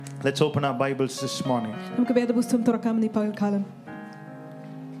Let's open our Bibles this morning. നമുക്ക് വേദപുസ്തകം തുറക്കാം ഈ പകൽക്കാലം.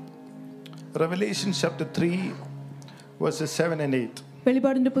 Revelation chapter 3 verses 7 and 8.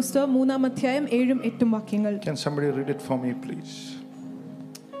 വെളിപാടിന്റെ പുസ്തകം 3-ാം അധ്യായം 7-ഉം 8-ഉം വാക്യങ്ങൾ. Can somebody read it for me, please?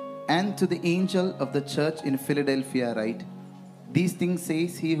 And to the angel of the church in Philadelphia write, these things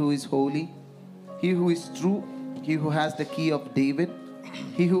says he who is holy, he who is true, he who has the key of David,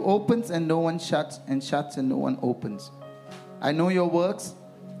 he who opens and no one shuts, and shuts and no one opens. I know your works.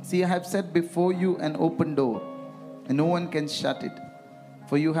 See, I have set before you an open door, and no one can shut it.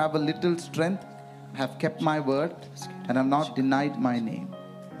 For you have a little strength, have kept my word, and have not denied my name.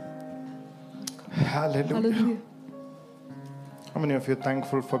 Hallelujah. Hallelujah. How many of you are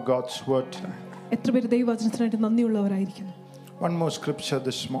thankful for God's word tonight? എത്ര പേര് ദൈവവചനത്തിനായിട്ട് നന്ദിയുള്ളവരായിരിക്കുന്നു? One more scripture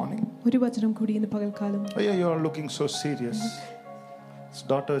this morning. ഒരു വചനം കൂടി ഇന്ന് പകൽക്കാലം. Oh yeah, you are looking so serious. It's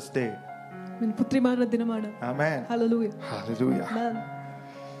Daughter's Day. പുത്രിമാരുടെ ദിനമാണ്. Amen. Hallelujah. Hallelujah. Amen.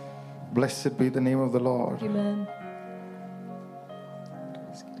 Blessed be the name of the Lord. Amen.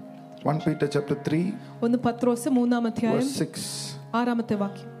 1 Peter chapter 3 ഒന്ന് പത്രോസ് 3-ാം അധ്യായം verse 6. 6-ാമത്തെ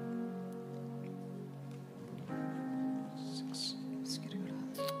വാക്യം.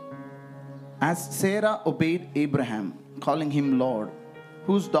 As Sarah obeyed Abraham, calling him Lord,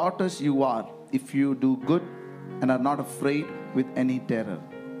 whose daughters you are, if you do good and are not afraid with any terror.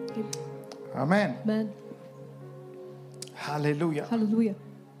 Amen. Amen. Hallelujah. Hallelujah.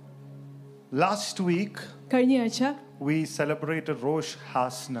 Last week കഴിഞ്ഞ ആഴ്ച we celebrated Rosh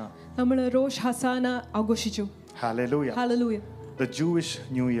Hashanah. നമ്മൾ റോഷ് ഹസാന ആഘോഷിച്ചു. Hallelujah. Hallelujah. The Jewish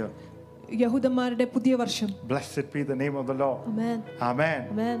New Year. യഹൂദന്മാരുടെ പുതിയ വർഷം. Blessed be the name of the Lord. Amen. Amen.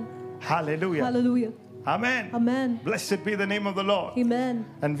 Amen. Hallelujah. Hallelujah. Amen. Amen. Blessed be the name of the Lord. Amen.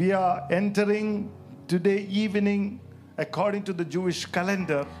 And we are entering today evening, according to the Jewish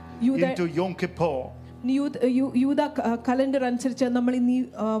calendar, into Yom Kippur. യൂദ calendar അനുസരിച്ച് നമ്മൾ ഇന്ന്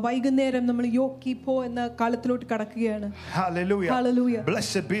വൈകുന്നേരം നമ്മൾ യോം കിപ്പോ എന്ന കാലത്തിലോട്ട് കടക്കുകയാണ്. Hallelujah. Hallelujah.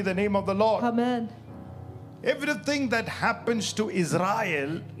 Blessed be the name of the Lord. Amen. Everything that happens to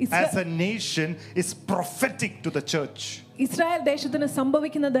Israel as a nation is prophetic to the church. Israel ദേശത്തിന്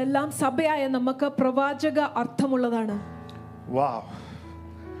സംഭവിക്കുന്നതെല്ലാം സഭയായ നമുക്ക് പ്രവാചക അർത്ഥമുള്ളതാണ്. Wow.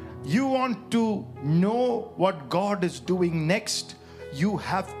 You want to know what God is doing next? You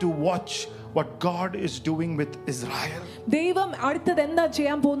have to watch what God is doing with Israel. ദൈവം അടുത്തത് എന്താ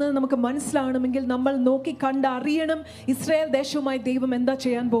ചെയ്യാൻ പോകുന്നത് നമുക്ക് മനസ്സിലാവണമെങ്കിൽ നമ്മൾ നോക്കി കണ്ട് അറിയണം ഇസ്രായേൽ ദേശവുമായി ദൈവം എന്താ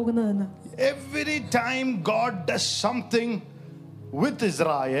ചെയ്യാൻ പോകുന്നതെന്ന്. Every time God does something with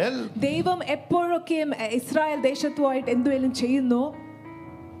Israel, ദൈവം എപ്പോഴൊക്കെയും ഇസ്രായേൽ ദേശത്തുമായിട്ട് എന്തെങ്കിലും ചെയ്യുന്നു,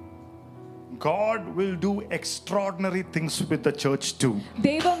 God will do extraordinary things with the church too.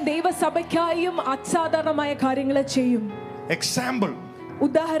 ദൈവം ദൈവസഭയ്ക്കായും അസാധാരണമായ കാര്യങ്ങൾ ചെയ്യും. Example,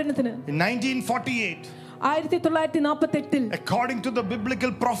 ഉദാഹരണത്തിന് in 1948, 1948 according to the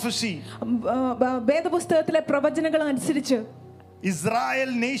biblical prophecy, വേദപുസ്തകത്തിലെ പ്രവചനങ്ങൾ അനുസരിച്ച് Israel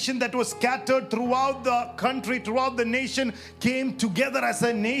nation that was scattered throughout the country, throughout the nation, came together as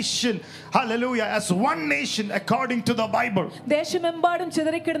a nation. Hallelujah. As one nation according to the Bible. ദേശമെമ്പാടും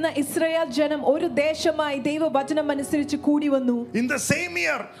ചിതറിക്കിടന്ന Israel ജനം ഒരു ദേശമായി ദൈവവചനം അനുസരിച്ച് കൂടി വന്നു. In the same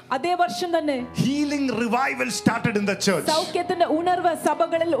year, അതേ വർഷം തന്നെ healing revival started in the church. സൗഖ്യത്തിന്റെ ഉണർവ്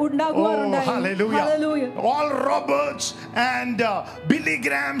സഭകളിൽ ഉണ്ടാകുവാറുണ്ടായി. Hallelujah. Hallelujah. All Roberts and Billy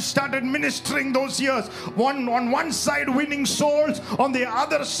Graham started ministering those years. On one side winning souls, on the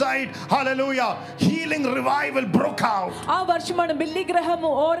other side, hallelujah, healing revival broke out. ആ വർഷമാണ് Billy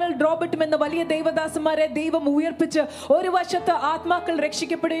ഗ്രഹാമും oral റോബർട്ടും എന്ന വലിയ ദൈവദാസന്മാരെ ദൈവം ഉയർപ്പിച്ച് ഒരു വശത്ത് ആത്മാക്കൾ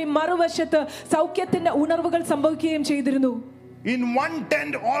രക്ഷിക്കപ്പെടുകയും മറുവശത്ത് സൗഖ്യത്തിന്റെ ഉണർവുകൾ സംഭവിക്കുകയും ചെയ്തിരുന്നു. In one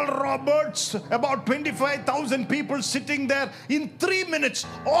tent, all Roberts, about 25,000 people sitting there. In 3 minutes,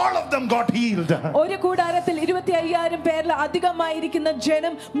 all of them got healed. ഒരു കൂടാരത്തിൽ 25,000 പേരിൽ അധികമായിരിക്കുന്ന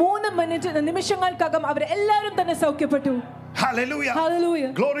ജനം 3 നിമിഷങ്ങൾക്കകം അവരെല്ലാവരും തന്നെ സൗഖ്യപ്പെട്ടു. Hallelujah. Hallelujah.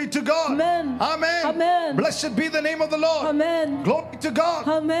 Glory to God. Amen. Amen. Amen. Blessed be the name of the Lord. Amen. Glory to God.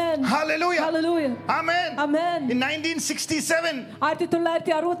 Amen. Hallelujah. Hallelujah. Amen. Amen. In 1967,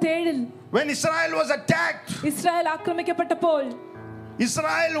 1967 when Israel was attacked, Israel ആക്രമിക്കപ്പെട്ടപ്പോൾ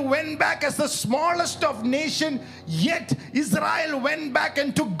Israel went back as the smallest of nation, yet Israel went back and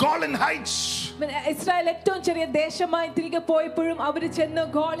took Golan Heights. Israel ഏറ്റവും ചെറിയ ദേശമായി തിരികെ പോയപ്പോഴും അവർ ചെന്ന്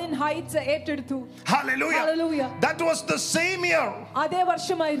Golan Heights ഏറ്റെടുത്തു. Hallelujah. Hallelujah. That was the same year. അതേ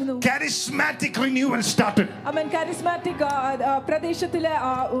വർഷമായിരുന്നു Charismatic renewal started. കരിസ്മാറ്റിക് പ്രദേശത്തിലെ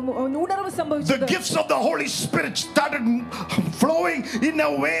ഉണർവ് സംഭവിച്ചത്. The gifts of the Holy Spirit started flowing in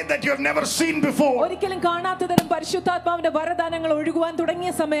a way that you have never seen before. ഒരിക്കലും കാണാത്തതരം പരിശുദ്ധാത്മാവിന്റെ വരദാനങ്ങൾ ഒഴുകുവാൻ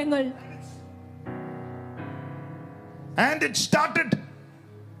തുടങ്ങിയ സമയങ്ങൾ. And it started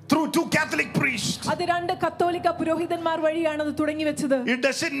through 2 Catholic priests. അത് 2 കത്തോലിക്ക പുരോഹിതന്മാർ വഴിയാണ് അത് തുടങ്ങി വെച്ചത്. It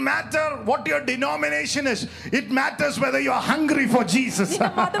doesn't matter what your denomination is. It matters whether you are hungry for Jesus. നിന്റെ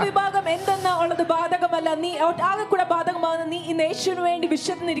മതവിഭാഗം എന്തെന്ന് ഉള്ളത് ബാധകമല്ല. നീ ആകെ കൂടെ ബാധകമാണ് നീ ഈ യേശുവിന് വേണ്ടി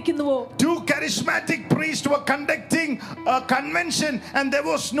വിശന്നിരിക്കുന്നുവോ. 2 charismatic priests were conducting a convention and there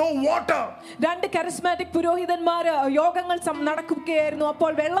was no water. 2 charismatic പുരോഹിതന്മാർ യോഗങ്ങൾ നടക്കുകയായിരുന്നു.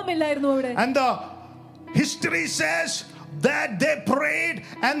 അപ്പോൾ വെള്ളമില്ലായിരുന്നു അവിടെ. And the history says that they prayed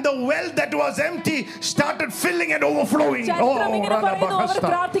and the well that was empty started filling and overflowing. ചരിത്രം ഇങ്ങനെ പറയുന്നു, അവർ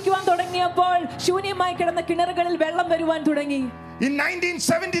പ്രാർത്ഥിക്കുവാൻ തുടങ്ങിയപ്പോൾ ശൂന്യമായി കിടന്ന കിണറുകളിൽ വെള്ളം വരുവാൻ തുടങ്ങി. In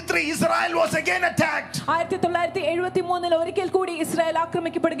 1973 Israel was again attacked. 1973 ഒരിക്കൽ കൂടി ഇസ്രായേൽ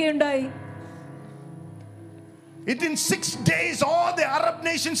ആക്രമിക്കപ്പെടുകയുണ്ടായി. In 6 days all the Arab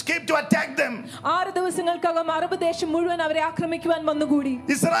nations came to attack them. 6 ദിവസങ്ങൾക്കകം അറബ് ദേശം മുഴുവൻ അവരെ ആക്രമിക്കുവാൻ വന്നുകൂടി.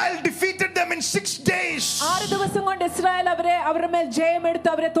 Israel defeated them in 6 days. 6 ദിവസം കൊണ്ട് ഇസ്രായേൽ അവരുടെ മേൽ ജയമെടുത്ത്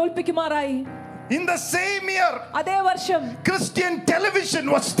അവരെ തോൽപ്പിക്കുമാറായി. In the same year, അതേ വർഷം Christian television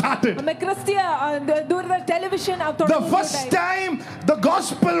was started. ക്രിസ്തീയ television The first time the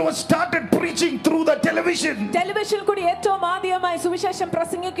gospel was started preaching through the television. ടെലിവിഷനിൽ കൂടി ഏറ്റവും ആദ്യമായി സുവിശേഷം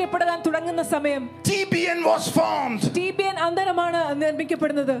പ്രസംഗിക്കപ്പെടാൻ തുടങ്ങുന്ന സമയം TBN was formed. TBN അന്തരമാണ്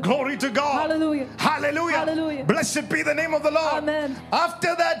നിർമ്മിക്കപ്പെടുന്നത്. Glory to God. Hallelujah. Hallelujah. Hallelujah. Blessed be the name of the Lord. Amen.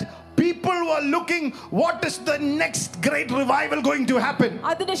 After that, people were looking, what is the next great revival going to happen?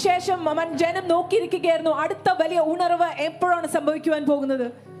 അതിനുശേഷം ജനം നോക്കിയിരിക്കുകയായിരുന്നു അടുത്ത വലിയ ഉണർവ് എപ്പോഴാണ് സംഭവിക്കുവാൻ പോകുന്നത്.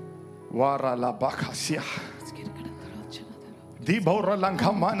 Warala bakasia. Dibora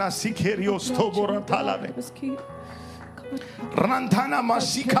langamana sikerio stobora talave. Rantana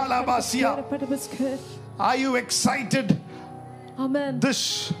masikala basia. Are you excited? Amen. This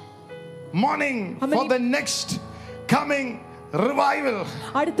morning for the next coming revival.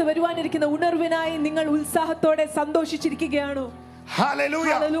 അടുത്ത വരുവാനിരിക്കുന്ന ഉണർവിനായി നിങ്ങൾ ഉത്സാഹത്തോടെ സന്തോഷിച്ചിരിക്കുകയാണോ?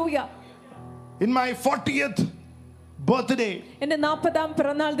 Hallelujah. Hallelujah. In my 40th birthday, എൻ്റെ 40ാം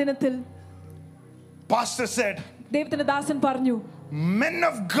പിറന്നാൾ ദിനത്തിൽ pastor said, ദൈവത്തിന്റെ ദാസൻ പറഞ്ഞു, men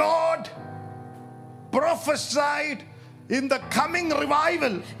of God prophesied in the coming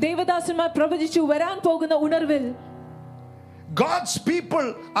revival. ദൈവദാസന്മാർ പ്രവചിച്ചു വരാൻ പോകുന്ന ഉണർവിൽ God's people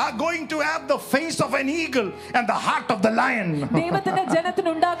are going to have the face of an eagle and the heart of the lion. ദൈവത്തിന്റെ ജനത്തിന്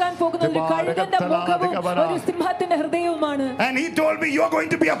ഉണ്ടാകാൻ പോകുന്ന ഒരു കഴുകന്റെ മുഖവും ഒരു സിംഹത്തിന്റെ ഹൃദയവുമാണ്. And he told me you are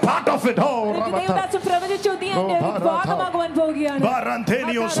going to be a part of it. Oh, ദൈവദാസൻ പ്രവചിച്ചു നീ അതിന്റെ ഭാഗമാകുവാൻ പോകുകയാണ്.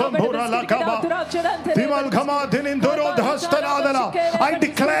 Barantenio sombora lakaba. Timal kama dinindoro dhastadala. I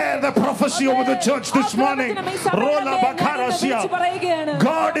declare the prophecy over the church this morning. Rola bakarasia.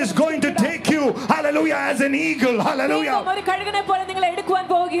 God is going to take you, hallelujah, as an eagle. Hallelujah.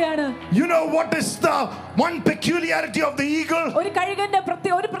 You know what is the one peculiarity of the eagle?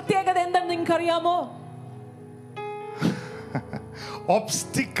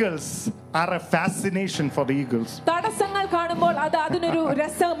 Obstacles are a fascination for the eagles.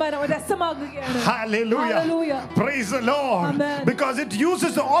 Hallelujah. Praise the Lord. Amen. Because it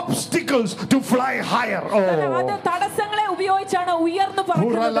uses the obstacles to fly higher. Oh.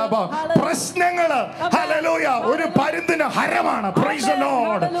 Hallelujah. Praise the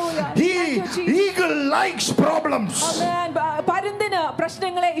Lord. Eagle likes problems.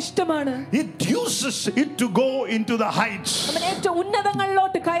 It uses it to go into the heights.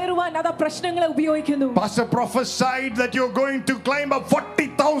 Pastor prophesied that you're going to climb up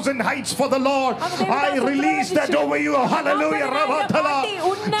 40,000 heights for the Lord. I release that over you. Hallelujah.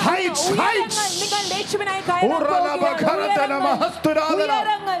 Heights.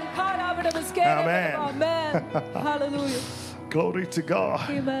 Amen. Hallelujah. Glory to God.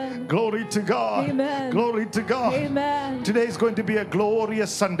 Amen. Glory to God. Amen. Glory to God. Amen. Today is going to be a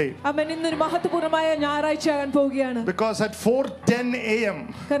glorious Sunday. Because at 4:10 a.m.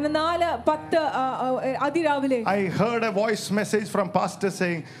 I heard a voice message from pastor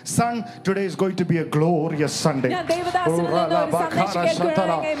saying, son, today is going to be a glorious Sunday.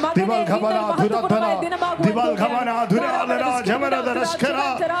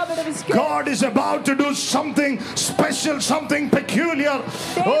 God is about to do something special, something peculiar.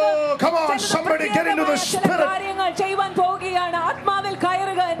 Oh, come on, somebody get into the spirit.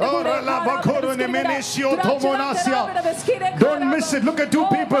 Don't miss it. Look at 2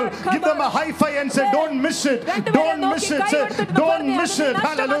 people. Give them a high five and say, don't miss it. Don't miss it. Say, don't miss it.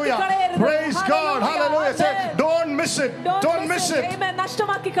 Hallelujah. Praise God. Hallelujah. Say, don't miss it. Don't miss it.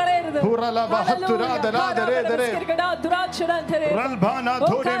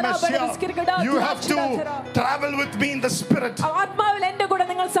 You have to travel with me in the spirit.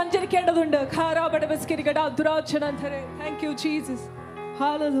 Thank you, Jesus.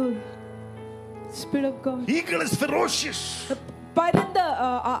 Hallelujah. Spirit of God. Eagle is ferocious. പരുന്ത്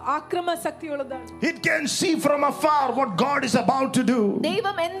ആക്രമണ ശക്തിയുള്ളതാണ്. It can see from afar what God is about to do.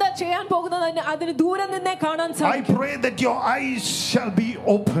 ദൈവം എന്താ ചെയ്യാൻ പോകുന്നത് അതിന് ദൂരെ നിന്നേ കാണാൻ I സാധിക്കും. pray that your eyes shall be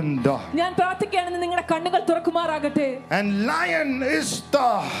opened. ഞാൻ പ്രാർത്ഥിക്കുകയാണ് നിങ്ങളുടെ കണ്ണുകൾ തുറക്കുമാറാകട്ടെ. And lion is the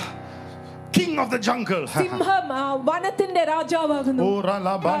king of the jungle. സിംഹം വനത്തിന്റെ രാജാവാകുന്നു.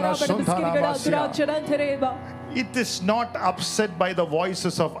 It is not upset by the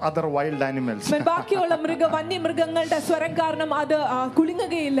voices of other wild animals. ബാക്കിയുള്ള വന്യമൃഗങ്ങളുടെ സ്വരം കാരണം അത്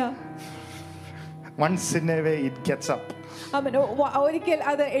കുലുങ്ങുകയില്ല. Once in a way it gets up. ഒരിക്കൽ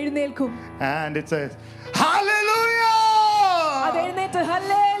അത് എഴുന്നേൽക്കും. And it says, Hallelujah! അത് എഴുന്നേറ്റ്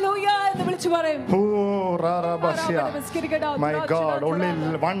ഹല്ലേലൂയ എന്ന് വിളിച്ചു പറയും. Oh, my God, only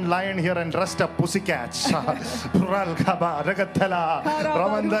one lion here and rest of pussycats.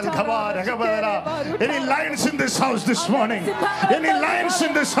 Any lions in this house this morning? Any lions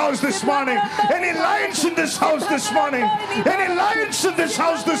in this house this morning? Any lions in this house this morning? Any lions in this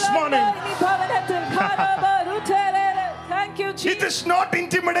house this morning? Thank you, Jesus. It is not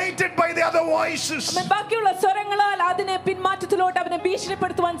intimidated by the other voices. ബാക്കിയുള്ള സ്വരങ്ങളാൽ അതിനെ പിന്മാറ്റത്തിലോട്ട് അവനെ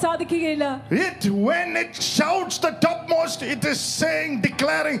ഭീഷണിപ്പെടുത്തുവാൻ സാധിക്കുകയില്ല. It when it shouts the topmost, it is saying,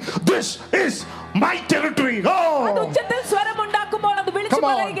 declaring, this is my territory. അത് ഉച്ചത്തിൽ സ്വരമുണ്ടാക്കുമ്പോൾ അത് വിളിച്ചു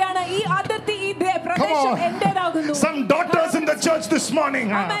പറയുകയാണ് ഈ അതിർത്തി ഈ പ്രദേശം എന്റേതാകുന്നു. Some daughters in the church this morning.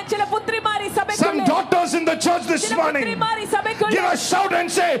 ചില പുത്രിമാർ ഈ സഭയ്ക്കുള്ളിൽ. Some daughters in the church this morning. Give a shout and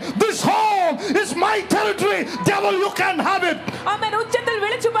say, this home is my territory. Devil, you can have it. ആമേൻ. ഉച്ചത്തിൽ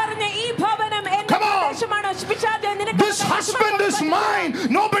വിളിച്ചു പറഞ്ഞ ഈ ഭവനം എന്റെ പ്രദേശമാണ്. പിശാചേ നിനക്ക് this husband is mine.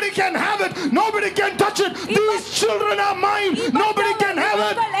 Nobody can have it. Nobody can touch it. These children are mine. Nobody can have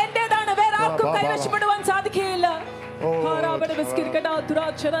it. എന്റേതാണ്. വേറെ ആർക്കും കൈവശപ്പെടുവാൻ സാധിക്കുകയില്ല.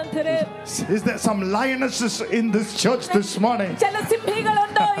 Is there some lionesses in this church this morning?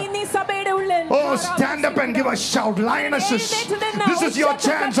 Oh, stand up and give a shout. Lionesses, this is your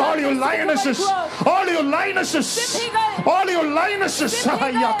chance. All you lionesses, all you lionesses, all you lionesses.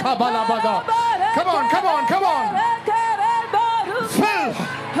 Come on, come on, come on. Fill,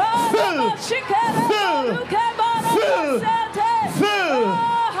 fill, fill, fill, fill,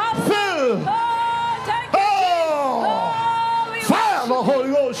 fill. Fire the Holy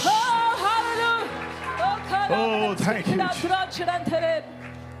Ghost. Oh, thank you, Jesus.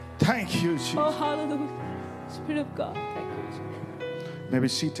 Thank you, Jesus. Oh, hallelujah. Spirit of God. Thank you, Jesus. May be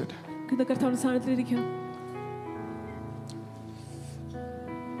seated.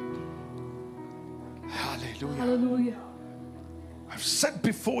 Hallelujah. Hallelujah. I've set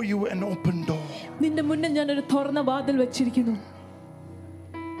before you an open door. നിന്റെ മുന്നിൽ ഞാൻ ഒരു തുറന്ന വാതിൽ വെച്ചിരിക്കുന്നു.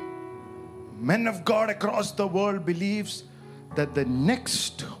 Men of God across the world believes that the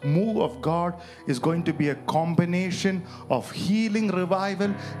next move of God is going to be a combination of healing revival,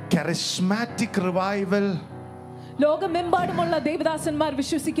 charismatic revival. ലോകമെമ്പാടുമുള്ള ദേവദാസന്മാർ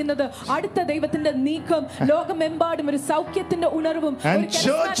വിശ്വസിക്കുന്നത് അടുത്ത ദൈവത്തിന്റെ നീക്കം ലോകമെമ്പാടും ഒരു സൗഖ്യത്തിന്റെ ഉണർവും and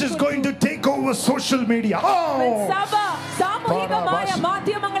church is going to take over social media. സഭ സാമൂഹികമായ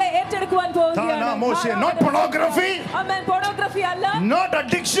മാധ്യമങ്ങളെ ഏറ്റെടുക്കുവാൻ പോവുകയാണ്. Not pornography. ആമേൻ. pornography അല്ല. Not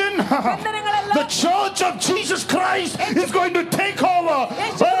addiction. The church of Jesus Christ is going to take over.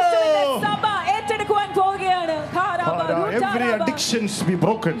 സഭ ഏറ്റെടുക്കുവാൻ പോവുകയാണ്. Every addiction be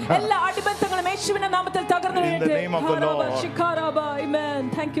broken. എല്ലാ അടിമത്തങ്ങളും യേശുവിന്റെ നാമത്തിൽ തകർന്നു വീഴട്ടെ. In the name of the Lord. Amen.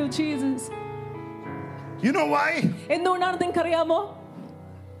 Thank you, Jesus. You know why? എന്തുകൊണ്ടാണ് നിങ്ങൾക്കറിയാമോ?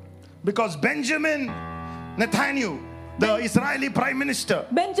 Because Benjamin Netanyahu, the Israeli prime minister,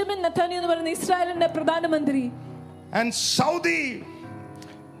 Benjamin Netanyahu എന്ന് പറയുന്ന ഇസ്രായേലിന്റെ പ്രധാനമന്ത്രി, and Saudi,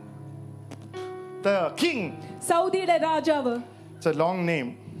 the king, സൗദിയുടെ രാജാവ്. it's a long name.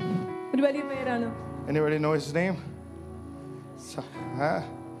 ഒരു വലിയ പേരാണ്. Anybody know his name?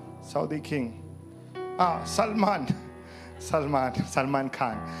 Saudi king. Salman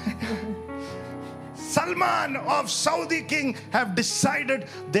Khan. Salman of Saudi king have decided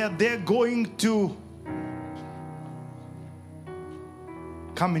that they're going to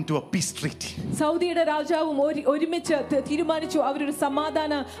come into a peace treaty. സൗദിയുടെ രാജാവും ഒരുമിച്ച് തീരുമാനിച്ചു അവരൊരു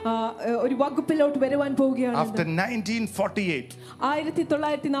സമാധാന ഒരു വകുപ്പിലോട്ട് വരുവാൻ പോവുകയാണ്. After 1948,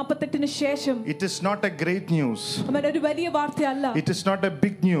 1948 ശേഷം, it is not a great news. ഒരു വലിയ വാർത്തയല്ല. It is not a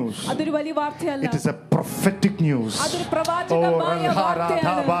big news. അതൊരു വലിയ വാർത്തയല്ല. It is a prophetic news. അതൊരു പ്രവാചകമായ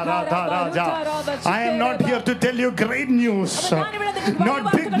വാർത്തയാണ്. I am not here to tell you great news, not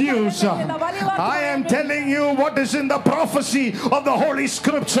big news. I am telling you what is in the prophecy of the Holy Scripture.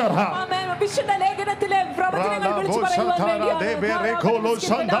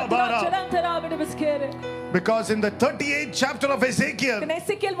 Because in the 38th chapter of Ezekiel,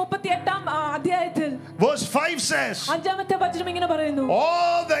 verse 5 says, അഞ്ചാമത്തെ വചനം ഇങ്ങനെ പറയുന്നു,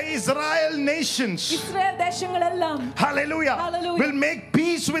 all the Israel nations, Israel ദേശങ്ങളെല്ലാം, hallelujah, will make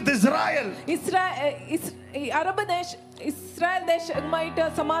peace with Israel. Arab Israel ദേശവുമായിട്ട്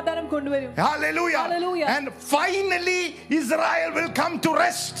സമാധാനം കൊണ്ടുവരും. Hallelujah. Hallelujah. And finally Israel will come to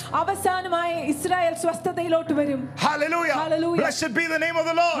rest. അവസാനമായി Israel സ്വസ്ഥതയിലോട്ട് വരും. Hallelujah. Hallelujah. Blessed be the name of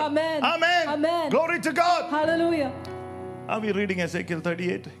the Lord. Amen. Amen. Amen. Glory to God. Hallelujah. Are we reading Ezekiel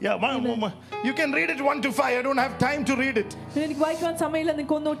 38? Yeah, you can read it 1 to 5. I don't have time to read it. എനിക്ക് വായിക്കാൻ സമയമില്ല.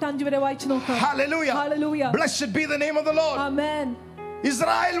 നിങ്ങൾക്ക് 1 തൊട്ട് 5 വരെ വായിച്ചു നോക്കാം. Hallelujah. Hallelujah. Blessed be the name of the Lord. Amen.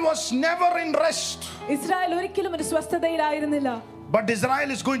 Israel was never in rest. Israel ഒരിക്കലും ഒരു സ്വസ്ഥതയിലായിരുന്നില്ല. But Israel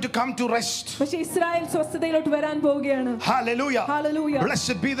is going to come to rest. പക്ഷേ ഇസ്രായേൽ സ്വസ്ഥതയിലോട്ട് വരാൻ പോവുകയാണ്. Hallelujah. Hallelujah.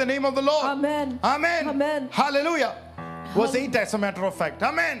 Blessed be the name of the Lord. Amen. Amen. Amen. Hallelujah. Verse 8 as a matter of fact.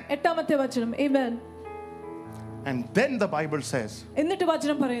 Amen. എട്ടാമത്തെ വചനം. Amen. And then the Bible says, എന്നിട്ട്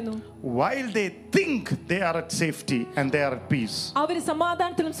വചനം പറയുന്നു, while they think they are at safety and they are at peace, അവർ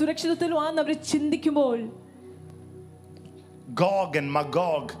സമാധാനത്തിലും സുരക്ഷിതത്തിലും ആണെന്ന് അവർ ചിന്തിക്കുമ്പോൾ, Gog and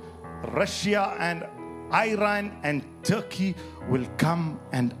Magog, Russia and Iran and Turkey will come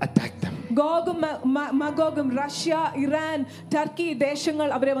and attack them. ഗോഗും മഗോഗും Russia, Iran, Turkey ദേശങ്ങൾ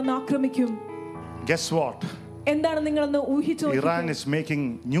അവരെ വന്ന് ആക്രമിക്കും. Guess what? എന്താണ് നിങ്ങളൊന്ന് ഊഹിച്ചു നോക്കിക്കേ. Iran is making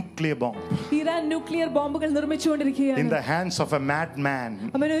nuclear bomb Iran nuclear ബോംബുകൾ നിർമ്മിച്ചുകൊണ്ടിരിക്കുകയാണ്. in the hands of a madman.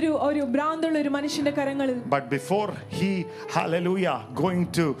 അവൻ ഒരു ഭ്രാന്തുള്ള ഒരു മനുഷ്യന്റെ കരങ്ങളിൽ. But before he, hallelujah, going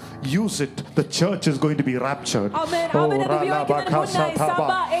to use it, the church is going to be raptured.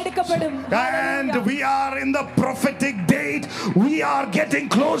 And we are in the prophetic date. We are getting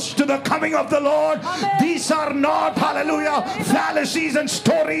close to the coming of the Lord. These are not, hallelujah, fallacies and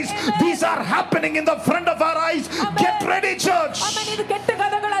stories. These are happening in the front of our eyes. Get ready, church. ഇത്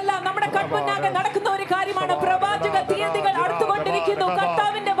കെട്ടുകഥകളല്ല, നമ്മുടെ കൺമുന്നാകെ നടക്കുന്ന ഒരു കാര്യമാണ്. പ്രവാചക തീയതികൾ അടുത്തുകൊണ്ടിരിക്കുന്നു.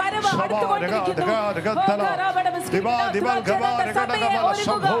 കർത്താവിന്റെ വരവ് അടുത്തുകൊണ്ടിരിക്കുന്നു.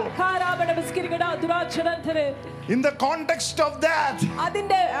 In the context of that,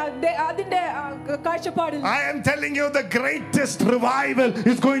 I am telling you, the greatest revival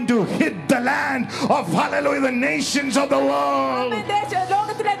is going to hit the land of, hallelujah, the nations of the world.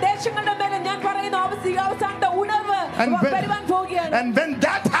 And when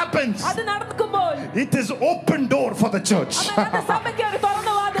that happens, it is open door for the church.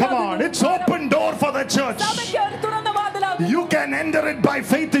 Come on, it's open door for the church. You can enter it by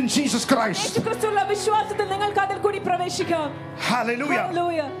faith in Jesus Christ.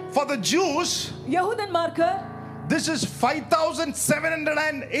 Hallelujah. For the Jews, this is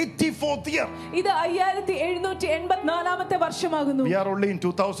 5784th year. ഇത് 5784ാമത്തെ വർഷമാകുന്നു. We are only in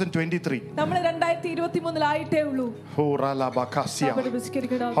 2023. നമ്മൾ 2023 ആയിട്ടേ ഉള്ളൂ.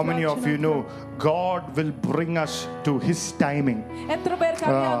 How many of you know God will bring us to his timing? എത്ര പേർക്ക്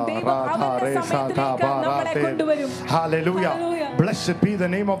അറിയാം ദൈവം അവന്റെ സമയത്തിലേക്ക് നമ്മളെ കൊണ്ടുവരും. Hallelujah. Blessed be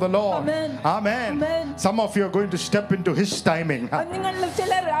the name of the Lord. Amen. Amen. Some of you are going to step into his timing. നിങ്ങളിൽ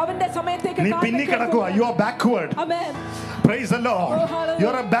ചിലർ അവന്റെ സമയത്തേക്ക് കാത്തിരിക്കുന്നു. You are backward. Amen. Praise the Lord.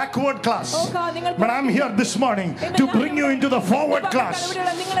 You're a backward class. But I'm here this morning to bring you into the forward class.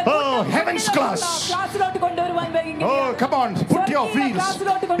 Oh, heaven's class. Oh, come on. Put your wheels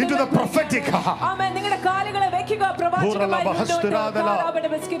into the prophetic. Amen. നിങ്ങളുടെ കാലുകളെ വെക്കുക പ്രവാചകമായി മുന്നോട്ട്.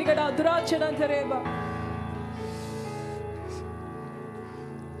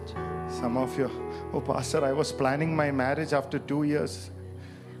 Some of you, oh pastor, I was planning my marriage after 2 years.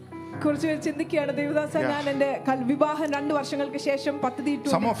 കുറച്ച് പേര് ചിന്തിക്കുകയാണ്, ദേവദാസ ഞാൻ എൻ്റെ വിവാഹം 2 വർഷങ്ങൾക്ക് ശേഷം പദ്ധതി ഇട്ടു.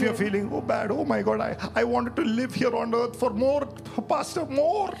 Some of you are feeling, oh bad, oh my God, I wanted to live here on earth for more, pastor,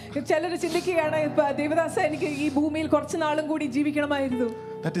 more. ചിലർ ചിന്തിക്കുകയാണ്, ദേവദാസ എനിക്ക് ഈ ഭൂമിയിൽ കുറച്ച് നാളും കൂടി ജീവിക്കണമായിരുന്നു.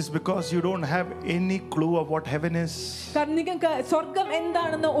 That is because you don't have any clue of what heaven is. കാരണം നിങ്ങൾക്ക് സ്വർഗ്ഗം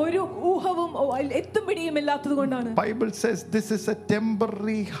എന്താണെന്ന് ഒരു ഊഹവും എത്തുപിടിയും ഇല്ലാത്തതുകൊണ്ടാണ്. Bible says this is a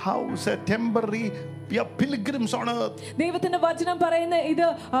temporary house, a temporary, we are pilgrims on earth. ദൈവത്തിന്റെ വചനം പറയുന്ന ഇത്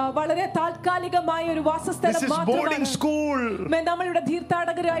വളരെ താൽക്കാലികമായ ഒരു വാസസ്ഥലം മാത്രമാണ്. This is boarding school. നമ്മൾ ഇവിടെ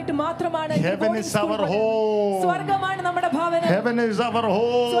തീർത്ഥാടകരായിട്ട് മാത്രമാണ്. Heaven is our home. സ്വർഗ്ഗമാണ് നമ്മുടെ ഭവനം. Heaven is our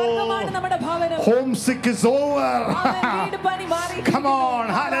home. സ്വർഗ്ഗമാണ് നമ്മുടെ ഭവനം. Homesick is over. Come on,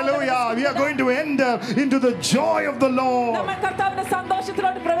 hallelujah. We are going to enter into the joy of the Lord. നമ്മൾ കർത്താവിന്റെ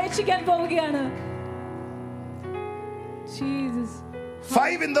സന്തോഷത്തിലോട്ട് പ്രവേശിക്കാൻ പോവുകയാണ്. Jesus.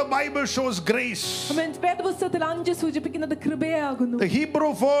 5 in the Bible shows grace. വേദപുസ്തകത്തിൽ 5 സൂചിപ്പിക്കുന്നത് കൃപയാകുന്നു. The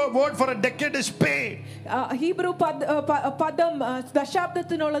Hebrew word for a decade is pay. Hebrew പദം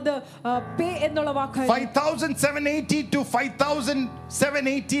ദശാബ്ദത്തിനുള്ളത് പേ എന്നുള്ള വാക്കാണ്. 5780 to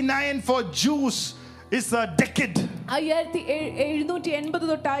 5789 for Jews is a decade. 5780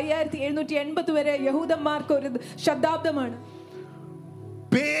 തൊട്ട് 5780 വരെ യഹൂദന്മാർക്ക് ഒരു ശതാബ്ദമാണ്.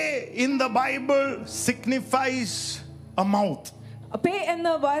 Pay in the Bible signifies a mouth. പേ എന്ന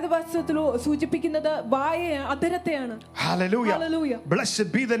വേദവസ്തുത്തിൽ സൂചിപ്പിക്കുന്നത് വായ, അധരത്തെയാണ്. Hallelujah. Hallelujah.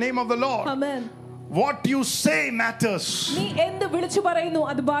 Blessed be the name of the Lord. Amen. What you say matters. നീ എന്ത് വിളിച്ചു പറയുന്നു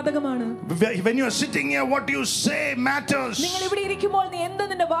അത് ബാധകമാണ്. When you are sitting here, what you say matters. നിങ്ങൾ ഇവിടെ ഇരിക്കുമ്പോൾ നീ എന്ത്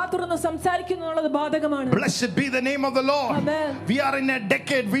നിന്റെ വാ തുറന്ന് സംസാരിക്കുന്നു എന്നുള്ളത് ബാധകമാണ്. Blessed be the name of the Lord. Amen. We are in a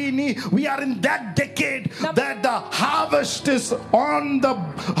decade. We are in that decade that the harvest is on the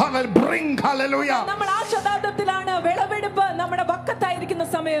brink. Hallelujah. നമ്മൾ ആ ശതാബ്ദത്തിലാണ്, വിളവെടുപ്പ് നമ്മുടെ വക്കത്തായിരിക്കുന്ന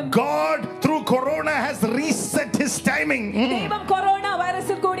സമയം. God through corona has reset his timing. ദൈവം corona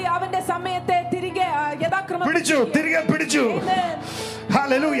വൈറസിൽ കൂടി അവന്റെ സമയത്തെ തിരികെ യഥാക്രമം പിടിച്ചു.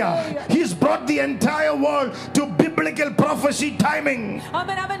 Hallelujah. He's brought the entire world to biblical prophecy timing.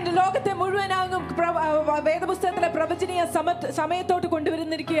 അവൻ ലോകത്തെ മുഴുവനാകും വേദപുസ്തകത്തിലെ പ്രവചനീയ സമയത്തോട്ട്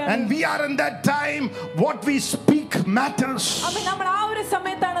കൊണ്ടുവരുന്നിരിക്കുകയാണ്. And we are in that time. What we speak matters. നമ്മൾ ആ ഒരു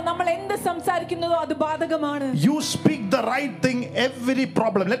സമയത്താണ് നമ്മൾ എന്ത് സംസാരിക്കുന്നതോ അത് ബാധകമാണ്. You speak the right thing, every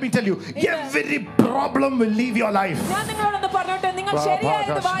problem. Let me tell you, every problem will leave your life. ഞാൻ നിങ്ങളോടൊന്ന് പറഞ്ഞോട്ടെ, നിങ്ങൾ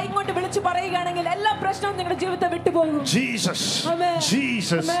ശരിയായത് വായി കൊണ്ട് വിളിച്ചു പറയുകയാണെങ്കിൽ എല്ലാ പ്രശ്നവും നിങ്ങളുടെ ജീവിതത്തെ വിട്ടുപോകും. Jesus.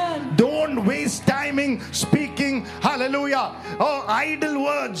 Jesus. Amen. Don't waste timing speaking. Hallelujah. Oh, idle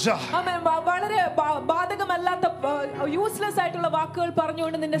words. വളരെ ബാധകമല്ലാത്ത യൂസ്ലെസ് ആയിട്ടുള്ള വാക്കുകൾ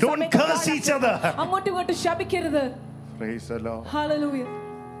പറഞ്ഞുകൊണ്ട് നിന്റെ Don't curse each other. അങ്ങോട്ടും ഇങ്ങോട്ടും ശപിക്കരുത്. Praise the Lord. Hallelujah.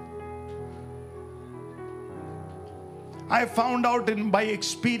 I found out by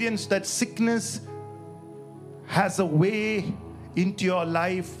experience that sickness has a way into your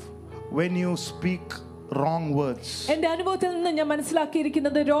life when you speak wrong words. എന്റെ അനുഭവത്തിൽ നിന്ന് ഞാൻ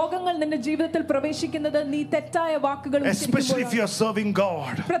മനസ്സിലാക്കിയിരിക്കുന്നത് രോഗങ്ങൾ നിന്റെ ജീവിതത്തിൽ പ്രവേശിക്കുന്നത് നീ തെറ്റായ വാക്കുകൾ ഉച്ചരിക്കുമ്പോഴാണ്. Especially if you are serving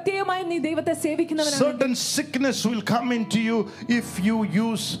God. പ്രത്യേകമായി നീ ദൈവത്തെ സേവിക്കുന്നവനാണ്. Certain sickness will come into you if you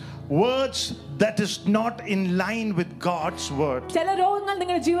use words that is not in line with God's word. ചില രോഗങ്ങൾ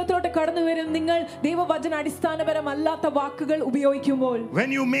നിങ്ങളുടെ ജീവിതത്തിലോട്ട് കടന്നു വരും നിങ്ങൾ ദൈവവചന അടിസ്ഥാനപരമല്ലാത്ത വാക്കുകൾ ഉപയോഗിക്കുമ്പോൾ.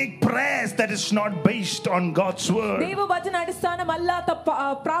 When you make prayers that is not based on God's word. ദൈവവചന അടിസ്ഥാനമല്ലാത്ത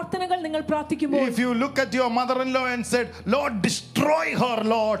പ്രാർത്ഥനകൾ നിങ്ങൾ പ്രാർത്ഥിക്കുമ്പോൾ. If you look at your mother-in-law and said, Lord, destroy her,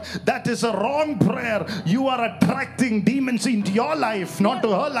 Lord, that is a wrong prayer. You are attracting demons into your life, not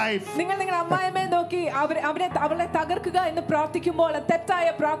to her life. നിങ്ങൾ നിങ്ങളുടെ അമ്മായിയമ്മയെ നോക്കി അവളെ തകർക്കുക എന്ന് പ്രാർത്ഥിക്കുമ്പോൾ തെറ്റായ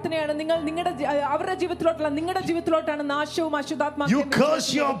പ്രാർത്ഥനയാണ്. നിങ്ങൾ അവരുടെ ജീവിതത്തിലോട്ടല്ല നിങ്ങളുടെ ജീവിതത്തിലോട്ടാണ് നാശവും അശുദ്ധാത്മാവും. You curse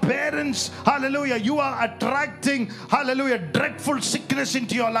your parents. Hallelujah. You are attracting, hallelujah, dreadful sickness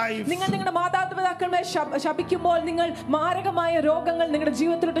into your life. നിങ്ങൾ നിങ്ങളുടെ മാതാപിതാക്കളെ ശപിക്കുമ്പോൾ നിങ്ങൾ മാരകമായ രോഗങ്ങൾ നിങ്ങളുടെ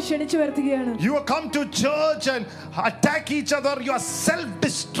ജീവിതത്തിലോട്ട് ക്ഷണിച്ചു വരുത്തുകയാണ്. You come to church and attack each other. You are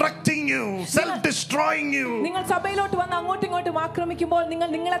self-destructing you, self-destroying you. നിങ്ങൾ സഭയിലോട്ട് വന്ന് അങ്ങോട്ടും ഇങ്ങോട്ടും ആക്രമിക്കുമ്പോൾ നിങ്ങൾ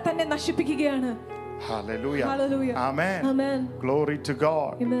നിങ്ങളെ തന്നെ നശിപ്പിക്കുകയാണ്. Hallelujah. Hallelujah. Amen. Amen. Glory to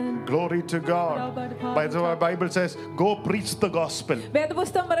God. Amen. Glory to God. By the way, Bible says, go preach the gospel.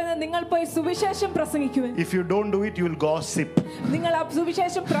 വേദപുസ്തകം പറയുന്നത് നിങ്ങൾ പോയി സുവിശേഷം പ്രസംഗിക്കുവിൻ. If you don't do it, you will gossip. നിങ്ങൾ ആ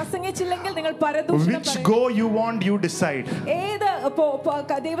സുവിശേഷം പ്രസംഗിച്ചില്ലെങ്കിൽ നിങ്ങൾ പരദൂഷണം പറയും. Which go you want, you decide. ഏത്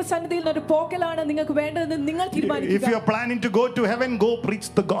ദൈവസന്നിധിയിൽ ഒരു പോക്കലാണ് നിങ്ങൾക്ക് വേണ്ടതെന്ന് നിങ്ങൾ തീരുമാനിക്കുക. If you are planning to go to heaven, go preach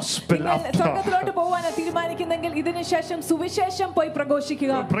the gospel. സ്വർഗ്ഗത്തിലോട്ട് പോകാൻ തീരുമാനിക്കുന്നെങ്കിൽ ഇതിനുശേഷം സുവിശേഷം പോയി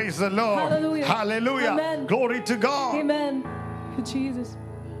പ്രഘോഷിക്കുക. Praise the Lord. Hallelujah. Hallelujah. Amen. Glory to God. Amen. Jesus.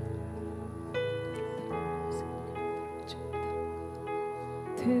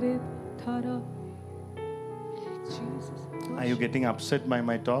 Are you getting upset by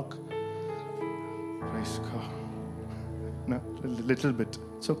my talk? Praise God. No, a little bit.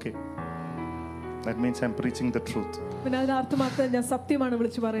 It's okay. That means I'm preaching the truth. ഞാൻ സത്യമാണ്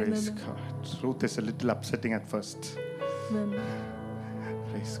വിളിച്ചു പറയുന്നത്. Praise God. Truth is a little upsetting at first.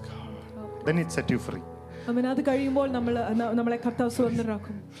 Praise God. Then it set you free. ആമേൻ. അത് കഴിയുമ്പോൾ നമ്മളെ കർത്താവ്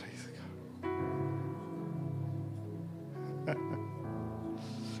സ്വതന്ത്രരാക്കും.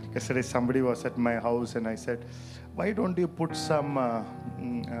 Yesterday somebody was at my house and I said, why don't you put some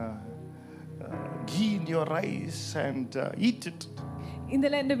ghee in your rice and eat it?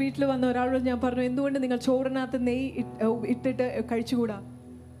 ഇന്നലെ എൻ്റെ വീട്ടിൽ വന്ന ഒരാളോട് ഞാൻ പറഞ്ഞു എന്തുകൊണ്ട് നിങ്ങൾ ചോറിനകത്ത് നെയ്യ് ഇട്ടിട്ട് കഴിച്ചുകൂടാ?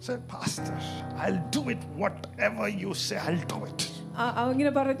 Said, Pastor, I'll do it. Whatever you say, I'll do it.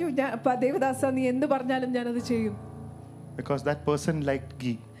 അങ്ങനെ പറഞ്ഞു. ദേവദാസ നീ എന്ത് പറഞ്ഞാലും ഞാനത് ചെയ്യും. Because that person liked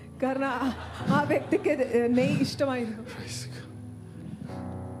ghee. കാരണം ആ വ്യക്തിക്ക് നെയ്യ് ഇഷ്ടമായിരുന്നു.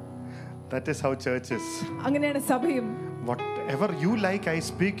 That is how church is. അങ്ങനെയാണ് സഭയും. Whatever you like, I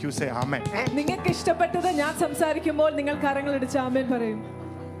speak. You say Amen. നിങ്ങൾക്ക് ഇഷ്ടപ്പെട്ടത് ഞാൻ സംസാരിക്കുമ്പോൾ നിങ്ങൾ കരങ്ങൾ ഇടിച്ച് ആമേൻ പറയും.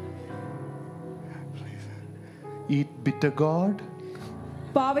 Eat bitter gourd.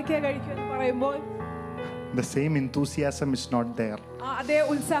 പാവയ്ക്ക കഴിക്കുമെന്ന് പറയുമ്പോൾ the same enthusiasm is not there. അതേ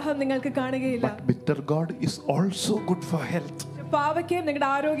ഉത്സാഹം നിങ്ങൾക്ക് കാണുകയില്ല. But bitter gourd is also good for health. പാവയ്ക്കയും നിങ്ങളുടെ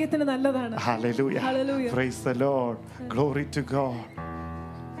ആരോഗ്യത്തിന് നല്ലതാണ്. Hallelujah. Hallelujah. Praise the Lord. Glory to God.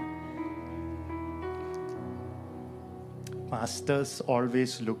 Pastors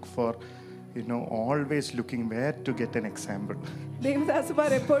always look for, always looking where to get an example.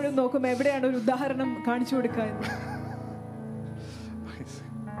 ദേവദാസന്മാർ എപ്പോഴും നോക്കും എവിടെയാണ് ഒരു ഉദാഹരണം കാണിച്ചു കൊടുക്കുക എന്ന്.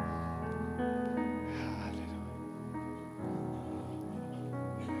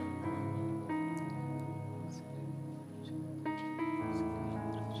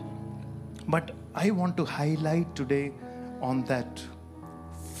 But I want to highlight today on that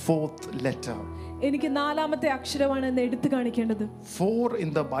fourth letter. എനിക്ക് നാലാമത്തെ അക്ഷരമാണ് എന്ന് എടുത്തു കാണിക്കേണ്ടത്. 4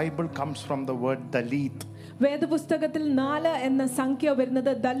 in the Bible comes from the word Dalit. വേദപുസ്തകത്തിൽ 4 എന്ന സംഖ്യ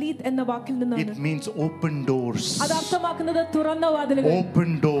വരുന്നത് ദലീത് എന്ന വാക്കിൽ നിന്നാണ്. It means open doors. അത് അർത്ഥമാക്കുന്നത് തുറന്ന വാതിലുകൾ. Open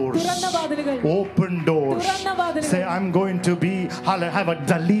doors. തുറന്ന വാതിലുകൾ. Open doors. തുറന്ന വാതിലുകൾ. Say, I'm going to have a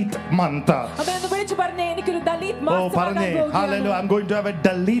Dalit month. അതെന്ന് വിളിച്ചു പറഞ്ഞേ എനിക്കൊരു ദലീത് Oh, മാസം പറഞ്ഞേ. Hallelujah. I'm going to have a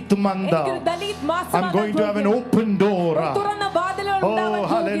Dalit month. എനിക്കൊരു ദലീത് മാസം I'm going to have an open door. തുറന്ന വാതിലുകൾ ഉണ്ടാവാൻ Oh,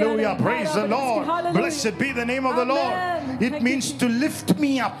 hallelujah. Praise the Lord. Blessed be the name of the Lord. It means to lift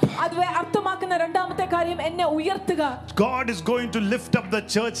me up. അത് അർത്ഥമാക്കുന്ന രണ്ടാമത്തെ കാര്യം എന്നെ ഉയർത്തുക. God is going to lift up the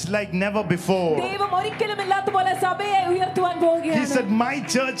church like never before. ദൈവം ഒരിക്കലും ഇല്ലാത്തപോലെ സഭയെ ഉയർത്തുവാൻ പോകുകയാണ്. He said, my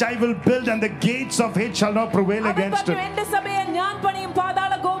church I will build and the gates of hate shall not prevail against it. എന്റെ സഭയെ ഞാൻ പണിയും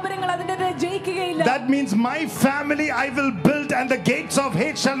പാതാള ഗോപുരങ്ങൾ അതിനെതിരെ ജയിക്കുകയില്ല. That means my family I will build and the gates of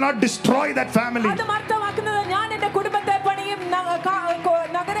hate shall not destroy that family. അത് അർത്ഥമാക്കുന്നത് ഞാൻ എന്റെ കുടുംബത്തെ പണിയും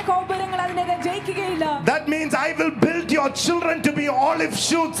നഗര ഗോപുരങ്ങൾ അതിനെതിരെ ജയിക്കുകയില്ല. That means I will build your children to be olive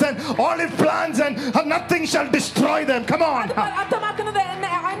shoots and olive plants and nothing shall destroy them. Come on. അർത്ഥമാക്കുന്നത്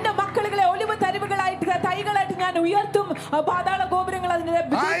എന്റെ മക്കളെ ഒലിവ് തരിവുകളായിട്ട് തൈകളായിട്ട് ഞാൻ ഉയർത്തും പാതാള ഗോപുരങ്ങൾ അതിനെതിരെ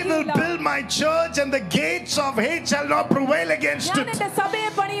I will build my church and the gates of hate shall not prevail against it. ഞാൻ എന്റെ സഭയെ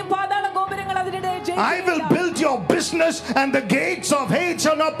പണിയും പാതാള ഗോപുരങ്ങൾ അതിനെതിരെ ജയിക്കുകയില്ല. I will build your business and the gates of hate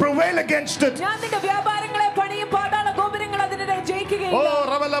shall not prevail against it. ഞാൻ നിന്റെ വ്യാപാരങ്ങളെ പണിയും പാതാള ഗോപുരങ്ങൾ അതിനെതിരെ ജയിക്കുകയില്ല. Oh,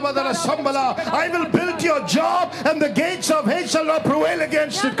 Ravalabadara Sambala, I will build your job and the gates of hate shall not prevail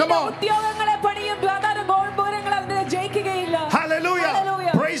against it. Come on. ഉദ്യോഗങ്ങളെ പണിയും പാതാള ഗോപുരങ്ങൾ അതിനെതിരെ ജയിക്കുകയില്ല. Hallelujah.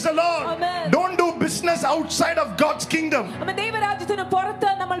 Praise the Lord. Amen. Don't do business outside of God's kingdom. ദൈവരാജ്യത്തിന് പുറത്ത്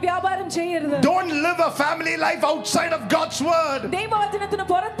നമ്മൾ വ്യാപാരം ചെയ്യരുത്. Don't live a family life outside of God's word. ദൈവവചനത്തിന്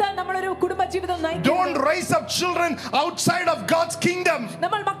പുറത്ത് നമ്മൾ ഒരു കുടുംബ ജീവിതം നയിക്കരുത്. Don't raise up children outside of God's kingdom.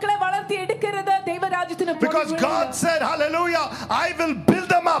 നമ്മൾ മക്കളെ വളർത്തി എടുക്കരുത് ദൈവരാജ്യത്തിന് പുറത്ത്. Because God said, hallelujah, I will build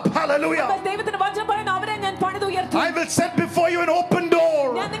them up. Hallelujah. ദൈവത്തിന്റെ വചനം പറയുന്നു അവരെ ഞാൻ പണിതു ഉയർത്തും. I will set before you an open door.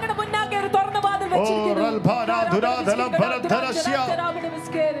 ഞാൻ നിങ്ങളുടെ മുന്നാകെ ഒരു തുറന്ന വാതിൽ വെച്ചിരിക്കുന്നു.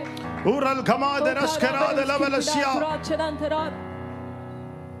 Ural Kamaderashkara de la Valasia.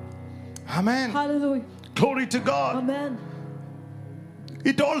 Amen. Hallelujah. Glory to God. Amen.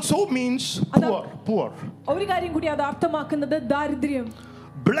 It also means poor. ഒരു കാര്യം കൂടി അത് അർത്ഥമാക്കുന്നത് ദാരിദ്ര്യം.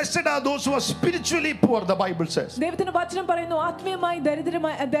 Blessed are those who are spiritually poor, the Bible says. ദൈവത്തിന്റെ വചനം പറയുന്നു ആത്മീയമായി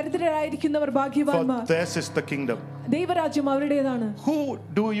ദരിദ്രരായിരിക്കുന്നവർ ഭാഗ്യവാന്മാർ. For theirs is the kingdom. ദൈവരാജ്യം അവരുടേതാണ്. Who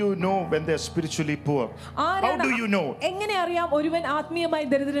do you know when they are spiritually poor? How do you know? എങ്ങനെ അറിയാം ഒരുവൻ ആത്മീയമായി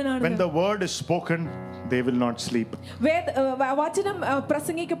ദരിദ്രനാണ്? When the word is spoken, they will not sleep. വചനം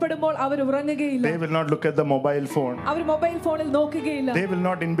പ്രസംഗിക്കപ്പെടുമ്പോൾ അവർ ഉറങ്ങുകയില്ല. They will not look at the mobile phone. അവർ മൊബൈൽ ഫോണിൽ നോക്കുകയില്ല. They will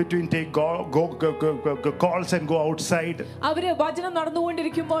not in between take calls and go outside. അവർ വചനം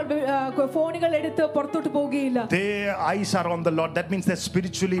നടന്നുകൊണ്ടിരിക്കുമ്പോൾ ഫോണുകൾ എടുത്ത് പുറത്തോട്ട് പോവുകയില്ല. Their eyes are on the Lord. That means they're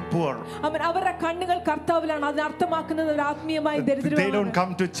spiritually poor. അവരുടെ കണ്ണുകൾ കർത്താവിലാണ്. അത് അർത്ഥമാക്കുന്നത് ഒരു ആത്മീയമായി ദരിദ്രരാണ്. They don't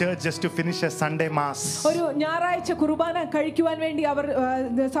come to church just to finish a Sunday mass. ഒരു ഞായറാഴ്ച കുർബാന കഴിക്കുവാൻ വേണ്ടി അവർ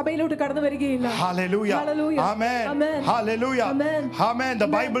സഭയിലോട്ട് കടന്നു വരികയില്ല. Hallelujah. Hallelujah. Amen. Amen. Hallelujah. Amen. Amen.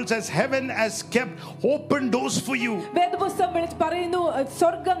 The Bible says heaven has kept open doors for you. വേദപുസ്തകം പറയുന്നു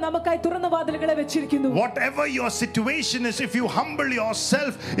സ്വർഗ്ഗം നമുക്കായി തുറന്ന വാതിലുകളെ വെച്ചിരിക്കുന്നു. Whatever your situation is, if you humble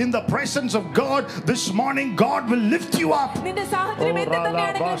yourself in the presence of God this morning, God will lift you up. നിന്റെ സാഹചര്യം എന്ത്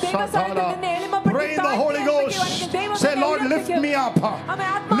തന്നെയാണെങ്കിലും ദൈവസാന്നിധ്യം നിന്നെ എളിമപ്പെടുത്തി Pray in the Holy Ghost. Say, Lord, lift me up.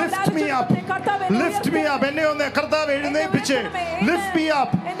 Lift me up. Lift me up. എന്നെ ഒന്ന് കർത്താവേ എഴുന്നേൽപ്പിച്ചേ. Lift me up.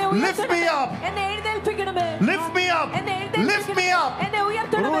 Lift me up. എന്നെ എഴുന്നേൽപ്പിക്കണമേ. Lift me up. Lift me up.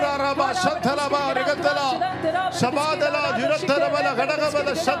 Ruraraba Shathalaba Regatala Sabadala Juratarabala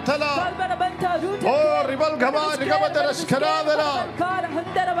Gadagabala Shathala. Oh, Rivalgama Rigabadaras Karavela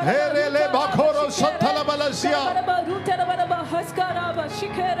Herele Bakoro Shathalabalasia.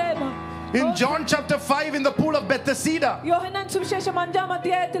 In John chapter 5 in the pool of Bethesda,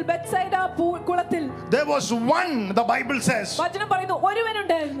 there was one, the Bible says,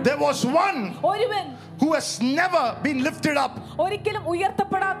 there was one who has never been lifted up. ഒരിക്കലും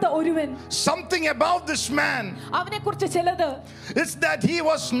ഉയർത്തപ്പെടാത്ത ഒരുവൻ. Something about this man അവനെക്കുറിച്ച് ചിലത് is that he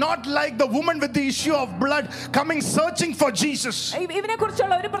was not like the woman with the issue of blood coming searching for Jesus.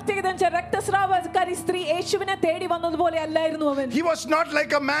 ഇവനെക്കുറിച്ചുള്ള ഒരു പ്രത്യേകത രക്തസ്രാവക്കാരി സ്ത്രീ യേശുവിനെ തേടി വന്നതുപോലെ അല്ലായിരുന്നു അവൻ. He was not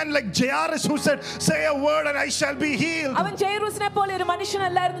like a man like Jairus who said, say a word and I shall be healed. അവൻ ജൈറൂസിനെ പോലെ ഒരു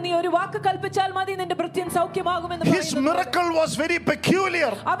മനുഷ്യനല്ലായിരുന്നു. നീ ഒരു വാക്ക് കൽപ്പിച്ചാൽ മതി നിന്റെ ഭൃത്യൻ സൗഖ്യമാകുമെന്ന് പറയുന്നത്. His miracle was very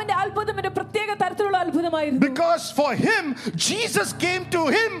peculiar. അവന്റെ അത്ഭുതം ഒരു പ്രത്യേക തരത്തിലുള്ള അത്ഭുതമായിരുന്നു. Because for him Jesus came to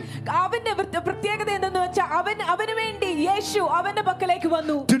him. അവന്റെ പ്രത്യേകത എന്തെന്ന് വെച്ചാൽ അവന് വേണ്ടി യേശു അവന്റെ പക്കലേക്ക്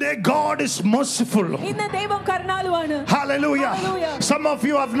വന്നു. Today God is merciful. ഇന്ന് ദൈവം കരുണാലുവാണ്. Hallelujah. Some of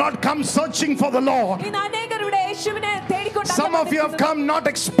you have not come searching for the Lord. ഇന്ന് അനേകരുടെ യേശുവിനെ തേടിക്കൊണ്ടല്ല. Some of you have come not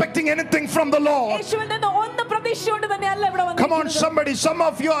expecting anything from the Lord. യേശുവിൽ നിന്ന് ഒന്നും പ്രതീക്ഷയോടെ തന്നെയല്ല ഇവിടെ വന്നിരിക്കുന്നത്. Come on somebody, some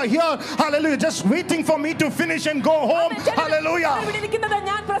of you are here, hallelujah, just waiting for me to finish and go home. Hallelujah.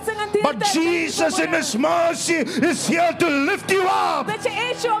 But Jesus in his mercy is here to lift you up.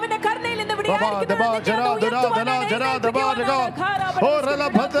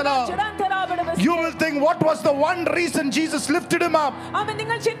 You will think, what was the one reason Jesus lifted him up?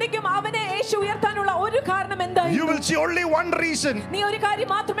 You will see only one reason.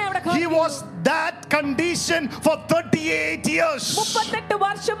 He was that condition for 38 years.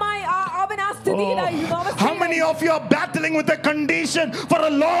 How many of you are battling with a condition for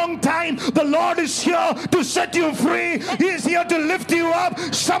a long time? The Lord is here to set you free. He is here to lift you up.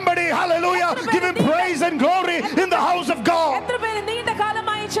 Somebody, hallelujah, give him praise and glory in the house of God.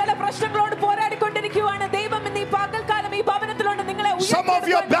 Some of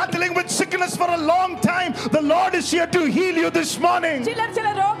you are battling with sickness for a long time. The Lord is here to heal you this morning.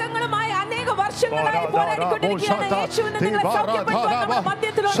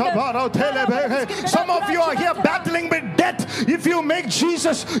 Some of you are here battling with debt. If you make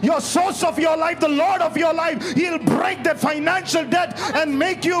Jesus your source of your life, the Lord of your life, He'll break that financial debt and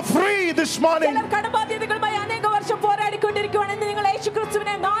make you free this morning.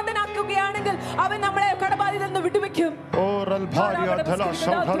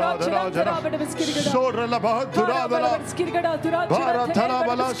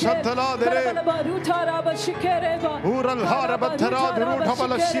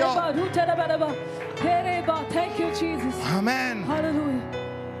 Thank you, Jesus. Amen. Hallelujah.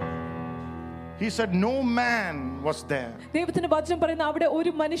 He said no man was there.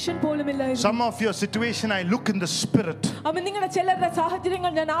 Some of your situation I look in the spirit.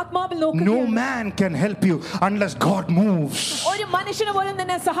 No man can help you unless God moves. Oh,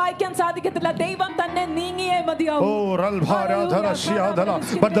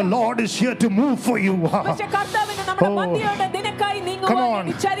 but the Lord is here to move for you. Come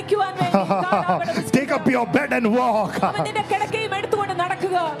on. Take up your bed and walk.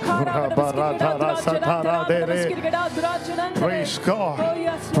 Praise God.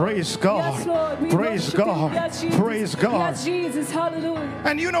 Praise God. Praise God. Praise God. Yes, Jesus. Hallelujah.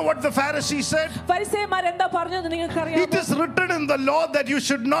 And you know what the Pharisee said? It is written in the law that you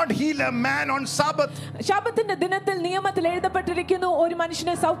should not heal a man on Sabbath.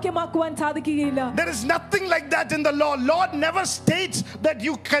 There is nothing like that in the law. Lord never states that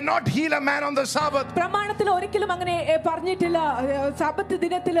you cannot heal a man on the Sabbath.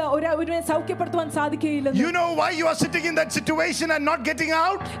 You know why you are sitting in that situation and not getting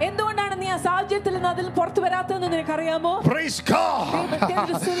out? Praise God.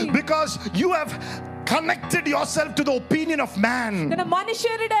 Because you have connected yourself to the opinion of man. Today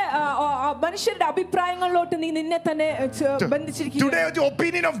the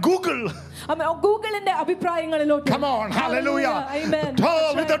opinion of Google. Come on, hallelujah.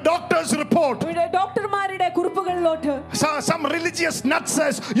 Oh, with the doctor's report. So some religious nut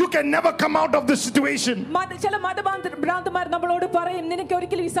says you can never come out of this situation. But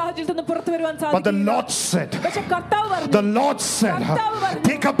the Lord said,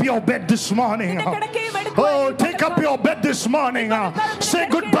 take up your bed this morning. Oh, take up your bed this morning. Say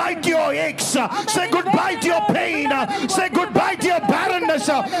goodbye to your aches. Say goodbye to your pain. Say goodbye to your barrenness.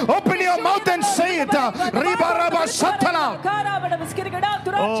 Open your mouth and say it.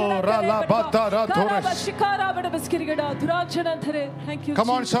 Come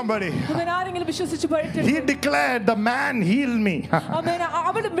on, somebody. He declared, the man healed me.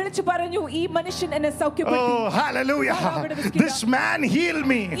 Oh, hallelujah. This man healed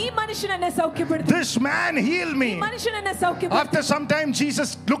me. This man healed me. After some time,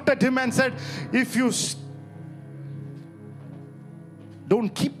 Jesus looked at him and said, if you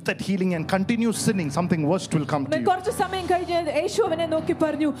don't keep that healing and continue sinning, something worse will come to you. കുറച്ച് സമയം കഴിഞ്ഞ് യേശു അവനെ നോക്കി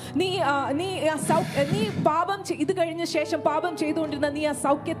പറഞ്ഞു, നീ പാപം ഇത് കഴിഞ്ഞ ശേഷം പാപം ചെയ്തുകൊണ്ടിരുന്ന നീ ആ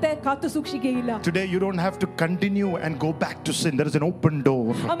സൗഖ്യത്തെ കാത്തു സൂക്ഷിക്കുകയില്ല. Today you don't have to continue and go back to sin. There is an open door.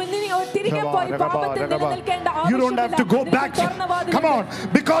 You don't have to go back. Come on,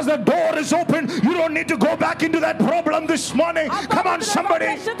 because the door is open, you don't need to go back into that problem this morning. Come on, somebody.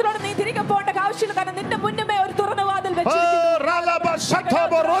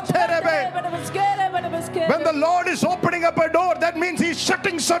 When the Lord is opening up a door, that means He's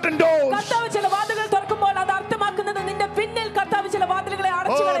shutting certain doors.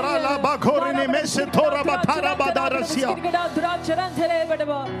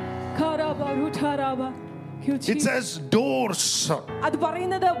 It says doors.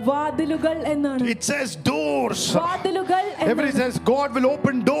 It says doors. Everybody says God will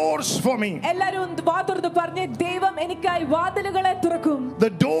open doors for me.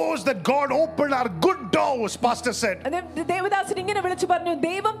 The doors that God opened are good doors, Pastor said.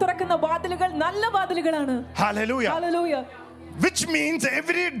 Hallelujah. Hallelujah. Which means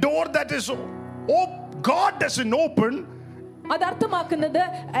every door that is God doesn't open, അതർത്ഥമാക്കുന്നത്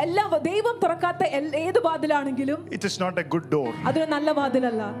എല്ലാ ദൈവം തുറക്കാത്ത ഏത് വാതിലാണെങ്കിലും it is not a good door. അതൊരു നല്ല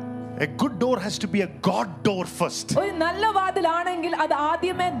വാതിലല്ല. A good door has to be a God door first. ഒരു നല്ല വാതിലാണെങ്കിൽ അത്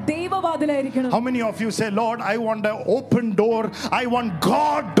ആദ്യമേ ദൈവവാതിലായിരിക്കണം. How many of you say, Lord, I want an open door. I want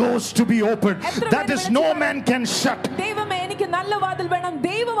God doors to be open. That is no man can shut. ദൈവമേ എനിക്ക് നല്ല വാതിൽ വേണം,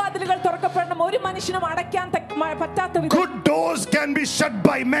 ദൈവവാതിലുകൾ തുറക്കപ്പെടണം, ഒരു മനുഷ്യനും അടയ്ക്കാൻ പറ്റാത്ത വിധം. Good doors can be shut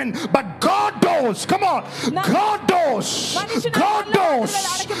by men, but God doors, come on, God doors, God doors,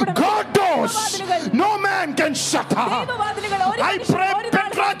 God doors, no man can shut. I pray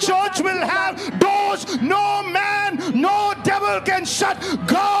Petra Church will have doors no man, no devil can shut.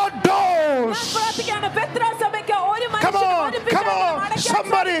 God doors. Come on, come on,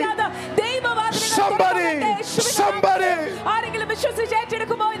 somebody, somebody, somebody.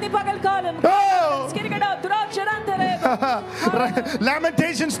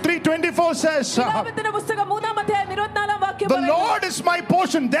 Lamentations 3:24 says, the Lord is my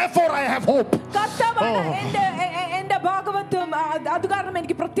portion, therefore I have hope.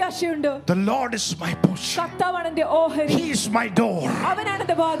 The Lord is my portion. He is my door.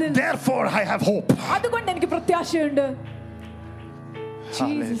 Therefore I have hope.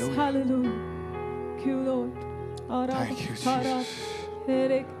 Jesus, hallelujah. Thank you, Lord. Thank you, Jesus.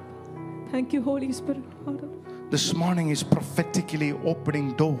 Thank you, Holy Spirit. This morning is prophetically opening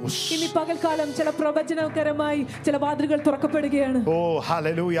doors. Oh,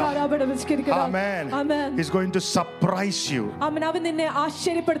 hallelujah. Amen. Amen. He's going to surprise you.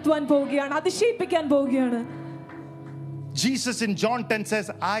 Jesus in John 10 says,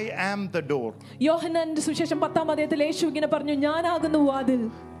 I am the door.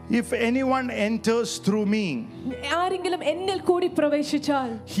 If anyone enters through me,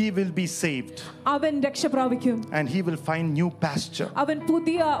 he will be saved, and he will find new pasture.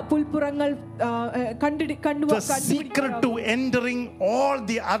 The secret to entering all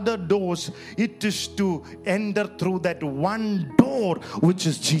the other doors, it is to enter through that one door, which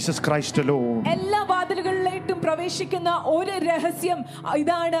is Jesus Christ alone.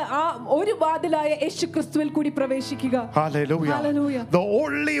 Hallelujah. The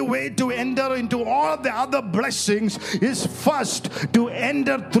only way to enter into all the other blessings is first to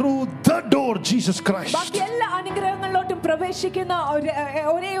enter through the door, Jesus Christ.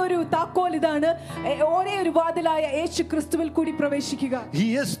 He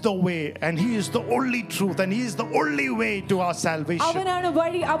is the way, and He is the only truth, and He is the only way to our salvation.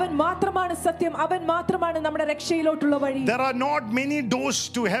 There are not many doors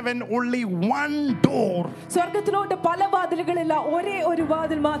to heaven, only one door.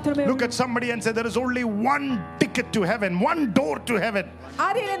 Look at somebody and say, there is only one ticket to heaven, one door to heaven.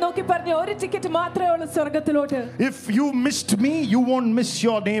 If you missed me, you won't miss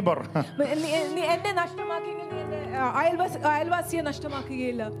your neighbor.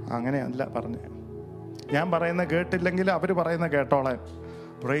 അങ്ങനെയല്ല പറഞ്ഞേ, ഞാൻ പറയുന്ന കേട്ടില്ലെങ്കിൽ അവര് പറയുന്ന കേട്ടോളാൻ.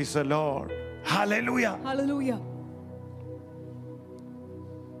 Praise the Lord. Hallelujah. Hallelujah.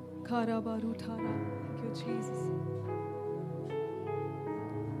 Thank you, Jesus.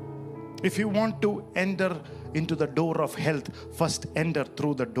 If you want to enter into the door of health, first enter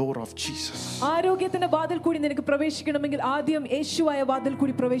through the door of Jesus. ആരോഗ്യത്തിന്റെ വാതിൽ കൂടി നിനക്ക് പ്രവേശിക്കണമെങ്കിൽ ആദ്യം യേശുവായ വാതിൽ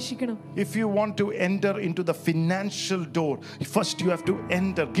കൂടി പ്രവേശിക്കണം. If you want to enter into the financial door, first you have to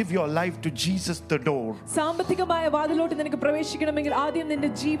enter, give your life to Jesus the door. സാമ്പത്തികമായ വാതിലോട്ട് നിനക്ക് പ്രവേശിക്കണമെങ്കിൽ ആദ്യം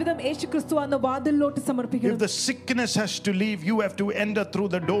നിന്റെ ജീവിതം യേശുക്രിസ്തു എന്ന വാതിലിലോട്ട് സമർപ്പിക്കണം. If the sickness has to leave, you have to enter through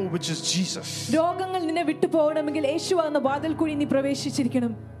the door which is Jesus. രോഗങ്ങൾ നിന്നെ വിട്ടു പോകണമെങ്കിൽ യേശു എന്ന വാതിൽ കൂടി നീ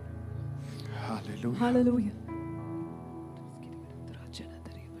പ്രവേശിച്ചിരിക്കണം. Hallelujah. Hallelujah.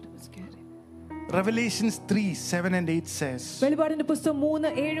 Revelations 3:7 and 8 says, വെളിപാടിന്റെ പുസ്തകം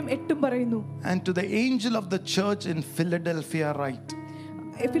 3:7-8 പറയുന്നു. And to the angel of the church in Philadelphia write,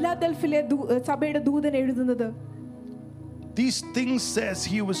 ഫിലാദൽഫിയിലെ സഭയുടെ ദൂതൻ എഴുതുന്നത്, these things says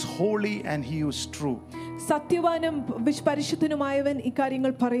he who is holy and he who is true, സത്യവാനും പരിശുദ്ധനുമായവൻ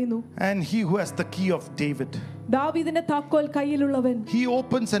ഇക്കാര്യങ്ങൾ പറയുന്നു. and he who has the key of David. ദാവീദിന്റെ താക്കോൽ കയ്യിലുള്ളവൻ. He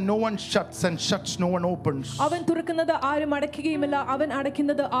opens and no one shuts, and shuts no one opens. അവൻ തുറക്കുന്നത് ആരും അടയ്ക്കുകയുമില്ല, അവൻ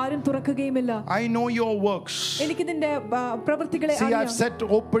അടയ്ക്കുന്നത് ആരും തുറക്കുകയുമില്ല. I know your works. എനിക്ക് നിന്റെ പ്രവൃത്തികളെ See, അറിയാം. I've set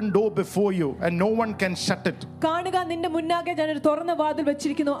open door before you and no one can shut it. കാണുക, നിന്റെ മുന്നാകെ ഞാൻ ഒരു തുറന്ന വാതിൽ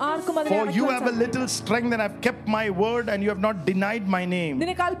വെച്ചിരിക്കുന്നു, ആർക്കും അതിനെ For you അടയ്ക്കുവാൻ have a little strength and I've kept my word and you have not denied my name.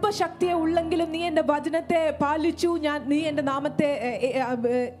 നിനക്ക് അല്പശക്തിയെ ഉള്ളെങ്കിലും നീ എന്റെ വചനത്തെ പാലിച്ചു, നീ എന്റെ നാമത്തെ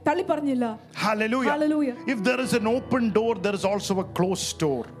തള്ളി പറഞ്ഞില്ല. Hallelujah. Hallelujah. If there is an open door, there is also a closed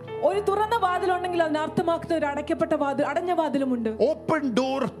door. ഒരു തുറന്ന വാതിലുണ്ടെങ്കിൽ അതിന് അർത്ഥമാക്കുന്ന ഒരു അടയ്ക്കപ്പെട്ട വാതിൽ, അടഞ്ഞ വാതിലുമുണ്ട്. Open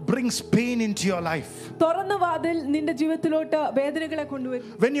door brings pain into your life. തുറന്ന വാതിൽ നിന്റെ ജീവിതത്തിലോട്ട് വേദനകളെ കൊണ്ടുവരും.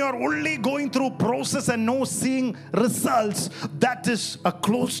 When you are only going through process and no seeing results, that is a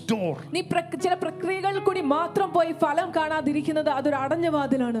closed door. നീ ചില പ്രക്രിയകളിൽ കൂടി മാത്രം പോയി ഫലം കാണാതിരിക്കുന്നത് അതൊരു അടഞ്ഞ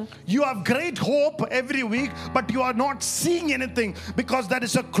വാതിലാണ്. You have great hope every week, but you are not seeing anything because that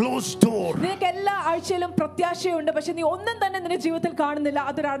is a closed door. നിനക്ക് എല്ലാ ആഴ്ചയിലും പ്രത്യാശയുണ്ട്, പക്ഷെ നീ ഒന്നും തന്നെ നിന്റെ ജീവിതത്തിൽ കാണുന്നില്ല,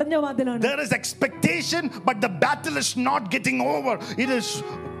 അതൊരു അടഞ്ഞ വാതിലാണ്. There is expectation, but the battle is not getting over. It is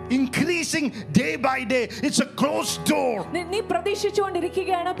increasing day by day. It's a closed door. നീ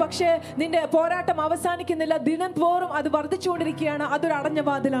പ്രതീക്ഷിച്ചുകൊണ്ടിരിക്കുകയാണ്, പക്ഷേ നിന്റെ പോരാട്ടം അവസാനിക്കുന്നില്ല, ദിനം തോറും അത് വർദ്ധിച്ചുകൊണ്ടിരിക്കുകയാണ്, അതൊരു അടഞ്ഞ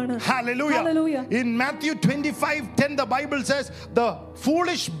വാതിലാണ്. Hallelujah. Hallelujah. In Matthew 25:10 the Bible says the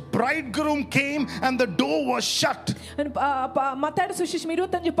foolish bridegroom came and the door was shut. മത്തായിയുടെ സുവിശേഷം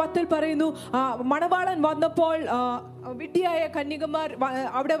 25:10 പറയുന്നു, മണവാളൻ വന്നപ്പോൾ വിഡ്ഢിയായ കന്യകമാർ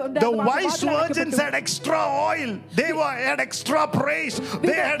അവിടെ. The wise virgins had extra oil. They had extra praise.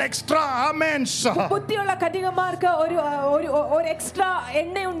 They had extra amens. ബുദ്ധിയുള്ള കന്യകമാർക്ക് ഒരു എക്സ്ട്രാ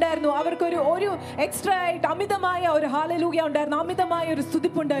എണ്ണ ഉണ്ടായിരുന്നു, അവർക്ക് ഒരു എക്സ്ട്രാ ആയിട്ട് അമിതമായ ഒരു ഹല്ലേലൂയ ഉണ്ടായിരുന്നു, അമിതമായ ഒരു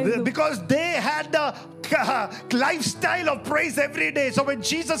സ്തുതിപ്പുണ്ടായിരുന്നു. Because they had the lifestyle of praise every day. So when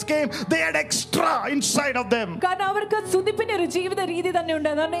Jesus came, they had extra inside of them. കാരണം അവർക്ക് സ്തുതിപ്പിന്റെ ഒരു ജീവിത രീതി തന്നെ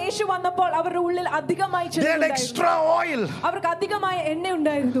ഉണ്ടായിരുന്നു. യേശു വന്നപ്പോൾ അവരുടെ ഉള്ളിൽ അധികമായി They had extra oil. അവർക്ക് അധികമായ എണ്ണ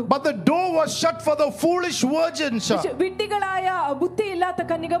ഉണ്ടായിരുന്നു. But the door was shut for the foolish virgins. വിഡ്ഢികളായ ബുദ്ധിയില്ലാത്ത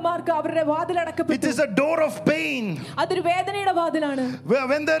കന്യകമാർക്ക് അവരുടെ വാതിൽ അടക്കപ്പെട്ടു. It is a door of pain. അതൊരു വേദനയുടെ വാതിലാണ്.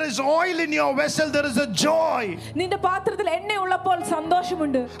 When there is oil in your vessel, there is a joy. നിന്റെ പാത്രത്തിൽ എണ്ണ ഉള്ളപ്പോൾ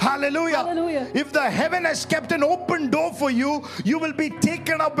സന്തോഷമുണ്ട്. Hallelujah. Hallelujah. If the heaven has kept an open door for you, you will be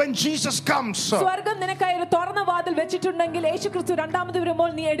taken up when Jesus comes. സ്വർഗ്ഗം നിനക്കായി ഒരു തുറന്ന വാതിൽ വെച്ചിട്ടുണ്ടെങ്കിൽ യേശുക്രിസ്തു രണ്ടാമത് വരുമ്പോൾ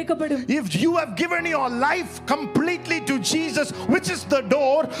നീ എടുക്കപ്പെടും. If you have given your life completely to Jesus, which is the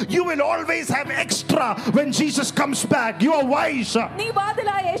door, you will always have extra when Jesus comes back. You are wise. നീ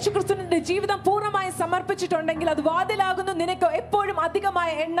വാതിലായ യേശുക്രിസ്തുവിന്റെ ജീവിതം പൂർണ്ണമായി സമർപ്പിച്ചിട്ടുണ്ടെങ്കിൽ അത് വാതിലാകുന്നു, നിനക്ക് എപ്പോഴും അധികമായ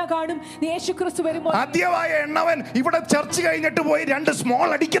എണ്ണ കാണും. നീ യേശുക്രിസ്തു വരുമ്പോൾ അധികമായ എണ്ണവൻ ഇവിടെ ചർച്ച കഴിഞ്ഞിട്ട് പോയി 2 സ്മോൾ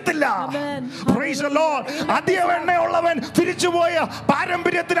അടിക്കത്തില്ല. Praise the Lord. അധിക എണ്ണയുള്ളവൻ തിരിച്ചുപോയ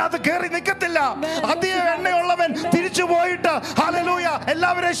പാരമ്പര്യത്തിനകത്ത് കയറി നിൽക്കത്തില്ല. അധിക എണ്ണയുള്ളവൻ തിരിച്ചു പോയിട്ട് ഹല്ലേലൂയ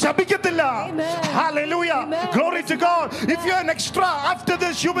എല്ലാവരെയും ശപിക്കത്തില്ല. Hallelujah. Glory to God. If you are an extra after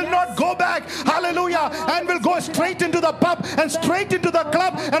this, you will not go back. Hallelujah. And will go straight into the pub and straight into the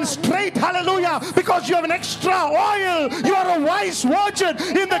club and straight, hallelujah, because you have an extra oil. You are a wise virgin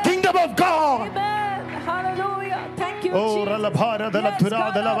in the kingdom of God. Amen. Hallelujah. Thank you, Oh,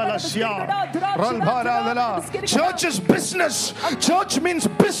 church is business. Church means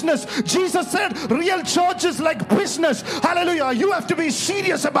business. Jesus said real church is like business. Hallelujah. You have to be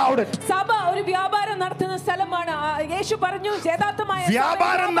serious about it. സഭ ഒരു വ്യാപാരം നടത്തുന്ന സ്ഥലമാണ്. യേശു പറഞ്ഞു യഥാർത്ഥമായ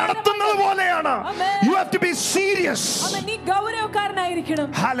വ്യാപാരം നടത്തുന്നത് പോലെയാണ്. You have to be serious. നീ ഗൗരവക്കാരനായിരിക്കണം.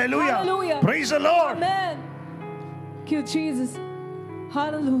 Hallelujah. Praise the Lord. Amen. Thank you, Jesus.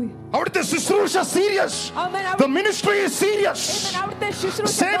 Hallelujah. അവിടുത്തെ ശുശ്രൂഷ serious. The ministry is serious.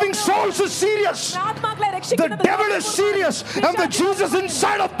 Saving souls is serious. The devil is serious. And the Jesus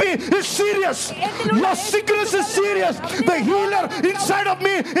inside of me is serious. Your sickness is serious. The healer inside of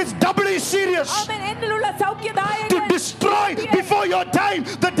me is doubly serious. To destroy before your time.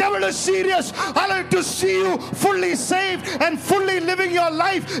 The devil is serious. Hallelujah. To see you fully saved and fully living your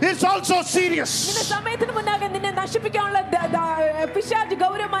life is also serious.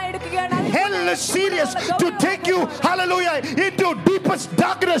 Hell is serious to take you, hallelujah, into deepest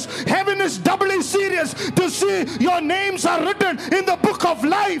darkness. Heaven is doubly serious to see your names are written in the book of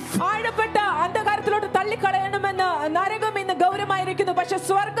life.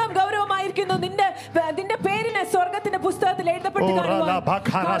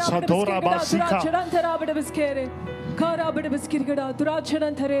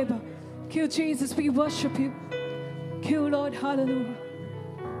 Thank you, Jesus. We worship you. Thank you, Lord. Hallelujah.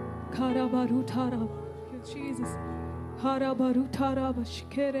 Thank you, Jesus.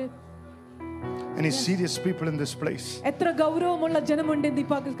 Any serious people in this place? Praise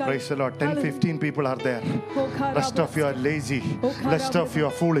the Lord. 10-15 people are there. Rest of you are lazy. Rest of you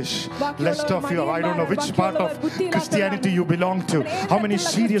are foolish. Rest of you, I don't know which part of Christianity you belong to. How many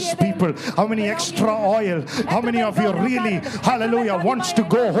serious people? How many extra oil? How many of you really, hallelujah, wants to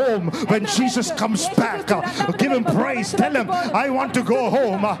go home when Jesus comes back? Give him praise. Tell him, I want to go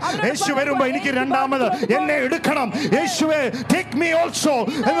home. Take me also.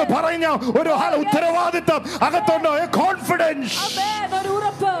 Confidence.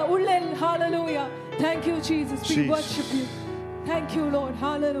 Hallelujah. Thank you, Jesus. We worship you. Thank you, Lord.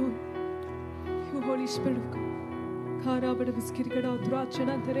 Hallelujah. Thank you, Holy Spirit of God.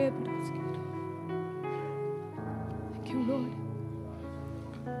 Thank you, Lord.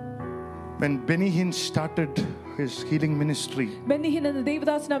 When Benny Hinn started his healing ministry,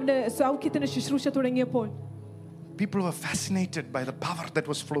 people were fascinated by the power that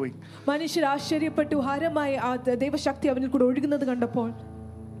was flowing.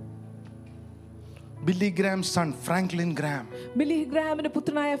 Billy Graham's son, Franklin Graham,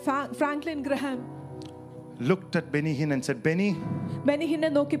 looked at Benny Hinn and said, Benny,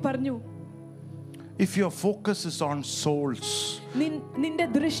 if your focus is on souls,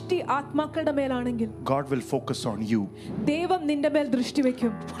 God will focus on you.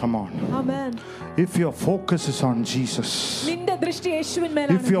 Come on. Amen. If your focus is on Jesus,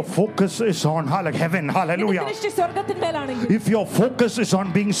 if your focus is on heaven, hallelujah, if your focus is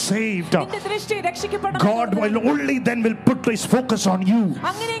on being saved, God will only then will put his focus on you.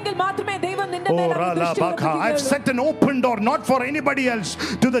 I've set an open door, not for anybody else,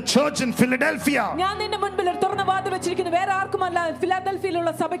 to the church in Philadelphia.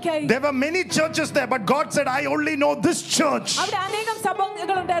 There were many churches there, but God said, I only know this church.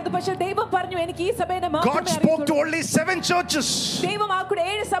 God spoke to only 7 churches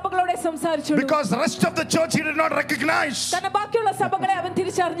because the rest of the church he did not recognize.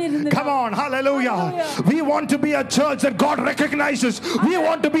 Come on, hallelujah. We want to be a church that God recognizes. We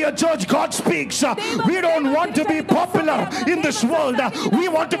want to be a church God speaks. We don't want to be popular in this world. We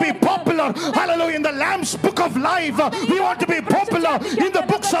want to be popular, hallelujah, in the Lamb's book of life. We want to be popular in the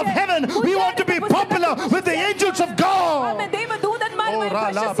books of heaven. We want to be popular with the angels of God.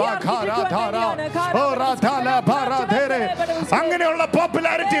 അങ്ങനെയുള്ള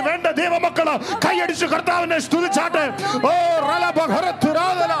popularity വേണ്ട ദൈവമക്കള് കൈയടിച്ചു കർത്താവിനെ സ്തുതിച്ചാട്ടെ.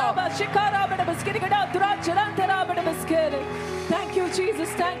 Thank you, Jesus.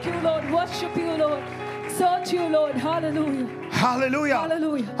 Thank you, Lord. Worship you, Lord. Search you, Lord. Hallelujah. Hallelujah.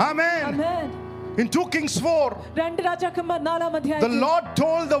 Hallelujah. Amen. Amen. In 2 Kings 4, the Lord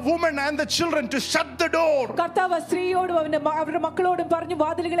told the woman and the children to shut the door.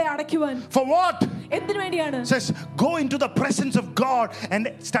 For what? Says, go into the presence of God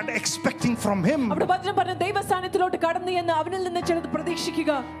and start expecting from Him.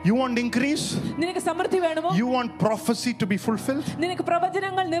 You want increase? You want prophecy to be fulfilled?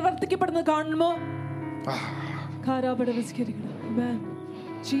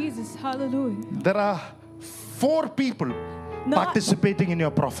 Jesus, hallelujah. There are 4 people participating in your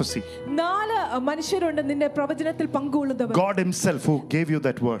prophecy. God Himself who gave you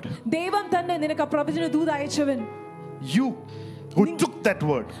that word. You who took that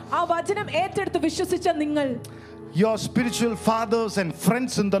word. Your spiritual fathers and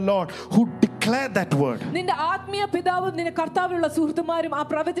friends in the Lord who declare that word.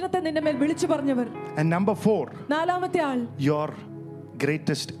 And number 4, your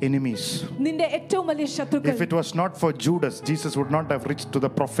greatest enemies. നിന്റെ ഏറ്റവും വലിയ ശത്രുക്കൾ. If it was not for Judas, Jesus would not have reached to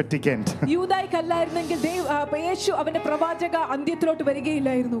the prophetic end. യൂദായ്ക്കല്ലായിരുന്നെങ്കിൽ യേശു അവന്റെ പ്രവാചക അന്ത്യത്തിലോട്ട്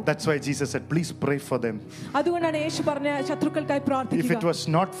വരികയില്ലായിരുന്നു. That's why Jesus said, please pray for them. അതുകൊണ്ടാണ് യേശു പറഞ്ഞ ശത്രുക്കൾക്കായി പ്രാർത്ഥിക്കുക. If it was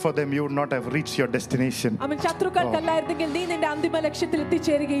not for them, you would not have reached your destination. അവൻ ശത്രുക്കൾക്കല്ലായിരുന്നെങ്കിൽ നീ നിന്റെ അന്തിമ ലക്ഷ്യത്തിൽ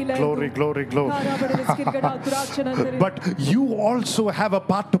എത്തിച്ചേരുകയില്ലായിരുന്നു. Glory, glory, glory. But you also have a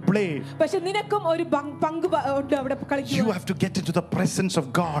part to play. പക്ഷേ നിനക്കും ഒരു പങ്ക് ഉണ്ട് അവിടെ കളിക്കുക. You have to get into the presence of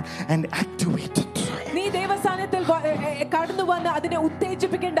God and activate it. നീ ദൈവസാന്നിധ്യത്തിൽ കടന്നു വന്ന് അതിനെ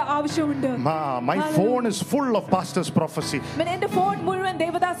ഉത്തേജിപ്പിക്കേണ്ട ആവശ്യമുണ്ട്. My phone is full of pastor's prophecy. എന്റെ ഫോൺ മുഴുവൻ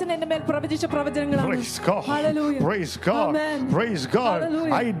ദേവദാസൻ എന്റെ മേൽ പ്രവചിച്ച പ്രവചനങ്ങളാണ്. Praise God. Hallelujah. Praise God. Amen. Praise God.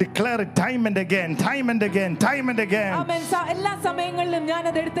 Hallelujah. I declare it time and again, time and again, time and again. Amen. എല്ലാ സമയങ്ങളിലും ഞാൻ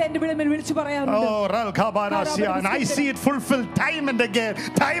അത് എടുത്ത് എന്റെ മേൽ വിളിച്ചു പറയാറുണ്ട്. Oh, and I see it fulfilled time and again,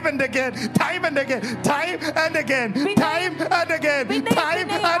 time and again, time and again, time and again, time and again, time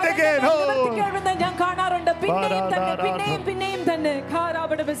and again. Oh, ഞാൻ കാണാറുണ്ട്. പിന്നെയും തന്നെ.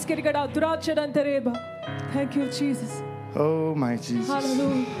 Thank you, Jesus. Oh, my Jesus.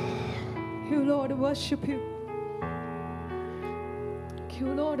 Hallelujah. You Lord, worship you. You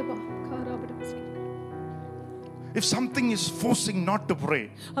Lord. If something is forcing not to pray,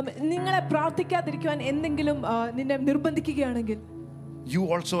 നിങ്ങളെ പ്രാർത്ഥിക്കാതിരിക്കുവാൻ എന്തെങ്കിലും നിന്നെ നിർബന്ധിക്കുകയാണെങ്കിൽ, you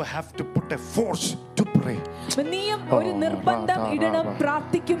also have to put a force to pray. നീയും ഒരു നിർബന്ധം ഇടണം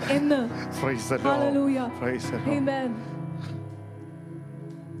പ്രാർത്ഥിക്കും എന്ന്. Praise the Lord. Hallelujah. Praise the Lord. Amen.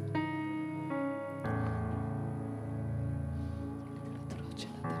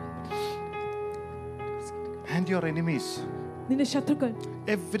 And your enemies. നിന്റെ ശത്രുക്കൾ.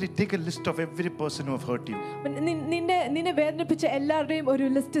 Take a list of every person who have hurt you. നിന്നെ വേദനിപ്പിച്ച എല്ലാവരുടെയും ഒരു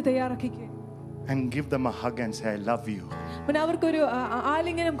list തയ്യാറാക്കിക്കുക. And give them a hug and say, I love you. അവർക്കൊരു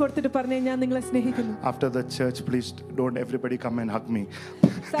ആലിംഗനം കൊടുത്തിട്ട് പറഞ്ഞേ ഞാൻ നിങ്ങളെ സ്നേഹിക്കുന്നു. After the church, please don't everybody come and hug me.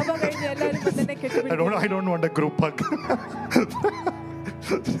 സഭ കഴിഞ്ഞ് എല്ലാവരും എന്നെ കെട്ടിപ്പിടിക്കണം. I don't want a group hug.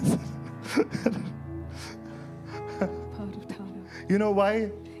 You know why?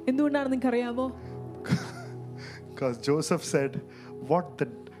 എന്തുകൊണ്ടാണ് നിങ്ങൾക്ക് അറിയാമോ? Because Joseph said,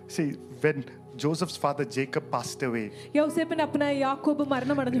 when Joseph's father Jacob passed away, യോസേപ്പിന്റെ അപ്പനായ യാക്കോബ്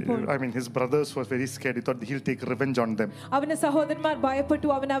മരണമടഞ്ഞപ്പോൾ, I mean, his brothers was very scared. He thought he'll take revenge on them. അവന്റെ സഹോദരന്മാർ ഭയപ്പെട്ടു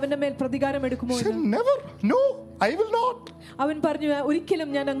അവന്റെ മേൽ പ്രതികാരം എടുക്കുമോ എന്ന്. He said, never. No, I will not. അവൻ പറഞ്ഞു, ഒരിക്കലും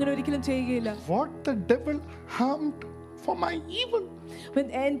ഞാൻ അങ്ങനെ ഒരിക്കലും ചെയ്യുകയില്ല. What the devil harmed for my evil,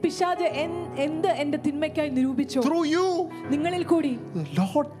 പിശാച് എന്ത് എന്റെ തിന്മയ്ക്കായി നിരൂപിച്ചോ, through you, നിങ്ങളിൽ കൂടി the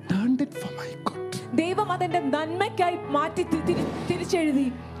Lord turned it for my good. ദൈവം അതെന്റെ നന്മയ്ക്കായി മാറ്റി തിരിച്ചെഴുതി.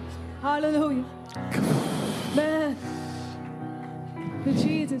 Hallelujah. Man.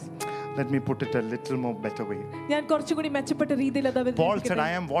 Jesus. Let me put it a little more better way. ഞാൻ കുറച്ചുകൂടി മെച്ചപ്പെട്ട രീതിയിൽ അത് അവതരിപ്പിക്കട്ടെ. Paul said,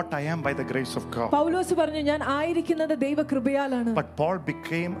 I am what I am by the grace of God. പൗലോസ് പറഞ്ഞു, ഞാൻ ആയിരിക്കുന്നത് ദൈവകൃപയാലാണ്. But Paul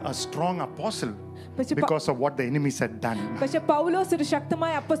became a strong apostle because of what the enemies had done. പക്ഷേ പൗലോസ് ഒരു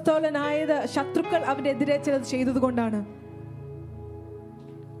ശക്തമായ അപ്പോസ്തലനായത് ശത്രുക്കൾ അവന്റെ എതിരെ ചിലത് ചെയ്തതുകൊണ്ടാണ്.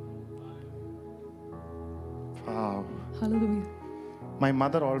 Wow. Hallelujah. My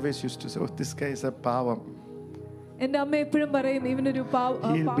mother always used to say, oh, this guy is a pavam. എൻ്റെ അമ്മ എപ്പോഴും പറയും, ഇവനൊരു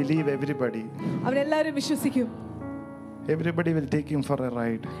He'll believe everybody. അവരെല്ലാവരും വിശ്വസിക്കും. Everybody will take him for a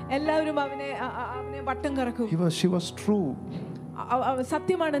ride. എല്ലാവരും അവനെ വട്ടം കറക്കും. She was true.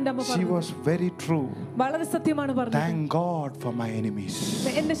 സത്യമാണ് എൻ്റെ അമ്മ പറഞ്ഞത്. She was very true. വളരെ സത്യമാണ് പറഞ്ഞത്. Thank God for my enemies.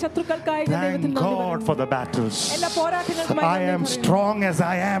 എൻ്റെ ശത്രുക്കൾക്കായി Thank God for the battles. എല്ലാ പോരാട്ടങ്ങൾക്കുമായി I am strong as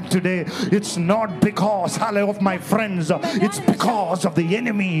I am today. It's not because of my friends. It's because of the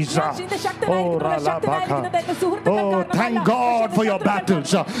enemies. Oh, thank God for your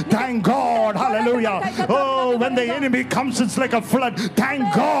battles. Thank God. Hallelujah. Oh, when the enemy comes, it's like a flood. Thank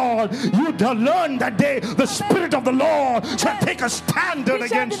God. You learn that day the Spirit of the Lord shall take a standard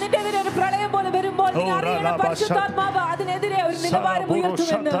against.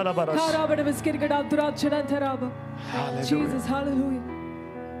 Jesus, hallelujah.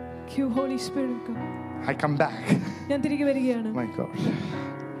 You Holy Spirit of God. I come back. My God.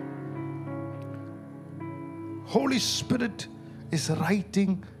 Holy Spirit is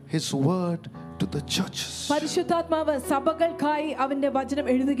writing His word to the churches. പരിശുദ്ധാത്മാവ് സഭകൾക്കായി അവന്റെ വചനം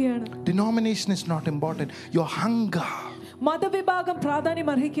എഴുതുകയാണ്. Denomination is not important. Your hunger. മതവിഭാഗം പ്രാധാന്യം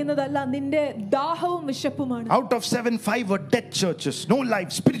അർഹിക്കുന്നതല്ല, നിന്റെ ദാഹവും വിശപ്പുമാണ്. Out of 7, 5 were dead churches, no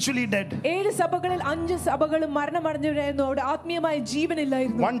life, spiritually dead. 7 സഭകളിൽ 5 സഭകളും മരണമടഞ്ഞവരായിരുന്നു, അവിടെ ആത്മീയമായ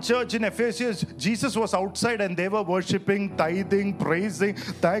ജീവനില്ലായിരുന്നു. One church in Ephesus, Jesus was outside and they were worshiping, tithing, praising,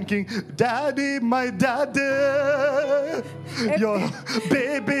 thanking, Daddy, my daddy, your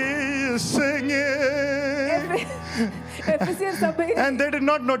baby is singing. And they did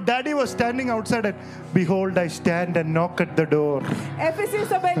not know Daddy was standing outside and behold, I stand and knock at at the door. എഫെസ്യ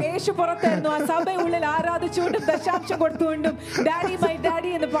സഭയിൽ യേശു പുറത്തായിരുന്നു. ആ സഭയുള്ളിൽ ആരാധിച്ചുകൊണ്ടും ദശാംശം കൊടുത്തുകൊണ്ടും daddy my daddy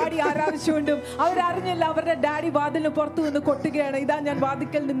എന്ന് പാടി ആരാധിച്ചുകൊണ്ടും അവരറിഞ്ഞില്ല അവരുടെ daddy വാതിലിന് പുറത്തു നിന്ന് കൊട്ടുകയാണ്. ഇതാ ഞാൻ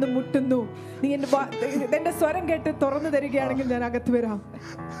വാതിക്കൽ നിന്ന് മുട്ടുന്നു, നീ എന്റെ സ്വരം കേട്ട് തുറന്നു തരികയാണെങ്കിൽ ഞാൻ അകത്ത് വരാം.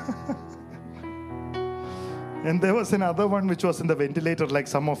 And there was another one which was in the ventilator, like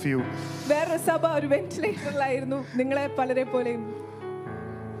some of you. വേറെ സഭ ഒരു വെന്റിലേറ്ററിലായിരുന്നു, നിങ്ങളെ പലരെ പോലെയും.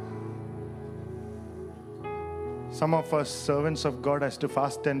 Some of us servants of God has to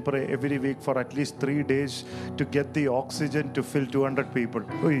fast and pray every week for at least 3 days to get the oxygen to fill 200 people.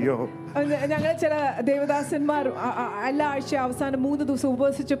 Oyyo. ഞങ്ങൾ ചില ദേവദാസന്മാർ എല്ലാ ആഴ്ച അവസാനം 3 ദിവസം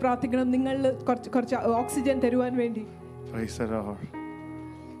ഉപവസിച്ച് പ്രാർത്ഥിക്കണം, നിങ്ങളിൽ കുറച്ച് ഓക്സിജൻ തരുവാൻ വേണ്ടി. Praise the Lord.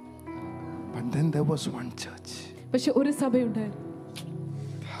 But then there was one church. പക്ഷെ ഒരു സഭയുണ്ടായിരുന്നു.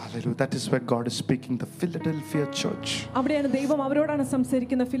 Hallelujah. That is where God is speaking, the Philadelphia church. അവിടെയാണ് ദൈവം അവരോടാണ്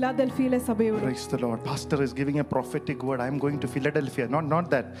സംസാരിക്കുന്ന, ഫിലാദൽഫിയയിലെ സഭയോട്. Praise the Lord. Pastor is giving a prophetic word. I am going to Philadelphia. Not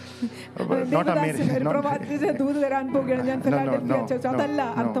that. Not America. പ്രവാചക ദൂത് വരാൻ പോകുകയാണ്, ഞാൻ ഫിലാദൽഫിയ ചർച്ച്. അതല്ല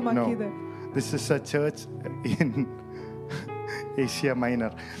അർത്ഥമാക്കിയത്. This is a church in Asia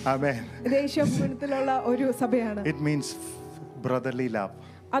Minor. Amen. Asia ഭൂഖണ്ഡത്തിലുള്ള ഒരു സഭയാണ്. It means brotherly love.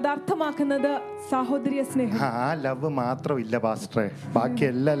 അത് അർത്ഥമാക്കുന്നത് സഹോദരീയ സ്നേഹം. ആ ലവ് മാത്രമില്ല പാസ്റ്ററെ, ബാക്കി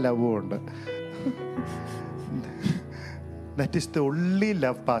എല്ലാ ലവും ഉണ്ട്. That is the only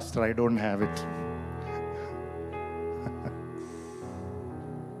love, pastor. I don't have it.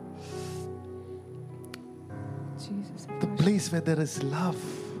 Jesus. The place where there is love.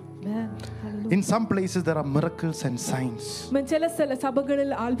 In some places there are miracles and signs.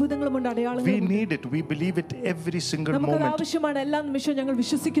 We need it. We believe it every single moment.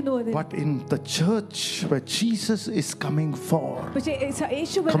 But in the church where Jesus is coming for,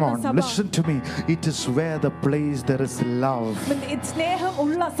 come on, listen to me. It is where the place there is love.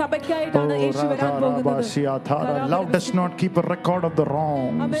 Love does not keep a record of the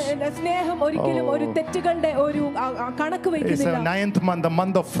wrongs. It's the 9th month, the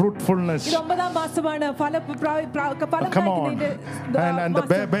month of fruitfulness. Come on.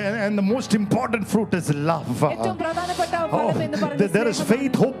 And the most important fruit is love. There is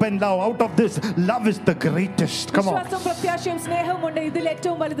faith, hope and love. Out of this, love is the greatest. Come on.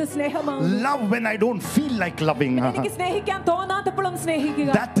 Love when I don't feel like loving.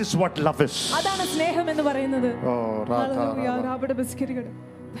 That is what love is.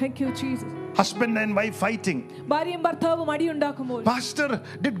 Thank you, Jesus. Husband and wife fighting. Pastor,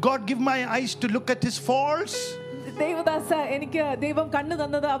 did God give my eyes to look at his faults?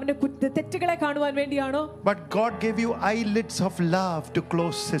 But God gave you eyelids of love to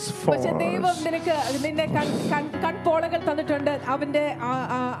close his faults.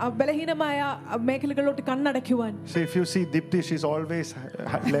 See, if you see Dipti, she's always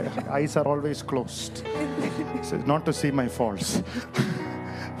eyes are always closed. So not to see my faults.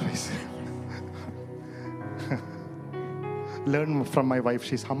 Learn from my wife.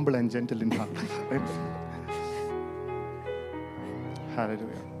 She's humble and gentle in heart.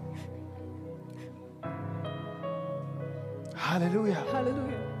 Hallelujah. Hallelujah.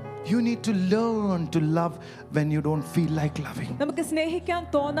 Hallelujah. You need to learn to love when you don't feel like loving.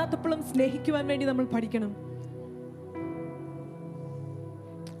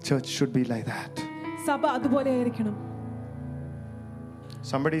 Church should be like that.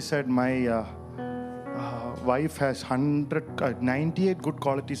 Somebody said my wife has 98 good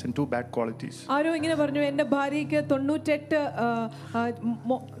qualities and 2 bad qualities. ആരോ ഇങ്ങനെ പറഞ്ഞു, എൻ്റെ ഭാര്യയ്ക്ക് 98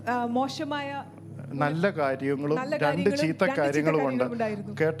 മോശമായ നല്ല കാര്യങ്ങളും 2 ചീത്ത കാര്യങ്ങളും ഉണ്ട്.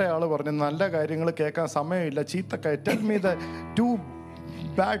 കേട്ടയാള് പറഞ്ഞു നല്ല കാര്യങ്ങൾ കേൾക്കാൻ സമയമില്ല, ചീത്ത കാര്യം. Tell me the 2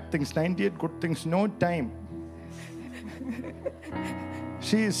 bad things, 98 good things, no time.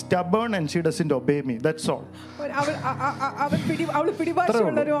 She is stubborn and she doesn't obey me. That's all.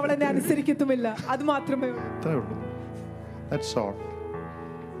 That's all.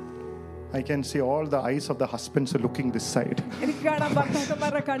 I can see all the eyes of the husbands are looking this side.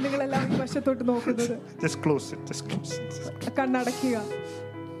 Just close it. Just close it.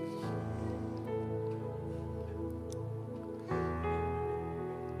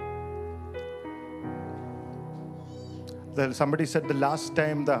 Somebody said the last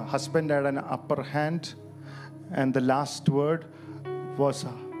time the husband had an upper hand and the last word was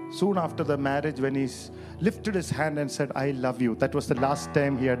soon after the marriage when he lifted his hand and said I love you. That was the last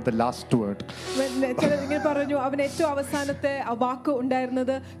time he had the last word. അവൻ ഏറ്റവും അവസാനത്തെ വാക്ക്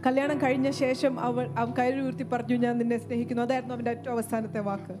ഉണ്ടായിരുന്നത് കല്യാണം കഴിഞ്ഞ ശേഷം അവൻ കൈ ഉയർത്തി പറഞ്ഞു ഞാൻ നിന്നെ സ്നേഹിക്കുന്നു. അതായിരുന്നു അവന്റെ ഏറ്റവും അവസാനത്തെ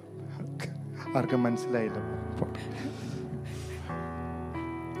വാക്ക്. ആർക്കും മനസ്സിലായില്ല.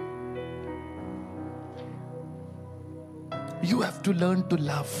 You have to learn to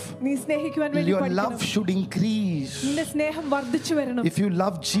love. നീ സ്നേഹിക്കുവാൻ വേണ്ടി Your പഠിക്കണം. love should increase. നിന്റെ സ്നേഹം വർദ്ധിച്ചു വരണം. If you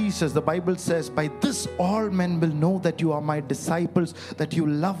love Jesus, the Bible says, by this all men will know that you are my disciples, that you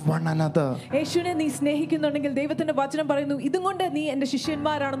love one another. യേശുവിനെ നീ സ്നേഹിക്കുന്നുണ്ടെങ്കിൽ ദൈവത്തിന്റെ വചനം പറയുന്നു, ഇതുകൊണ്ട് നീ എന്റെ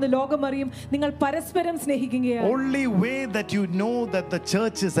ശിഷ്യന്മാരാണെന്ന് ലോകം അറിയും, നിങ്ങൾ പരസ്പരം സ്നേഹിക്കുകയാണ്. Only way that you know that the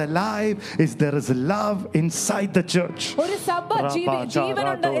church is alive is there is love inside the church. ഒരു സഭ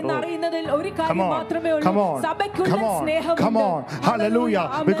ജീവനുണ്ട് എന്ന് അറിയുന്നതിൽ ഒരു കാര്യം മാത്രമേ ഉള്ളൂ, സഭയ്ക്കുള്ളിൽ സ്നേഹമുണ്ട്. Come on, hallelujah.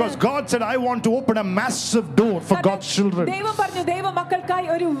 Because God said, I want to open a massive door for God's children. ദൈവം പറഞ്ഞു, ദൈവ മക്കൾക്കായി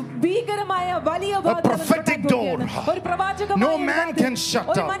ഒരു ഭീകരമായ വലിയ A prophetic door. ഒരു പ്രവാചകമായ No man can shut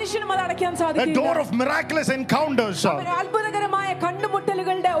ഒരു up. മനുഷ്യനും അത് അടയ്ക്കാൻ A സാധിക്കില്ല. door of miraculous encounters. അത്ഭുതകരമായ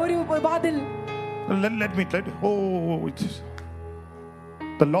കണ്ടുമുട്ടലുകളുടെ ഒരു വാതിൽ. Let me tell you.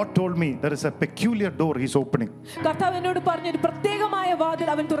 The Lord told me there is a peculiar door He's opening. കർത്താവ് എന്നോട് പറഞ്ഞു, ഒരു പ്രത്യേകമായ വാതിൽ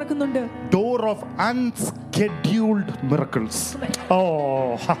അവൻ തുറക്കുന്നുണ്ട്. Door of unscheduled miracles. Oh,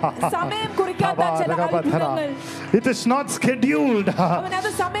 സമയം കുറിക്കാത്ത ചില അത്ഭുതങ്ങൾ. It is not scheduled,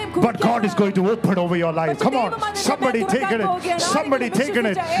 but God is going to open over your life. Come on, somebody taken it. Somebody taken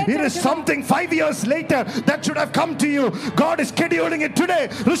it. It is something 5 years later that should have come to you. God is scheduling it today.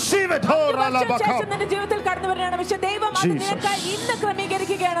 Receive it. Oh, നിന്റെ ജീവിതത്തിൽ കടന്നു വരികയാണ്, പക്ഷേ ദൈവം അത് നിനക്കായി ഇന്ന് ക്രമീകരിക്കുകയാണ്.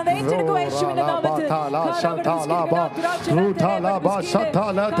 അത് ഏറ്റെടുക്കുക യേശുവിന്റെ നാമത്തിൽ.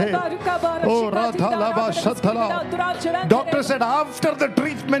 Doctor said after the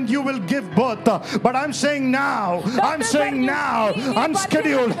treatment you will give birth, but I'm saying now,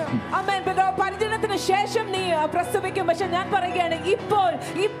 unscheduled. Amen. പരിചരണത്തിന് ശേഷം നീ പ്രസവിക്കും, പക്ഷേ ഞാൻ പറയുകയാണ്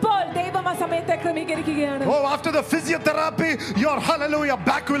ഇപ്പോൾ ദൈവം ആ സമയത്തെ ക്രമീകരിക്കുകയാണ്. Oh, after the physiotherapy your hallelujah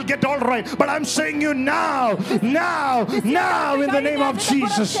back will get all right, but I'm saying you now in the name of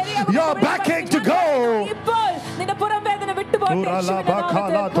Jesus, your backache to go.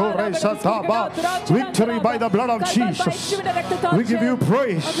 Victory by the blood of Jesus. We give you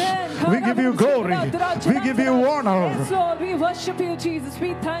praise. We give you glory. We give you honor. Yes, Lord, we worship you, Jesus.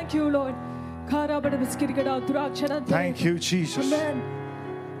 We thank you, Lord. Thank you, Jesus. Amen.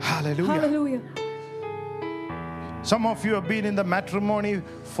 Hallelujah. Some of you have been in the matrimony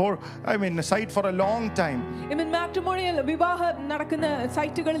site for a long time. Matrimonial വിവാഹം നടക്കുന്ന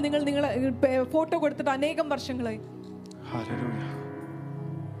സൈറ്റുകളിൽ നിങ്ങൾ photo കൊടുത്തിട്ട് അനേകം വർഷങ്ങളായി. Hallelujah.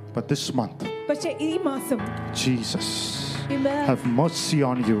 But this month, പക്ഷേ ഈ മാസം Jesus have mercy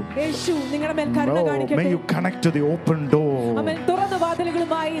on you. യേശു നിങ്ങളുടെ മേൽ കരുണ കാണിക്കട്ടെ. May you connect to the open door. ആമേൻ. തുറന്ന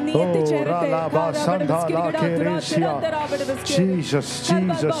വാതിലുകളുമായി നീ എത്തിച്ചേരട്ടെ. Jesus.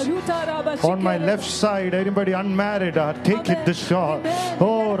 On my left side, anybody unmarried, take it this shot.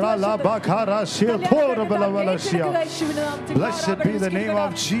 Oh, blessed be the name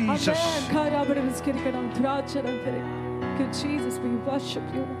of Jesus. Jesus, we worship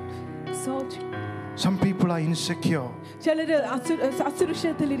you. Exalt you. Some people are insecure.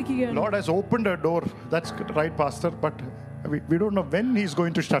 Lord has opened a door. That's right, Pastor, but we don't know when He's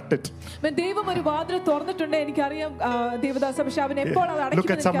going to shut it.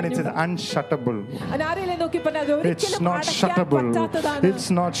 Look at somebody and say unshuttable. It's not shuttable. It's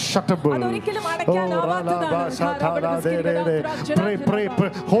not shuttable. Pray.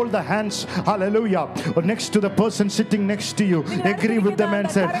 Hold the hands. Hallelujah. Next to the person sitting next to you. Agree with them and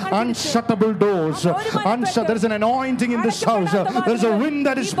say unshuttable doors. There is an anointing in this house. There is a wind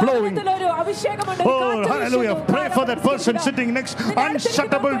that is blowing. Oh, hallelujah. Pray for that person sitting next.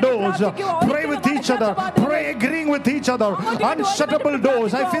 Unshuttable doors. Pray with each other. Pray agreeing with each other. Unshuttable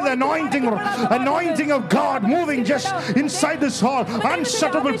doors. I feel the anointing of God moving just inside this hall.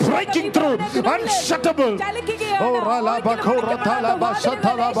 Unshuttable, breaking through. Unshuttable. Oh,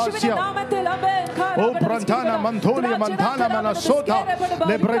 oh, Prantana Mantolia Mantana Manasota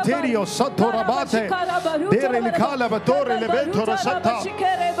Lebreterio Satorabate Dere Likala Vatore Leventora Sata.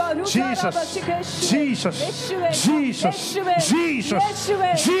 Jesus.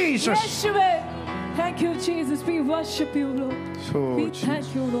 Thank you, Jesus. We worship you, Lord. We thank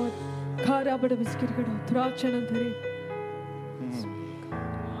you, Lord.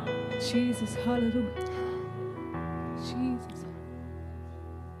 Jesus, hallelujah. Jesus.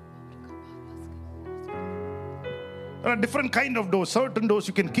 There are different kind of doors. Certain doors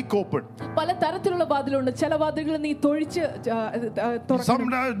you can kick open. Some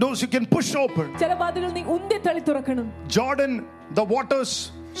doors you can push open. Jordan, the waters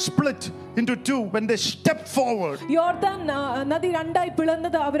split into two when they step forward. യോർദാൻ നദി രണ്ടായി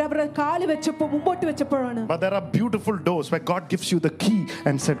പിളർന്നത് അവരവരുടെ കാല് വെച്ചപ്പോൾ മുമ്പോട്ട് വെച്ചപ്പോഴാണ്. But there are beautiful doors where God gives you the key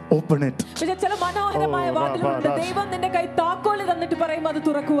and said open it. പക്ഷേ ചില മനോഹരമായ വാതിലുകളുണ്ട്. ദൈവം നിന്റെ കൈ താക്കോല് തന്നിട്ട് പറയും അത്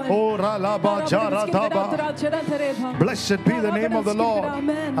തുറക്കുവാൻ. Blessed be the name of the Lord.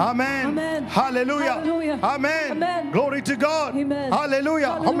 Amen. Hallelujah. Amen. Glory to God.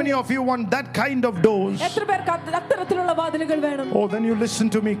 Hallelujah. How many of you want that kind of doors? എത്ര പേർക്ക് അത്തരത്തിലുള്ള വാതിലുകൾ വേണം? Oh, then you listen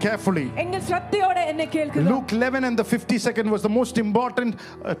to me carefully. എങ്കിൽ ശ്രദ്ധയോടെ എന്നെ കേൾക്കുക. Luke 11 and the 52nd was the most important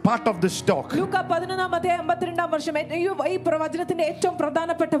part of this talk. ലൂക്ക 11:52 ഈ പ്രവചനത്തിന്റെ ഏറ്റവും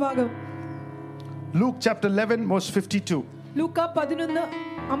പ്രധാനപ്പെട്ട ഭാഗം. Luke chapter 11 verse 52. Luca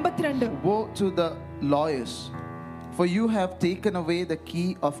 11:52. Woe to the lawyers, for you have taken away the key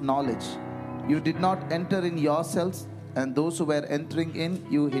of knowledge. You did not enter in yourselves, and those who were entering in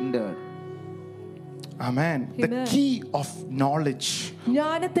you hindered. Amen. The key of knowledge.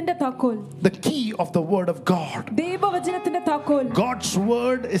 ജ്ഞാനത്തിന്റെ താക്കോൽ. The key of the word of God. ദൈവവചനത്തിന്റെ താക്കോൽ. God's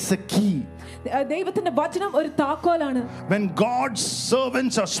word is a key. ദൈവത്തിന്റെ വചനം ഒരു താക്കോലാണ്. When God's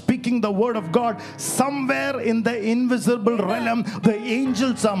servants are speaking the word of God, somewhere in the invisible realm the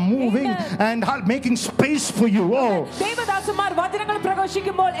angels are moving and are making space for you. Oh, ദൈവദാസന്മാർ വചനങ്ങൾ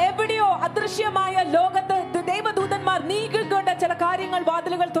പ്രഘോഷിക്കുമ്പോൾ എവിടെയോ അദൃശ്യമായ ലോകത്ത് ദൈവദൂതന്മാർ നീക്കിക്കൊണ്ട് ചില കാര്യങ്ങൾ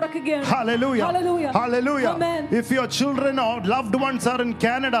വാതിലുകൾ തുറക്കുകയാണ്. Hallelujah. Hallelujah. Hallelujah. Amen. If your children or loved ones are in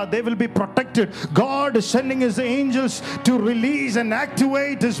Canada, they will be protected. God is sending his angels to release and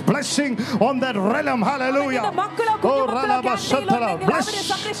activate his blessing on that realm. Hallelujah. Oh,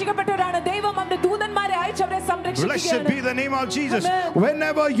 blessed be the name of Jesus.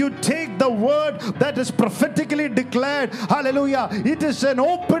 Whenever you take the word that is prophetically declared, hallelujah, it is an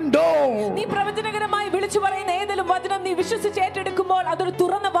open door.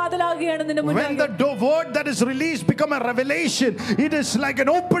 When the word that is released become a revelation, it is like an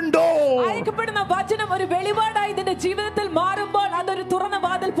open door.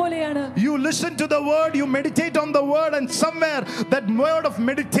 You listen to the word, you meditate on the word, and somewhere that word of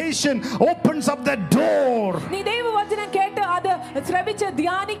meditation opens up that door.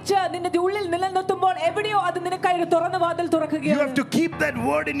 You have to keep that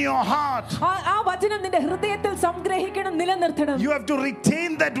word in your heart. You have to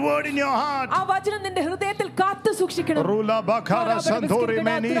retain that word in your heart.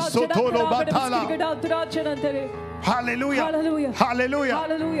 Hallelujah. Hallelujah. Hallelujah.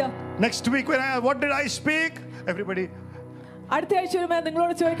 Hallelujah. Next week what did I speak? Everybody. അടുത്ത ആഴ്ച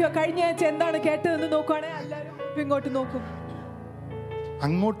നിങ്ങളോട് ചോദിക്കുക കഴിഞ്ഞ ആഴ്ച എന്താണ് കേട്ടതെന്ന് നോക്കുകയാണെങ്കിൽ എല്ലാവരും ഇങ്ങോട്ട് നോക്കും.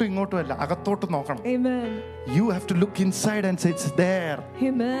 അങ്ങോട്ടും ഇങ്ങോട്ടും അല്ല, അകത്തോട്ട് നോക്കണം. Amen. You have to look inside and say it's there.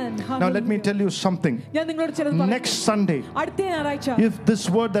 Amen. Now let me tell you something. Next Sunday, if this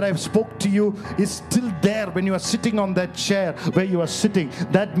word that I've spoke to you is still there when you are sitting on that chair where you are sitting,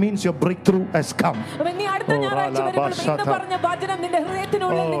 that means your breakthrough has come.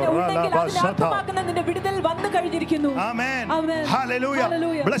 Amen. Hallelujah.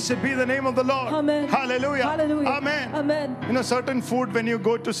 Blessed be the name of the Lord. Hallelujah. Amen. You know, certain food, when you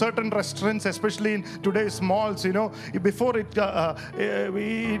go to certain restaurants, especially in today's malls, you know, before it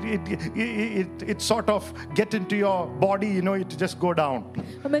sort of get into your body, you know, it just go down.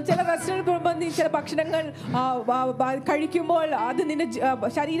 ചില restaurant പോകുമ്പോൾ നീ ചില ഭക്ഷണങ്ങൾ കഴിക്കുമ്പോൾ അത് നിന്റെ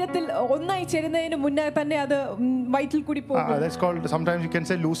ശരീരത്തിൽ ഒന്നായി ചേരുന്നതിന് മുന്നേ തന്നെ അത് വയറ്റിൽ കൂടി പോകും. That's called, sometimes you can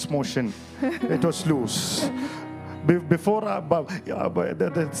say loose motion. It was loose. Before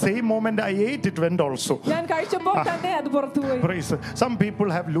the same moment I ate, it went also. Praise. Some people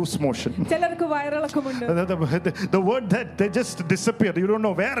have loose motion. The word that they just disappear. You don't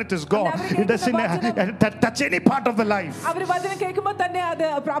know where it is gone. It doesn't touch any part of the life.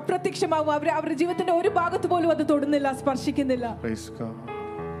 Praise God.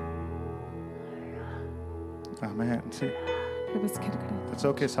 Amen. See, it's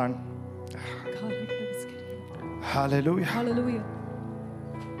okay, son. Hallelujah. Hallelujah.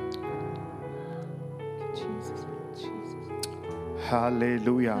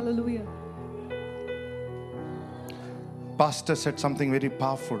 Hallelujah. Hallelujah. Pastor said something very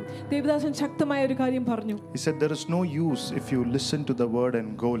powerful. He said there is no use if you listen to the word and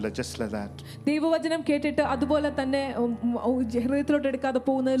go just like that. It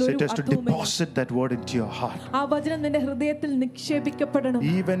has to deposit that word into your heart.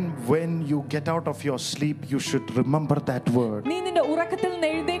 Even when you get out of your sleep, you should remember that word.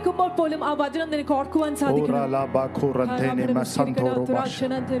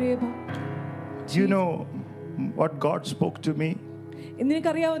 You know what God spoke to me?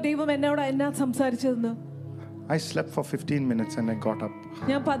 I slept for 15 minutes and I got up.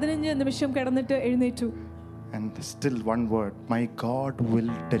 And still one word, my God will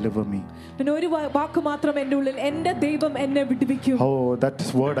deliver me. പിന്നെ ഒരു വാക്ക് മാത്രം എൻ്റെ ഉള്ളിൽ, എൻ്റെ ദൈവം എന്നെ വിടുവിക്കും. Oh, that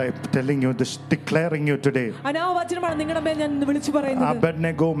word I'm telling you, this declaring you today. ആ വചനമാണ് നിങ്ങളുടെ മേൽ ഞാൻ ഇന്ന് വിളിച്ചു പറയുന്നത്.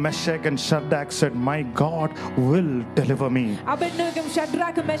 Abednego, Meshach and Shadrach said, my God will deliver me. അബേദ്നെഗോയും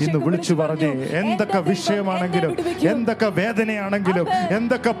ഷദ്രാക്കും ഇന്ന് മെശക്കും വിളിച്ചു പറഞ്ഞേ, എന്തൊക്കെ വിഷയമാണെങ്കിലും, എന്തൊക്കെ വേദനയാണെങ്കിലും,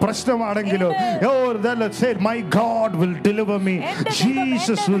 എന്തൊക്കെ പ്രശ്നമാണെങ്കിലും, oh, that said, my God will deliver me.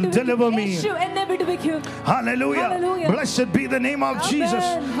 Jesus will deliver me. യേശു എന്നെ വിടുവിക്കും. Hallelujah. Blessed be the name of Jesus.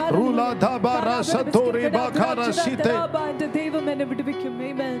 Rula dabara satori bakara site. ദൈവം എന്നെ വിടുവിക്കും.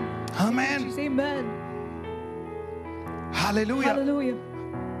 Amen. Amen. Amen. Hallelujah. Hallelujah.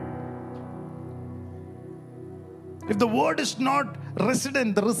 If the word is not resident,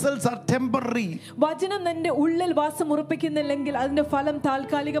 the results are temporary. വചനം നിന്റെ ഉള്ളിൽ വാസം ഉറപ്പിക്കുന്നില്ലെങ്കിൽ അതിന്റെ ഫലം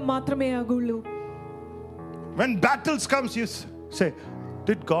താൽക്കാലികം മാത്രമേ ആകുള്ളൂ. When battles comes, you say,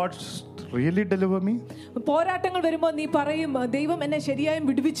 did God really deliver me? പോരാട്ടങ്ങൾ വരുമ്പോൾ നീ പറയും, ദൈവം എന്നെ ശരിയായും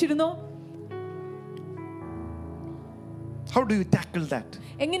വിടുവിച്ചിരുന്നോ? How do you tackle that?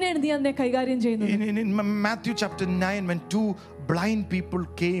 എങ്ങനെയാണ് നീ അതിനെ കൈകാര്യം ചെയ്യുന്നത്? In Matthew chapter 9, when two blind people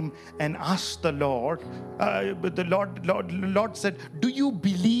came and asked the Lord, the Lord said, do you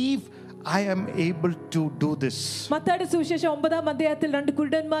believe I am able to do this? മത്തായിയുടെ സുവിശേഷം 9-ാം അധ്യായത്തിൽ രണ്ട്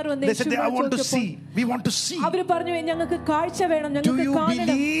കുരുടന്മാർ വന്ന് They said, I want to see. We want to see. അവർ പറഞ്ഞു, ഞങ്ങൾക്ക് കാഴ്ച വേണം, Do ഞങ്ങൾക്ക് you കാണണം.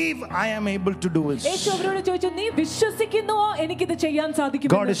 believe I am able to do this? യേശു അവരോട് ചോദിച്ചു, നീ വിശ്വസിക്കുന്നുവോ എനിക്കിത് ചെയ്യാൻ സാധിക്കും?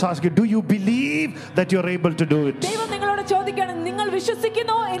 God is asking, do you believe that you are able to do it? ദൈവം നിങ്ങളോട് ചോദിക്കണം, നിങ്ങൾ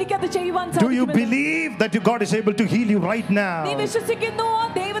വിശ്വസിക്കുന്നുവോ എനിക്കത് ചെയ്യുവാൻ Do you സാധിക്കും? believe that God is able to heal you right now? നീ വിശ്വസിക്കുന്നുവോ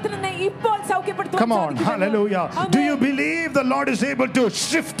ദൈവത്തിന് നിന്നെ ഇപ്പോൾ സൗഖ്യപ്പെടുത്തുവാൻ Come on, സാധിക്കും? hallelujah. Do you believe the Lord is able to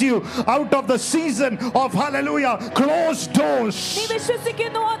shift you out of the season of, hallelujah, closed doors നീ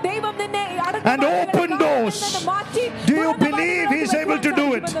വിശ്വസിക്കുന്നുവോ ദൈവം നിന്നെ and open doors? Do you believe He is able to do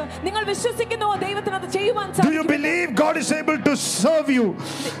it? നിങ്ങൾ വിശ്വസിക്കുന്നുവോ ദൈവത്തിന് അത് ചെയ്യുവാൻ Do സാധിക്കും? you believe God is able to serve you,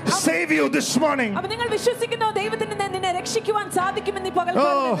 save you this morning? അപ്പോൾ നിങ്ങൾ വിശ്വസിക്കുന്നുവോ ദൈവത്തിന് നിന്നെ രക്ഷിക്കുവാൻ സാധിക്കുമെന്ന് ഈ പകൽ Oh.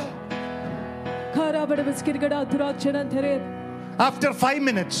 പറയുന്നത്? After 5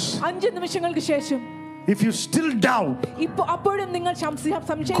 minutes, 5 നിമിഷങ്ങൾക്ക് ശേഷം if you still doubt, അപ്പോഴും നിങ്ങൾ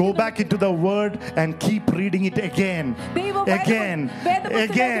go back into the word and keep reading it again,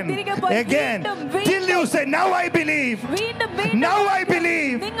 till you say, now I believe, now I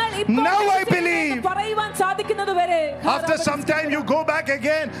believe, now I believe. After some time you go back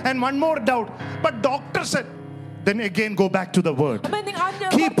again and one more doubt, but doctor said, then again go back to the word.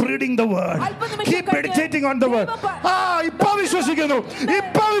 Keep reading the word. Keep meditating on the word. ഇപ്പോ വിശ്വസിക്കുന്നു.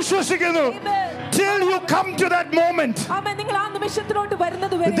 Till you come to that moment,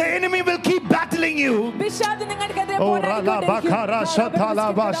 the enemy will keep battling you.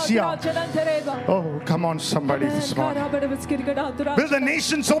 Oh, come on somebody this morning. Will the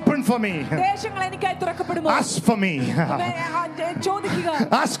nations open for me? Ask for me.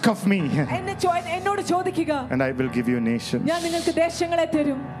 Ask of me. And I will give you nations.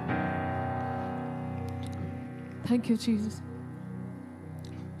 Thank you, Jesus.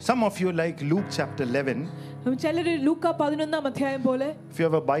 Some of you like Luke chapter 11. ചിലര് ലൂക്ക 11-ാം അധ്യായം പോലെ. If you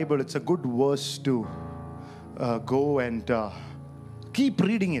have a Bible, it's a good verse to go and keep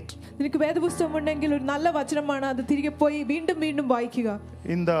reading it. നിനക്ക് വേദപുസ്തകം ഉണ്ടെങ്കിൽ ഒരു നല്ല വചനമാണ്, അത് തിരികെ പോയി വീണ്ടും വീണ്ടും വായിക്കുക.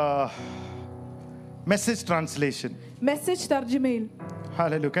 In the Message translation. Message തർജ്ജമയിൽ.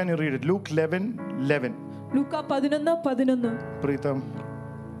 Hallelujah. Can you read it? Luke 11:11. ലൂക്ക 11:11. Pritham,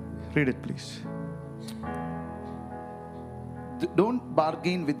 read it please. Don't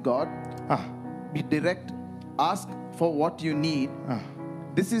bargain with God. Be direct. Ask for what you need.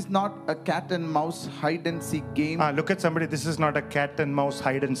 This is not a cat and mouse hide and seek game. Look at somebody. This is not a cat and mouse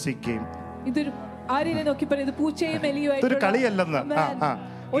hide and seek game. ഇതൊരു ആരെയും നോക്കി പറയുന്നത് പൂച്ചയും എലിയും ഇതൊരു കളിയല്ലെന്ന്.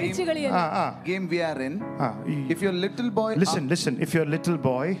 ഒളിച്ചു കളിയല്ല. Game we are in. If your little boy listen. If your little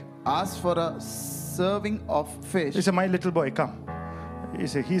boy asks for a serving of fish. He said, my little boy, come.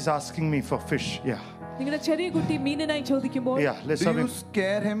 He's asking me for fish. Yeah. നിങ്ങളുടെ ചെറിയ കുട്ടി മീനിനായി ചോദിക്കുമ്പോൾ, yeah, let's do you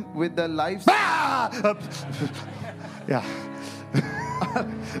scare him with the life? Yeah.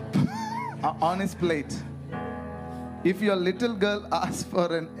 On his plate. If your little girl asks for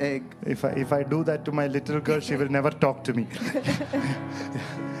an egg, if I do that to my little girl, she will never talk to me.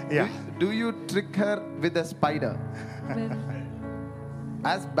 Yeah. Do you trick her with a spider?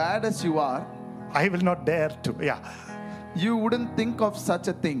 As bad as you are, I will not dare to. Yeah. You wouldn't think of such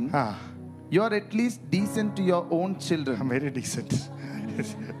a thing. You are at least decent to your own children. I'm very decent.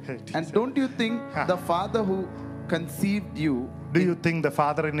 And don't you think the Father who conceived you, do you think the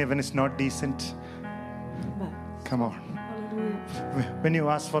Father in heaven is not decent? Come on. When you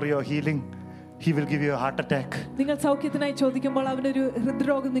ask for your healing, He will give you a heart attack. നിങ്ങൾ സൗഖ്യത്തിനായി ചോദിക്കുമ്പോൾ അവനൊരു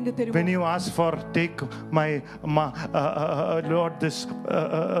ഹൃദ്രോഗം നിങ്ങൾക്ക് തരും. When you ask for take my Lord this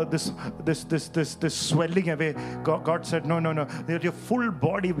swelling away, God said no, your full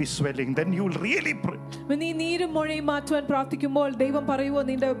body be swelling, then you will really pray. നീ നീരും മുഴയും മാറ്റുവാൻ പ്രാർത്ഥിക്കുമ്പോൾ ദൈവം പറയുവോ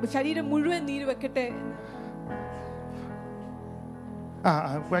നിന്റെ ശരീരം മുഴുവൻ നീര് വെക്കട്ടെ.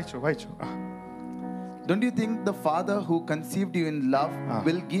 Don't you think the Father who conceived you in love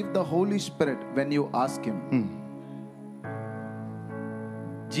will give the Holy Spirit when you ask Him?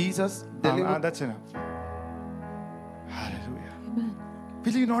 Jesus delivered. That's enough. Hallelujah. Amen.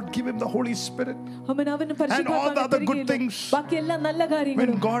 Will you not give Him the Holy Spirit and all the other good things?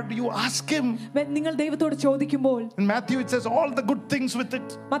 When God, you ask Him. In Matthew it says all the good things with it.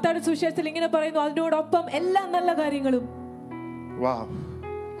 Wow.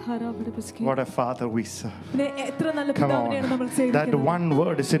 What a Father we serve. Come on. That one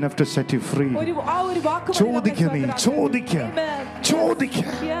word is enough to set you free.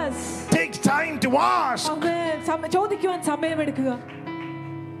 Yes. Take time to ask.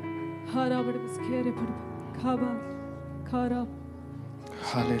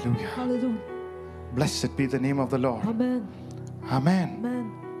 Hallelujah. Blessed be the name of the Lord. Amen.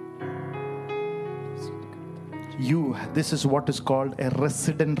 This is what is called a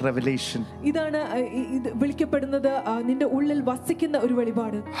resident revelation.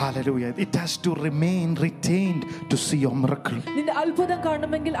 Hallelujah. It has to remain retained to see your miracle.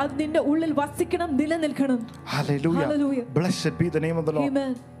 Hallelujah. Blessed be the name of the Lord.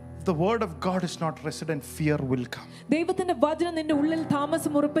 Amen. If the word of God is not resident, fear will come.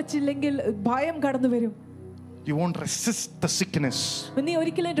 You won't resist the sickness.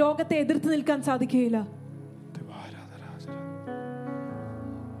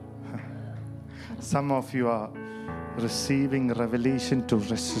 Some of you are receiving revelation to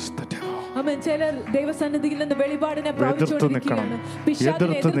resist the devil.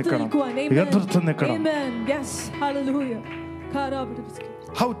 Amen. Yes. Hallelujah.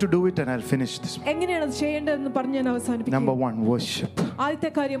 How to do it, and I'll finish this. Number one, worship.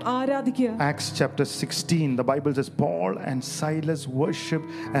 Acts chapter 16, the Bible says Paul and Silas worshiped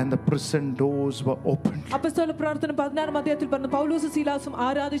and the prison doors were opened.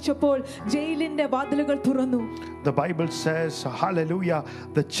 The Bible says, hallelujah,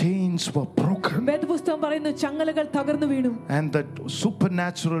 the chains were broken. And the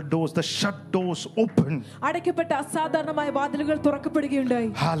supernatural doors, the shut doors opened.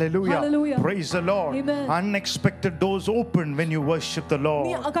 Hallelujah. Praise the Lord. Amen. Unexpected doors open when you worship the Lord.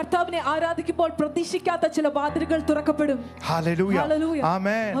 Hallelujah.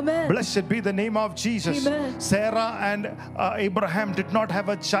 Amen. Blessed be the name of Jesus. Amen. Sarah and Abraham did not have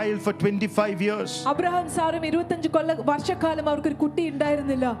a child for 25 years.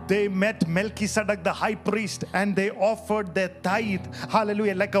 They met Melchizedek the high priest and they offered their tithe.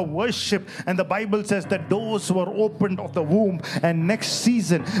 Hallelujah. Like a worship. And the Bible says the doors were opened of the womb, and next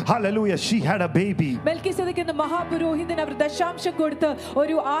season, hallelujah, she had a baby.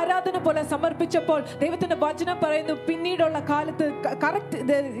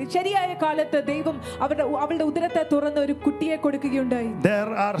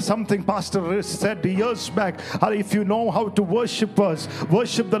 There are something Pastor said years back. If you know how to worship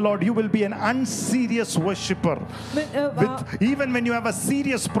the Lord, you will be an unserious worshiper. Even when you have a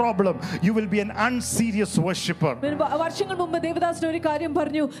serious problem, you will be an unserious worshiper.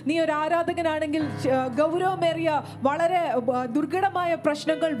 നീ ഒരു ആരാധകനാണെങ്കിൽ ഗൗരവമേറിയ വളരെ ദുർഘടമായ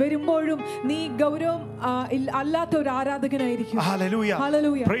പ്രശ്നങ്ങൾ വരുമ്പോഴും നീ ഗൗരവം അല്ലാത്ത ഒരു ആരാധകനായിരിക്കും. Hallelujah.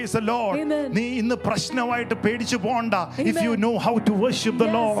 Praise the Lord. നീ ഇന്ന് പ്രശ്നമായിട്ട് പേടിച്ചു പോണ്ട. If you know how to worship the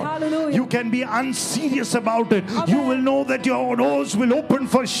Lord, you can be unserious about it. You will know that your doors will open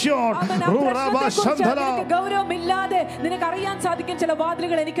for sure. ഗൗരവമില്ലാതെ നിനക്ക് അറിയാൻ സാധിക്കും ചില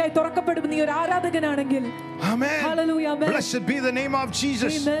വാതിലുകൾ എനിക്കായി തുറക്കപ്പെടും നീ ഒരു ആരാധകനാണെങ്കിൽ. Amen. Blessed be the name of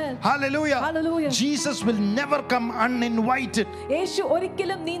Jesus. Amen. Hallelujah. Jesus will never come uninvited.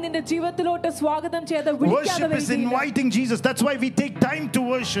 Worship is inviting Jesus. That's why we take time to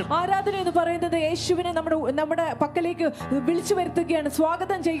worship.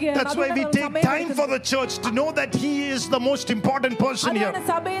 That's why we take time for the church to know that He is the most important person here.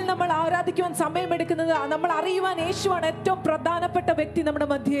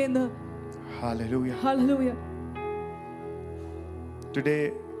 Hallelujah. Hallelujah. Today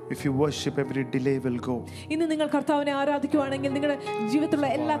If you worship, every delay will go. ഇന്ന് നിങ്ങൾ കർത്താവിനെ ആരാധിക്കുകയാണെങ്കിൽ നിങ്ങളുടെ ജീവിതത്തിലുള്ള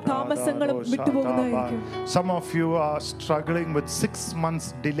എല്ലാ താമസങ്ങളും വിട്ടുപോകുന്നതായിരിക്കും. Some of you are struggling with 6 months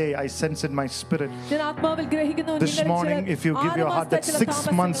delay. I sense in my spirit. ഞാൻ ആത്മാവിൽ ഗ്രഹിക്കുന്നു. This morning, if you give your heart that 6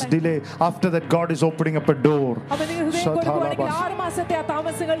 months delay, after that God is opening up a door. അപ്പോൾ നിങ്ങൾ ഹൃദയം കൊടുക്കുകയാണെങ്കിൽ 6 മാസത്തെ ആ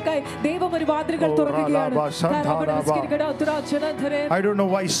താമസങ്ങൾക്കായി ദൈവം ഒരു വാതിലുകൾ തുറക്കുകയാണ്. I don't know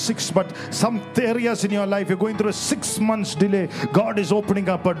why 6, but some areas in your life you're going through a 6 months delay. God is opening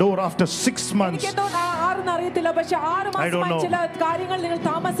up a door after 6 months. അറിയത്തില്ല, പക്ഷെ 6 മാസമായി ചില കാര്യങ്ങൾ നിങ്ങൾ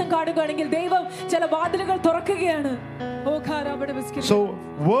താമസം കാണുകയാണെങ്കിൽ ദൈവം ചില വാതിലുകൾ തുറക്കുകയാണ്. So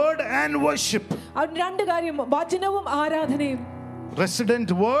word and worship. രണ്ട് കാര്യം, വചനവും ആരാധനയും.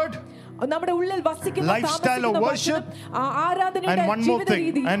 Resident word, നമ്മുടെ ഉള്ളിൽ വസിക്കുന്ന lifestyle of worship, ആരാധനയുടെ ജീവിത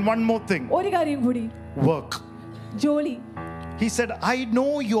രീതി. and one more thing, ഒരു കാര്യം കൂടി, work. ജോലി. He said, I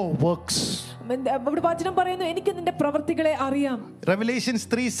know your works. ഇവിടെ വചനം പറയുന്നു, എനിക്ക് നിന്റെ പ്രവൃത്തികളെ അറിയാം. Revelations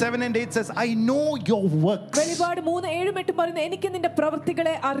 3:7-8 says, I know your works. വെളിപാട് 3:7-8 പറയുന്നു, എനിക്ക് നിന്റെ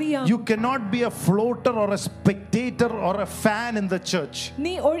പ്രവൃത്തികളെ അറിയാം. You cannot be a floater or a spectator or a fan in the church.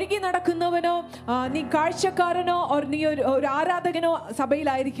 നീ ഒഴുകി നടക്കുന്നവനോ നീ കാഴ്ചക്കാരനോ നീ ഒരു ആരാധകനോ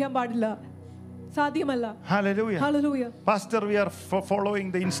സഭയിലായിരിക്കാൻ പാടില്ല. സാധ്യമല്ല. Hallelujah. Hallelujah. Pastor, we are following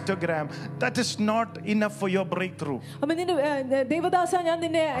the Instagram. That is not enough for your breakthrough. ദേവദാസ, ഞാൻ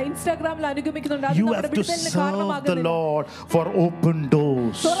നിന്നെ ഇൻസ്റ്റാഗ്രാമിൽ അനുഗമിക്കുന്നുണ്ട്. You have to serve the Lord for open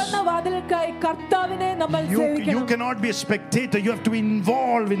doors. തുറന്ന വാതിലുകൾക്കായി കർത്താവിനെ നമ്മൾ സേവിക്കണം. You cannot be a spectator. You have to be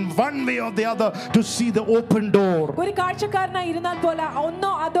involved in one way or the other to see the open door. ഒരു കാഴ്ചക്കാരനായി ഇരുന്നാൽ പോലെ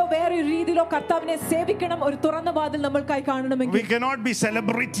ഒന്നോ അതോ വേറൊരു രീതിയിലോ കർത്താവിനെ സേവിക്കണം. ഒരു തുറന്ന വാതിൽ നമ്മൾക്കായി കാണണമെങ്കിൽ we cannot be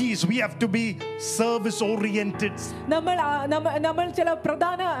celebrities. We have to be service oriented. നമ്മൾ ചില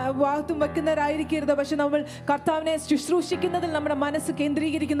പ്രധാന വാഗ്ദത്തം വെക്കുന്നവരായിരിക്കരുത്, പക്ഷെ നമ്മൾ കർത്താവിനെ ശുശ്രൂഷിക്കുന്നതിൽ നമ്മുടെ മനസ്സ്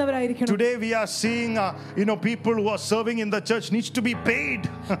കേന്ദ്രീകരിക്കുന്നവരായിരിക്കണം. Today we are seeing people who are serving in the church needs to be paid.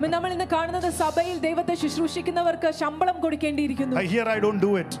 നമ്മൾ ഇന്ന് കാണുന്നത് സഭയിൽ ദൈവത്തെ ശുശ്രൂഷിക്കുന്നവർക്ക് ശമ്പളം കൊടുക്കേണ്ടിയിരിക്കുന്നു. Here I don't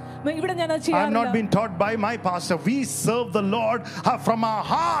do it. ഇവിടെ ഞാൻ അത് ചെയ്യാറില്ല. I have not been taught by my pastor. We serve the Lord from our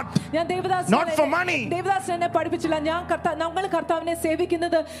heart. Not for money. Devadasan എന്നെ പഠിപ്പിച്ചില്ല. നമ്മൾ കർത്താവിനെ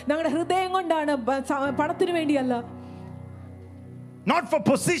സേവിക്കുന്നത് ഞങ്ങളുടെ ഹൃദയം കൊണ്ടാണ്, പണത്തിനു വേണ്ടിയല്ല. Not for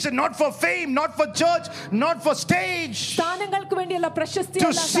position, not for fame, not for church, not for stage. സ്ഥാനങ്ങൾക്ക് വേണ്ടിയല്ല, പ്രശസ്തിയല്ല,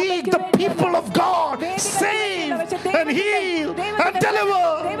 to see the people of God saved and healed and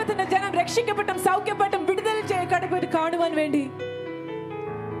delivered. ദൈവത്തിന്റെ ജനം രക്ഷിക്കപ്പെട്ടും സൗഖ്യപ്പെട്ടും വിടുതൽ ചെയ്യപ്പെട്ടു കാണുവാൻ വേണ്ടി.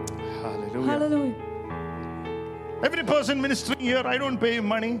 Hallelujah. Every person ministering here, I don't pay him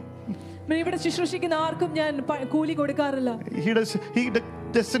money. ഇവിടെ ശുശ്രൂഷിക്കുന്ന ആർക്കും ഞാൻ കൂലി കൊടുക്കാറില്ല. He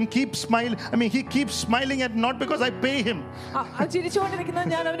doesn't keep smiling. I mean, he keeps smiling at not because I pay him. ചിരിച്ചുകൊണ്ടിരിക്കുന്നത്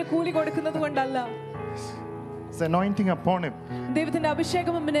ഞാൻ അവന് കൂലി കൊടുക്കുന്നത് കൊണ്ടല്ല. It's anointing upon him. ദൈവത്തിന്റെ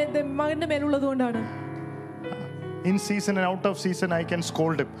അഭിഷേകം മകന്റെ മേലുള്ളത് കൊണ്ടാണ്. In season and out of season I can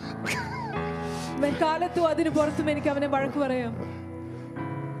scold him. കാലത്തും അതിന് പുറത്തും എനിക്ക് അവനെ വഴക്ക് പറയാം.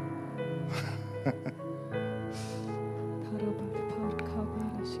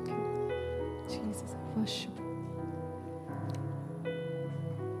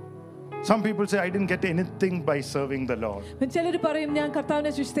 Some people say I didn't get anything by serving the Lord. ചിലർ പറയും ഞാൻ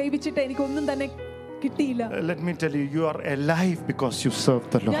കർത്താവിനെ സേവിച്ചിട്ട് എനിക്ക് ഒന്നും തന്നെ കിട്ടിയില്ല. Let me tell you, you are alive because you serve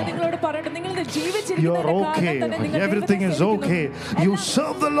the Lord. ഞാൻ നിങ്ങളോട് പറയട്ടെ, നിങ്ങൾ you are okay. Everything is okay. You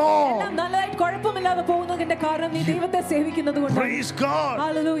serve the Lord. നല്ലതായിട്ട് കുഴപ്പമില്ലാതെ പോകുന്നതിന്റെ കാരണം നീ ദൈവത്തെ സേവിക്കുന്നത് കൊണ്ടാണ്. Praise God.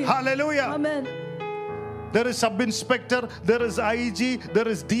 Hallelujah. Hallelujah. Amen. There is sub-inspector, there is IG, there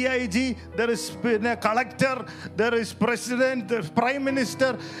is DIG, there is collector, there is president, there is prime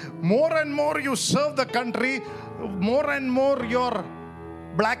minister. More and more you serve the country, more and more your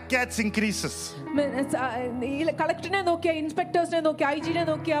black cats increases. കളക്ടറിനെ നോക്കിയ, ഇൻസ്പെക്ടേഴ്സിനെ നോക്കിയ, ഐജിനെ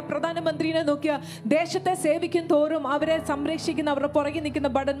നോക്കിയ, പ്രധാനമന്ത്രിനെ നോക്കിയ, ദേശത്തെ സേവിക്കും തോറും അവരെ സംരക്ഷിക്കുന്ന അവരുടെ പുറകിൽ നിൽക്കുന്ന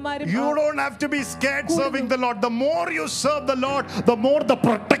ഭടന്മാരും. You don't have to be scared serving the Lord. The more you serve the Lord, the more the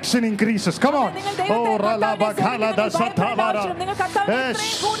protection increases. Come on. Oh, ralabakala da satabara.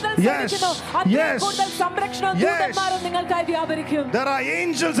 Yes. Yes. There are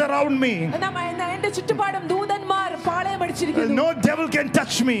angels around me. No devil can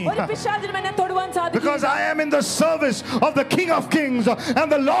touch me. Because I am in the service of the King of Kings and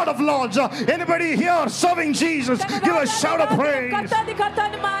the Lord of Lords. Anybody here serving Jesus, give a shout of praise.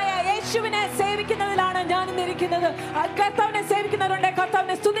 യേശുവിനെ സേവിക്കുന്നതിലാണ് ഞാൻ ഇരിക്കുന്നത്. കർത്താവിനെ സേവിക്കുന്നവരുണ്ട്,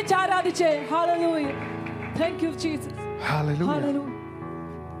 കർത്താവിനെ സ്തുതിച്ച് ആരാധിച്ച്. Hallelujah. Thank you Jesus. Hallelujah. Hallelujah.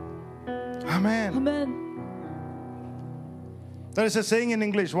 Amen. Amen. There is a saying in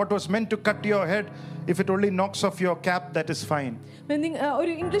English, what was meant to cut your head, if it only knocks off your cap, that is fine.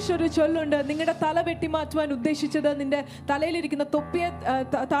 ഒരു English ഒരു ചൊല്ലുണ്ട്, നിങ്ങളുടെ തല വെട്ടി മാറ്റുവാൻ ഉദ്ദേശിച്ചത് നിന്റെ തലയിലിരിക്കുന്ന തൊപ്പിയെ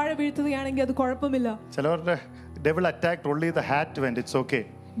താഴെ വീഴ്ത്തുകയാണെങ്കിൽ അത് കുഴപ്പമില്ല. ചിലവരുടെ devil attacked only the hat when it's okay.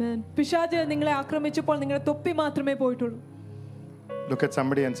 പിശാച് നിങ്ങളെ ആക്രമിച്ചപ്പോൾ നിങ്ങളുടെ തൊപ്പി മാത്രമേ പോയിട്ടുള്ളൂ. Look at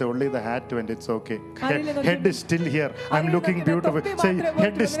somebody and say, only the hat went, it's okay. Head is still here. I'm looking beautiful. Say,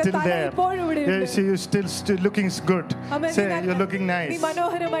 head is still there. Yeah, see, you're still looking good. Say, you're looking nice.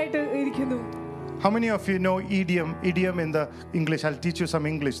 How many of you know idiom in the English? I'll teach you some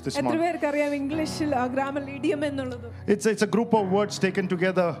English this morning. It's a group of words taken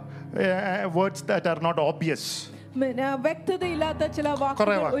together, words that are not obvious.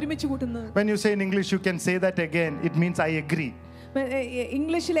 When you say in English, you can say that again. It means I agree.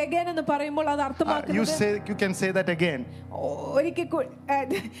 ഇംഗ്ലീഷിൽ again എന്ന് പറയുമ്പോൾ അത് അർത്ഥമാക്കുന്നത് you can say that again.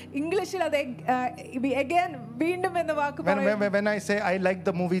 ഇംഗ്ലീഷിൽ അത് again വീണ്ടും എന്ന വാക്ക് പറയും. When I say I like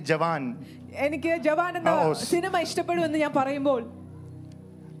the movie Jawan, എനിക്ക് ജവാൻ എന്ന സിനിമ ഇഷ്ടപ്പെടും എന്ന് ഞാൻ പറയുമ്പോൾ,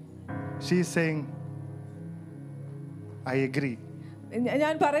 she is saying I agree.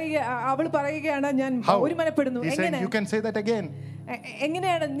 ഞാൻ അവൾ പറയുകയാണ് ഞാൻ ഒരുമനപ്പെടുന്നു. എങ്ങനെ? You can say that again.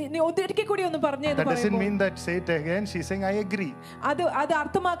 എങ്ങനെയാണ് നീ ഒരിക്കൽ കൂടി ഒന്ന് പറഞ്ഞു? That doesn't mean that say it again. She's saying I agree. അത്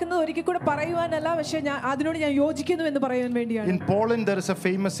അർത്ഥമാക്കുന്നത് ഒരിക്കൽ കൂടി പറയുവാനല്ല, പക്ഷേ അതിനോട് ഞാൻ യോജിക്കുന്നു എന്ന് പറയാൻ വേണ്ടിയാണ്. In Poland there is a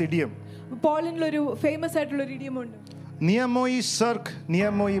famous idiom. പോളണ്ടിൽ ഒരു ഫേമസ് ആയിട്ടുള്ള ഒരു ഇഡിയം ഉണ്ട്. Nie moi sirk, nie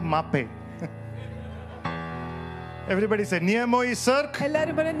moi mape. Everybody say nie moi sirk.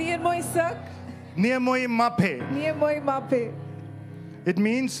 എല്ലാവരും പറ nie moi sirk, nie moi mape. nie moi mape. It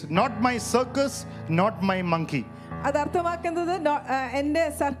means not my circus, not my monkey. അത് അർത്ഥമാക്കുന്നത് എന്റെ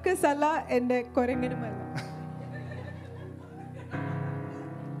circus അല്ല, എന്റെ കുരങ്ങനുമല്ല.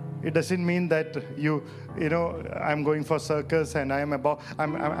 It doesn't mean that you know I'm going for circus and I am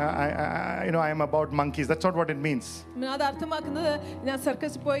about monkeys. That's not what it means. അത് അർത്ഥമാക്കുന്നത് ഞാൻ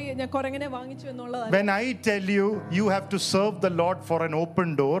സർക്കസിൽ പോയി ഞാൻ കുരങ്ങനെ വാങ്ങിച്ചു എന്നുള്ളതാണ്. When I tell you you have to serve the Lord for an open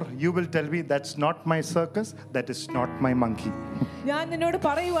door, you will tell me that's not my circus, that is not my monkey. ഞാൻ നിന്നോട്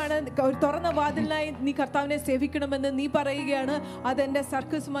പറയുവാണ് ഒരു തുറന്ന വാതിലിനായി നീ കർത്താവിനെ സേവിക്കണമെന്ന്, നീ പറയുകയാണ് അതെന്റെ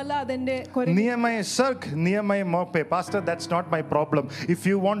സർക്കസുമല്ല, അതെന്റെ കുരങ്ങ്. Near my circ, near my mope. Pastor, that's not my problem. If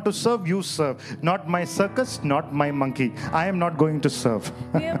you want to serve, you serve. Not my circus, not my monkey. I am not going to serve.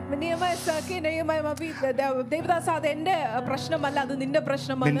 Near my circ, near my mope. ദേവദാസ, അതെന്റെ പ്രശ്നമല്ല, അത് നിന്റെ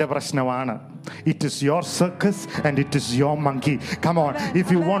പ്രശ്നമാണ്. നിന്റെ പ്രശ്നമാണ്. It is your circus and it is your monkey. Come on. If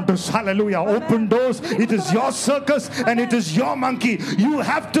you want to, hallelujah, open doors, it is your circus and it is your monkey. You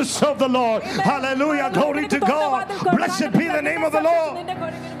have to serve the Lord. Hallelujah. Glory to God. Blessed be the name of the Lord.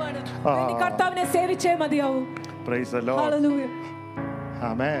 കർത്താവിനെ സേവിച്ചേ മതിയാവൂ. Praise the Lord. Hallelujah.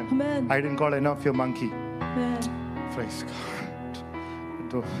 Amen. Amen. I didn't call enough your monkey. Amen. Praise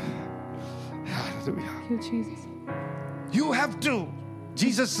God. Hallelujah. Thank you, Jesus. You have to.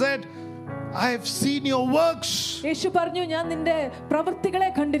 Jesus said, I have seen your works. യേശു പറഞ്ഞു, ഞാൻ നിന്റെ പ്രവൃത്തികളെ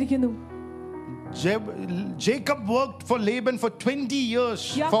കണ്ടിരിക്കുന്നു. Jacob worked for Laban for 20 years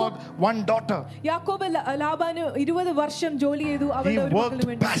for one daughter. യാക്കോബ് ലാബാന് 20 വർഷം ജോലി ചെയ്തു അവന്റെ ഒരു മകൾക്ക്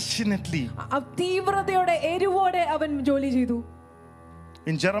വേണ്ടി. He worked passionately. തീവ്രതയോടെ എരിവോടെ അവൻ ജോലി ചെയ്തു.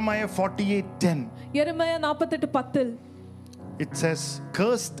 In Jeremiah 48:10, യെരമ്യാ 48:10 it says,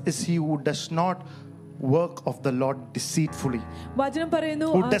 cursed is he who does not work of the Lord deceitfully. വചനം പറയുന്നു,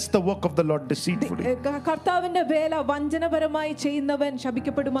 Who does the work of the Lord deceitfully. കർത്താവിന്റെ വേല വഞ്ചനപരമായി ചെയ്യുന്നവൻ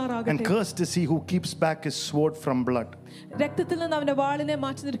ശപിക്കപ്പെടുമാറാകട്ടെ. And cursed is he who keeps back his sword from blood. രക്തത്തിൽ നിന്ന് അവന്റെ വാളിനെ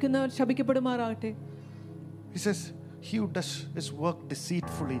മാറ്റി നിർത്തുന്നവൻ ശപിക്കപ്പെടുമാറാകട്ടെ. He says, he who does his work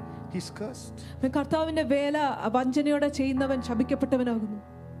deceitfully, he's cursed. കർത്താവിന്റെ വേല വഞ്ചനയോടെ ചെയ്യുന്നവൻ ശപിക്കപ്പെട്ടവനാകുന്നു.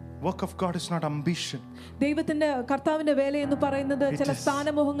 Work of God is not ambition. ദൈവത്തിന്റെ കർത്താവിന്റെ വേല എന്ന് പറയുന്നത് ചില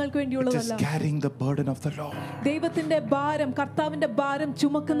സ്ഥാനമോഹങ്ങൾക്ക് വേണ്ടിയുള്ളതല്ല. It is carrying the burden of the Lord. ദൈവത്തിന്റെ ഭാരം, കർത്താവിന്റെ ഭാരം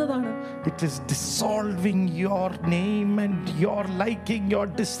ചുമക്കുന്നതാണ്. It is dissolving your name and your liking, your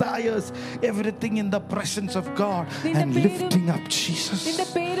desires, everything in the presence of God and lifting up Jesus. നിന്റെ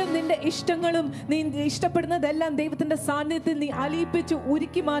പേരും നിന്റെ ഇഷ്ടങ്ങളും നീ ഇഷ്ടപ്പെടുന്നതെല്ലാം ദൈവത്തിന്റെ സാന്നിധ്യത്തിൽ നീ അലിയിപ്പിച്ച്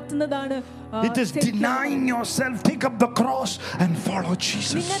ഉരുക്കി മാറ്റുന്നതാണ്. It is denying yourself, take up the cross and follow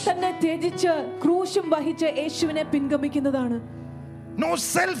Jesus. തന്നെ ത്യജിച്ച് ക്രൂശും വഹിച്ച് യേശുവിനെ പിൻഗമിക്കുന്നതാണ്. No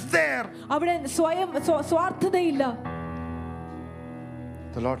self there. അവിടെ സ്വയം സ്വാർത്ഥതയില്ല.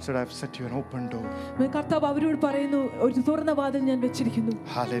 The Lord said, I've set you an open door. കർത്താവ് അവരോട് പറയുന്നു, ഒരു തുറന്ന വാതിൽ ഞാൻ വെച്ചിരിക്കുന്നു.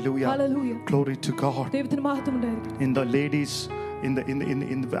 Hallelujah. Hallelujah. Glory to God. ദൈവത്തിന് മഹത്വം ഉണ്ടായിരിക്കട്ടെ. In the ladies,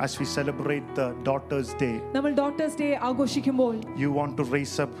 as we celebrate the Daughters' Day, നമ്മൾ ഡോട്ടേഴ്സ് ഡേ ആഘോഷിക്കുമ്പോൾ you want to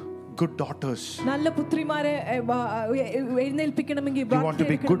raise up good daughters. നല്ല പുത്രിമാരെ എഴുന്നേൽപ്പിക്കണമെങ്കിൽ, you want to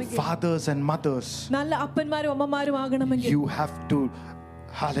be good fathers and mothers. നല്ല അപ്പന്മാരും അമ്മമാരും ആകണമെങ്കിൽ, you have to,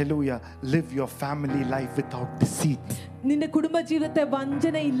 hallelujah, live your family life without deceit. നിന്റെ കുടുംബജീവിതത്തെ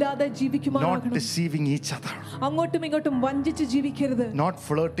വഞ്ചന ഇല്ലാതെ Not ജീവിക്കുമാറാകണം. deceiving each other. അങ്ങോട്ടും ഇങ്ങോട്ടും വഞ്ചിച്ച് ജീവിക്കരുത്. Not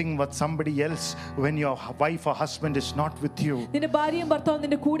flirting with somebody else when your wife or husband is not with you. നിന്റെ ഭാര്യയും ഭർത്താവും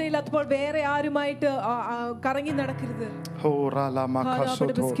നിന്റെ കൂടെ ഇല്ലാത്തപ്പോൾ വേറെ ആരുമായിട്ട് കറങ്ങി നടക്കരുത്. Oh, rala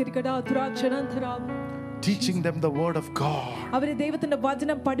makasoto. Teaching them the word of God. അവരെ ദൈവത്തിന്റെ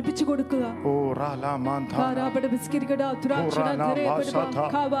വചനം പഠിപ്പിച്ചു കൊടുക്കുക. Oh, rala mantha.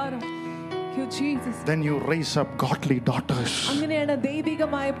 Then you raise up godly daughters. അങ്ങനെയാണ്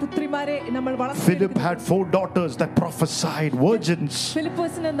ദൈവികമായ പുത്രിമാരെ നമ്മൾ Philip had 4 daughters that prophesied, virgins.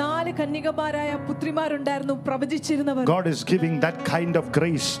 ഫിലിപ്പോസിന് 4 കന്യകമാരായ പുത്രിമാരുണ്ടായിരുന്നു, പ്രവചിച്ചിരുന്നവർ. God is giving that kind of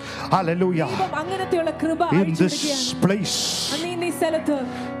grace. Hallelujah. ദൈവം അങ്ങനത്തെയുള്ള കൃപ In അയച്ചു this കൊടുക്കുകയാണ്. place. ഈ സ്ഥലത്ത്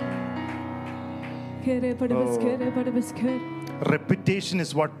Reputation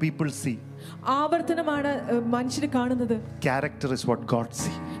is what people see. ആവർത്തനമാണ് മനുഷ്യർ കാണുന്നത്. Character is what God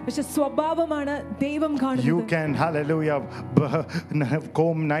sees. പക്ഷെ സ്വഭാവമാണ് ദൈവം കാണുന്നത്. You can, hallelujah,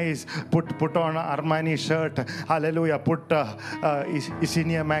 comb nice, put on Armani shirt, hallelujah, put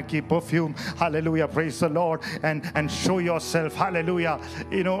Isinia Maki perfume, hallelujah, praise the Lord, and show yourself, hallelujah.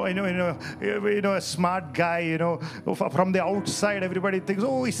 You know, a smart guy, from the outside everybody thinks,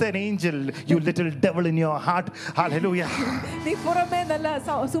 oh, he's an angel. You little devil in your heart, hallelujah. നീ പുറമേ നല്ല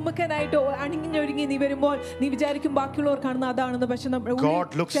സുമുഖനായിട്ട് അണിഞ്ഞൊരുങ്ങി നീ വരുമ്പോൾ നീ വിചാരിക്കും ബാക്കിയുള്ളവർ കാണുന്ന അതാണെന്ന്. പക്ഷെ God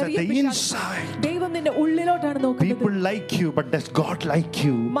looks at the inside. ദൈവം നിന്റെ ഉള്ളിലോട്ടാണ് നോക്കുന്നത്. People like you, but does God like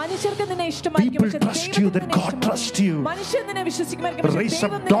you? മനുഷ്യർക്ക് നിന്നെ ഇഷ്ടമായിരിക്കും, People trust you, that God trusts you. മനുഷ്യർ നിന്നെ വിശ്വസിക്കുമായിരിക്കും, പക്ഷേ Raise ദൈവം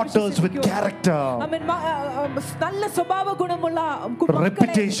up നിന്നെ daughters with character. നല്ല സ്വഭാവ ഗുണമുള്ള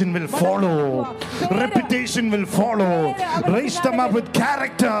Reputation will follow. Reputation will follow. Raise them up with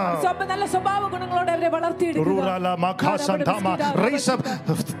character. നല്ല സ്വഭാവ ഗുണങ്ങളോടെ അവരെ വളർത്തിയെടുക്കുക. Raise up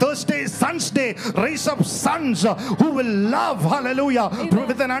Thursday, Sun's Day. Raise up sons who will love, hallelujah,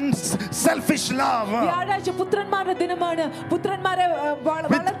 with an unselfish love. വ്യാഴാഴ്ച പുത്രന്മാരുടെ ദിനമാണ്. പുത്രന്മാരെ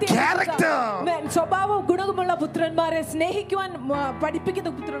character. സ്വഭാവ ഗുണമുള്ള പുത്രന്മാരെ സ്നേഹിക്കുവാൻ പഠിപ്പിക്കുന്ന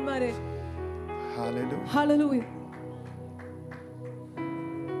പുത്രന്മാരെ. Hallelujah. Hallelujah.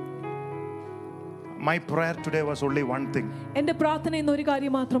 My prayer today was only one thing. എൻ്റെ പ്രാർത്ഥന ഇന്ന് ഒരു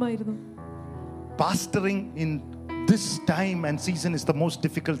കാര്യം മാത്രമായിരുന്നു. Pastoring in this time and season is the most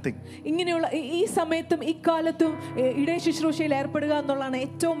difficult thing. ഇങ്ങനെയുള്ള ഈ സമയത്തും ഇക്കാലത്തും ഇടയ ശുശ്രൂഷയിൽ ഏർപ്പെടുക എന്നുള്ളതാണ്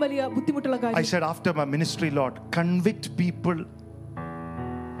ഏറ്റവും വലിയ ബുദ്ധിമുട്ടുള്ള കാര്യം. I said after my ministry, Lord, convict people.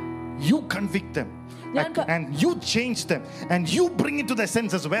 You convict them. And you change them. And you bring it to their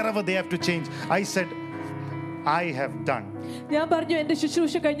senses wherever they have to change. I said, I have done. ഞാൻ പറഞ്ഞു എൻ്റെ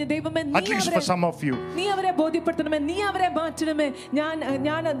ശുശ്രൂഷ കഴിഞ്ഞ ദൈവമേ At least for some of you. നീ അവരെ ബോധ്യപ്പെടുത്തണമേ, നീ അവരെ മാറ്റണമേ.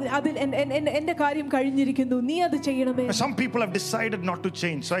 ഞാൻ അതിൽ എൻ്റെ കാര്യം കഴിഞ്ഞിരിക്കുന്നു, നീ അത് ചെയ്യണമേ. Some people have decided not to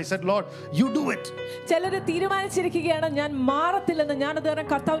change. So I said, Lord, you do it. ചിലർ തീരുമാനിച്ചിരിക്കുകയാണ് ഞാൻ മാറത്തില്ലെന്ന്. ഞാൻ അത്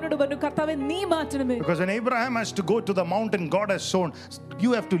കർത്താവിനോട് പറഞ്ഞു, കർത്താവേ നീ മാറ്റണമേ. Because when Abraham has to go to the mountain God has shown,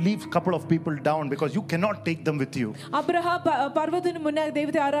 you have to leave a couple of people down because you cannot take them with you. Abraham പർവ്വതത്തിന് മുന്നേ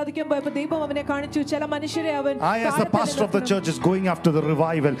ദൈവത്തെ ആരാധിക്കാൻ പോയപ്പോൾ ദൈവം അവനെ കാണിച്ചു ചില മനുഷ്യരെ അവൻ. I as the pastor of the church is going after the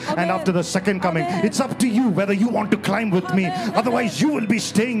revival and after the second coming. It's up to you whether you want to climb with me. Otherwise you will be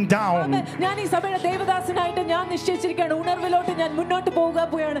staying down. ഞാൻ ഈ സഭയുടെ ദേവദാസനായിട്ട് ഞാൻ നിശ്ചയിച്ചിരിക്കുകയാണ്. ഉണർവിലോട്ട് ഞാൻ മുന്നോട്ട്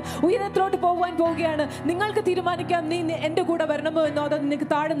പോവുകയാണ്, ഉയരത്തിലോട്ട് പോകാൻ പോവുകയാണ്. നിങ്ങൾക്ക് തീരുമാനിക്കാം നീ എൻ്റെ കൂടെ വരണമോ എന്നോ അതോ നിനക്ക്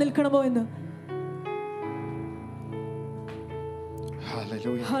താഴെ നിൽക്കണമോ എന്ന്.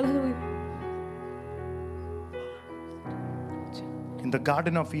 Hallelujah. Hallelujah. In the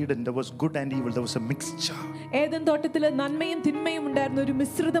Garden of Eden there was good and evil. There was a mixture. Eden തോട്ടത്തിൽ നന്മയും തിന്മയും ഉണ്ടായിരുന്ന ഒരു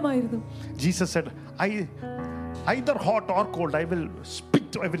മിശ്രിതമായിരുന്നു. Jesus said, either hot or cold, I will spit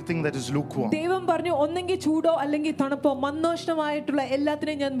everything that is lukewarm. ദൈവം പറഞ്ഞു ഒന്നെങ്കിൽ ചൂടോ അല്ലെങ്കിൽ തണുപ്പോ മന്ദോഷ്ണമായിട്ടുള്ള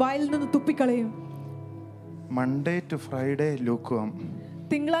എല്ലാത്തിനെയും ഞാൻ വായിൽ നിന്ന് തുപ്പിക്കളയും. Monday to Friday lukewarm.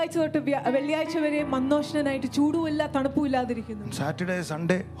 തിങ്കളാഴ്ച തൊട്ട് വെള്ളിയാഴ്ച വരെ മന്ദോഷ്ണനായിട്ട് ചൂടുമില്ല തണുപ്പും ഇല്ലാതിരിക്കുന്നു. Saturday,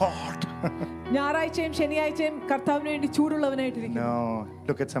 Sunday hot. ഞായറാഴ്ചയും ശനിയാഴ്ചയും കർത്താവിന് വേണ്ടി ചൂടുള്ളവനായിട്ടിരിക്കുന്നു. No,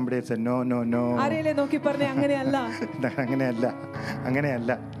 look at somebody and say no. ആരെയല്ലേ നോക്കി പറഞ്ഞേ അങ്ങനെയല്ല.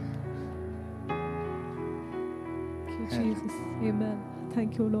 അങ്ങനെയല്ല. Jesus. Amen.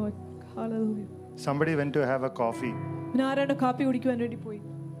 Thank you Lord. Hallelujah. Somebody went to have a coffee. ആരാണ് കാപ്പി കുടിക്കുവാൻ വേണ്ടി പോയി.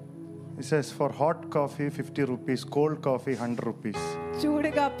 He says for hot coffee 50 rupees, cold coffee 100 rupees. ചൂട്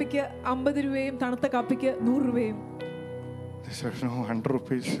കാപ്പിക്ക് 50 രൂപയും തണുത്ത കാപ്പിക്ക് 100 രൂപയും. They said no, 100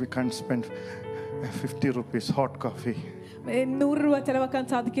 rupees we can't spend 50 rupees hot coffee. 100 രൂപ ചെലവാക്കാൻ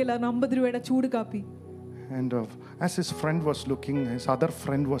സാധിക്കില്ല 50 രൂപയുടെ ചൂട് കാപ്പി. And as his friend was looking, his other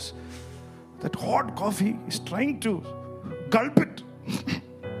friend was that hot coffee is trying to gulp it.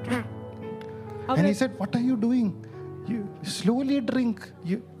 And he said, what are you doing? slowly drink.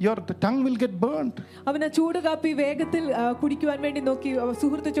 Your tongue will get burnt. അവൻ ആ ചൂട് കാപ്പി വേഗത്തിൽ കുടിക്കുവാൻ വേണ്ടി നോക്കി.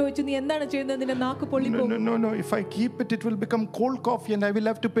 സുഹൃത്ത് ചോദിച്ചു, നീ എന്താണ് ചെയ്യുന്നത്? നിന്റെ നാക്ക് പൊള്ളിപ്പോകും. No. If I keep it, it will become cold coffee and I will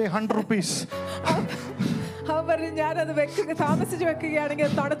have to pay 100 rupees. അവൻ പറഞ്ഞു, ഞാനത് താമസിച്ച്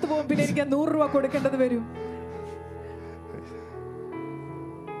വെക്കുകയാണെങ്കിൽ തണുത്തു പോകും, പിന്നെ എനിക്ക് 100 രൂപ കൊടുക്കേണ്ടത് വരും.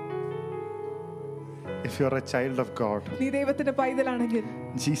 If you are a child of God, നീ ദൈവത്തിന്റെ പൈതലാണെങ്കിൽ,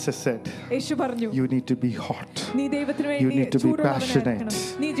 Jesus said, യേശു പറഞ്ഞു, you need to be hot. നീ ദൈവത്തിന് You വേണ്ടി need to be passionate.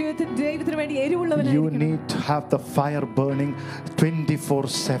 നീ ദൈവത്തിന് വേണ്ടി എരിവുള്ളവനായിരിക്കണം. You need to have the fire burning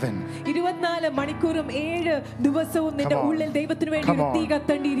 24/7. 24 മണിക്കൂറും 7 ദിവസവും നിന്റെ ഉള്ളിൽ ദൈവത്തിന് വേണ്ടി ഒരു തീ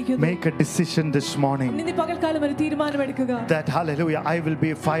കത്തേണ്ടിയിരിക്കുന്നു. Make a decision this morning. നീ പകൽക്കാലം ഒരു തീരുമാനമെടുക്കുക. That hallelujah, I will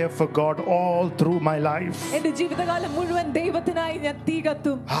be fire for God all through my life. എന്റെ ജീവിതകാലം മുഴുവൻ ദൈവത്തിനായി ഞാൻ തീ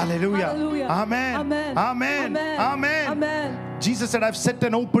കത്തും. Hallelujah. Amen. Amen. Amen. Amen. Amen. Jesus said, I've set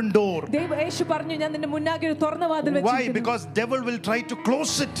an open door. യേശു പറഞ്ഞു, ഞാൻ നിന്റെ മുന്നാകെ ഒരു തുറന്ന വാതിൽ Why? വെച്ചിരിക്കുന്നു. Because devil will try to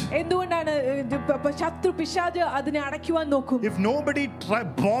close it. എന്തുകൊണ്ടാണ്? ശത്രു പിശാച് അതിനെ അടയ്ക്കുവാൻ നോക്കും. If nobody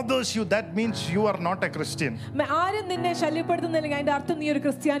bothers you, that means you are not a Christian. ആരും നിന്നെ ശല്യപ്പെടുത്തുന്നില്ലെങ്കിൽ അതിന്റെ അർത്ഥം നീ ഒരു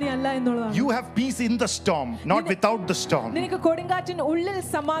ക്രിസ്ത്യാനി അല്ല എന്നുള്ളതാണ്. You have peace in the storm, not without the storm. നിനക്ക് കൊടുങ്കാറ്റിന് ഉള്ളിൽ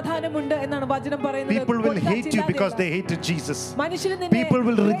സമാധാനമുണ്ട് എന്നാണ് വചനം പറയുന്നത്. People will hate you because they hated Jesus. മനുഷ്യർ നിന്നെ People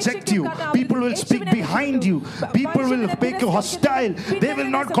will reject you. People will speak behind you. People will make you hostile. They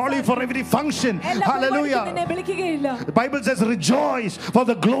will not call you for every function. Hallelujah. The Bible says, rejoice, for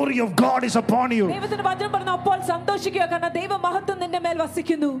the glory of God is upon you. ദൈവത്തിന്റെ വചനം പറഞ്ഞു, അപ്പോൾ സന്തോഷിക്കുക, കാരണം ദൈവ മഹത്വം നിന്റെ മേൽ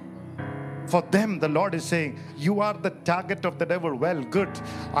വസിക്കുന്നു. For them, the Lord is saying, you are the target of the devil. Well, good.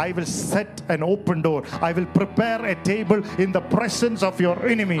 I will set an open door. I will prepare a table in the presence of your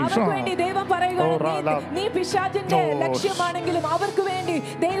enemies. അവർക്ക് വേണ്ടി ദൈവം പറയുകയാണ്, നീ പിശാചിന്റെ ലക്ഷ്യമാണെങ്കിലും അവർക്ക് വേണ്ടി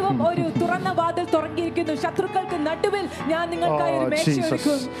ദൈവം ഒരു തുറന്ന വാതിൽ തുറന്നിരിക്കുന്നു. ശത്രുക്കൾക്ക് നടുവിൽ ഞാൻ നിങ്ങൾക്കായി ഒരു മേശ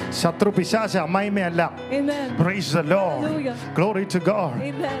ഒരുക്കും. ശത്രു പിശാച് അമ്മായിമയല്ല. Praise the Lord. Glory to God.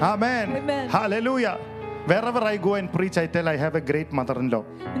 Amen. Hallelujah. Wherever I go and preach, I tell I have a great mother-in-law.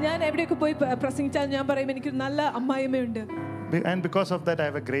 ഞാൻ എവിടെയൊക്കെ പോയി പ്രസംഗിച്ചാൽ ഞാൻ പറയും, എനിക്ക് നല്ല അമ്മായിയമ്മയുണ്ട്. And because of that, I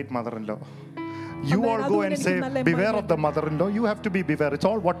have a great mother-in-law. You all go and say, beware of the mother-in-law. You have to be beware. It's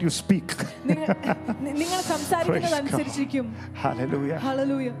all what you speak. നിങ്ങൾ സംസാരിക്കുന്നത് അനുസരിച്ചിരിക്കും. Hallelujah.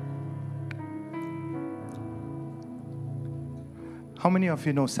 Hallelujah. How many of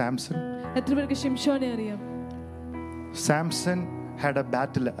you know Samson? എത്ര പേർക്ക് ശിംശോനെ അറിയാം? Samson had a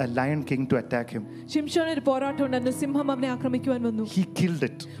battle, a lion king to attack him. ശിംശോന് ഒരു പോരാട്ടം ഉണ്ടായിരുന്നു. സിംഹം അവനെ ആക്രമിക്കുവാൻ വന്നു. He killed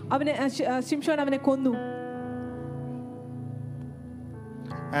it. ശിംശോൻ അവനെ കൊന്നു.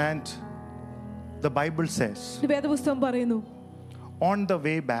 And the Bible says, വേദപുസ്തകം പറയുന്നു, on the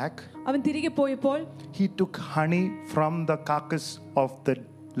way back, അവൻ തിരികെ പോയപ്പോൾ he took honey from the carcass of the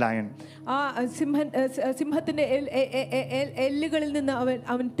lion. ആ സിംഹത്തിന്റെ എല്ലുകളിൽ നിന്ന്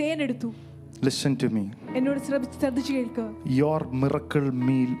അവൻ തേൻ എടുത്തു. Listen to me. എന്നോട് ശ്രദ്ധിച്ചു കേൾക്കുക. Your miracle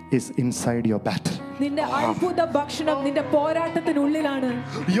meal is inside your battle. നിന്റെ അത്ഭുത ഭക്ഷണം നിന്റെ പോരാട്ടത്തിനുള്ളിലാണ്.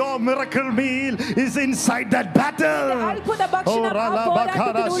 Your miracle meal is inside that battle. അത്ഭുത ഭക്ഷണം ആ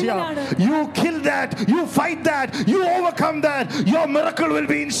പോരാട്ടത്തിനുള്ളിലാണ്. You kill that, you fight that, you overcome that. Your miracle will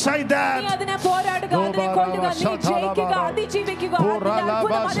be inside that. നീ അതിനെ പോരാടുക, അതിനെ കൊല്ലുക, നീ ജയിക്കുക, അതിജീവിക്കുക.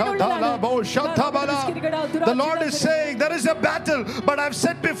 The Lord is saying, there is a battle, but I've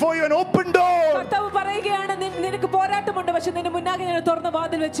set before you an open door. കർത്താവ് പറയുകയാണ്, നിനക്ക് പോരാട്ടമുണ്ട്, പക്ഷെ നിന്റെ മുന്നാകെ ഞാൻ തുറന്ന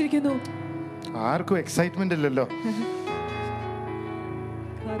വാതിൽ വെച്ചിരിക്കുന്നു. ആർക്കും എക്സൈറ്റ്മെന്റ് ഇല്ലല്ലോ.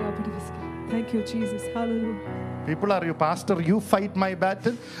 Thank you, Jesus. Hallelujah. People are you, pastor, you fight my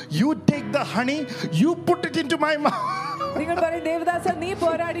battle, you take the honey, you put it into my mouth. നിങ്ങൾ പറയും, ദേവദാസ നീ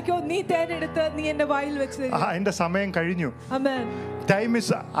പോരാടിക്കോ, നീ തേൻ എടുത്ത് നീ എന്റെ വായിൽ വെച്ച്. എന്റെ സമയം കഴിഞ്ഞു. Amen. Time is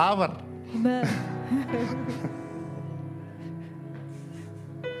over. Amen.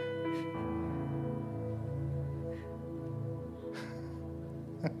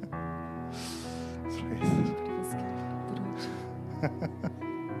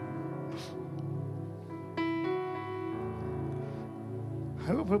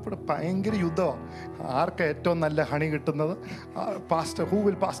 ഭയങ്കര യുദ്ധം. ആർക്കാ ഏറ്റവും നല്ല ഹണി കിട്ടുന്നത്? Pastor, who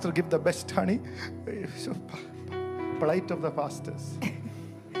will pastor give the best honey? Plight of the pastors.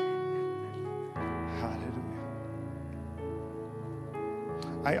 Hallelujah.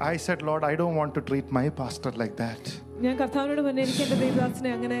 I said, Lord, I don't want to treat my pastor like that. ഞാൻ കർത്താവിനോട് പറഞ്ഞു, എനിക്ക് എന്റെ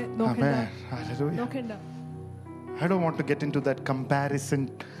ദേവദാസനെ അങ്ങനെ നോക്കണ്ട. Hallelujah. നോക്കണ്ട. I don't want to get into that comparison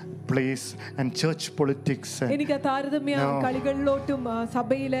place and church politics. എനിക്ക് താരതമ്യ കളികളിലോട്ടും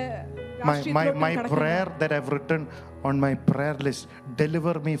സഭയിലെ my prayer that I've written on my prayer list,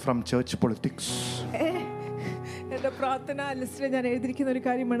 deliver me from church politics. എന്റെ പ്രാർത്ഥനാ ലിസ്റ്റിൽ ഞാൻ എഴുതിയിരിക്കുന്ന ഒരു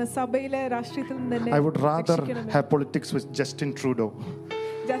കാര്യമാണ്, സഭയിലെ രാഷ്ട്രീയത്തിൽ നിന്ന് I would rather have politics with Justin Trudeau.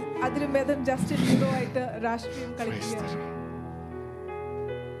 അതിലും ഭേദം ജസ്റ്റിൻ ഹീറോ ആയിട്ട് രാഷ്ട്രീയം കളിക്കുകയാണ്.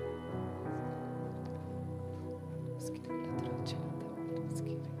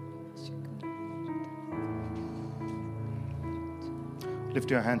 Lift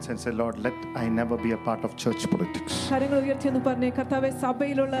your hands and say, Lord, let I never be a part of church politics. കരങ്ങൾ ഉയർത്തി എന്ന് പറഞ്ഞേ, കർത്താവേ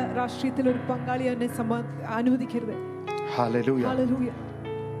സഭയിലുള്ള രാഷ്ട്രീയത്തിൽ ഒരു പങ്കാളി എന്നെ അനുവദിക്കരുത്. Hallelujah. Hallelujah.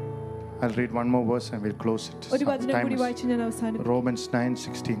 I'll read one more verse and we'll close it. ഒരു വചനം കൂടി വായിച്ച് ഞാൻ അവസാനിപ്പിക്കും. Romans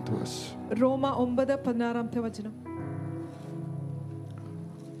 9:16 verse. റോമ 9:16 വചനം.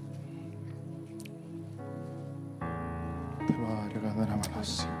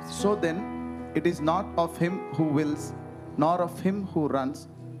 So then, it is not of him who wills, nor of him who runs,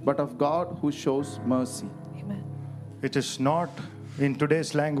 but of God who shows mercy. Amen. It is not, in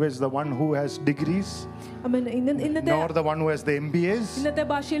today's language, the one who has degrees, nor the one who has the MBAs, ഇന്നത്തെ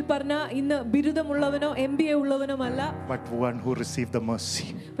ഭാഷയിൽ പറഞ്ഞ ഇന്ന് ബിരുദമുള്ളവനോ MBA ഉള്ളവനുമല്ല, but one who received the mercy.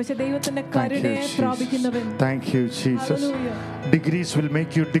 പക്ഷേ ദൈവത്തിന്റെ കരുണയെ പ്രാപിക്കുന്നവൻ. Thank you, Jesus. Degrees will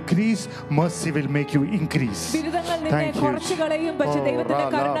make you decrease, mercy will make you increase. ബിരുദങ്ങൾ നിന്നെ കുറച്ച് കളയും, പക്ഷേ ദൈവത്തിന്റെ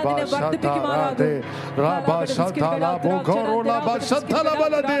കരുണ നിന്നെ വർദ്ധിപ്പിക്കുമാറാകും.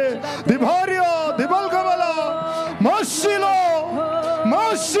 Mercy, Lord.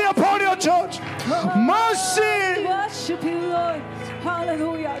 Mercy upon your church. Mercy. We worship you, Lord.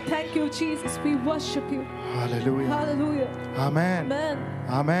 Hallelujah. Thank you, Jesus. We worship you. Hallelujah. Hallelujah. Amen. Amen.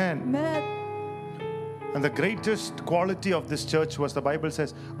 Amen. Amen. And the greatest quality of this church was, the Bible says,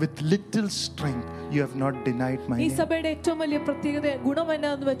 with little strength you have not denied my ഈ name. സഭയുടെ ഏറ്റവും വലിയ പ്രത്യേകത ഗുണം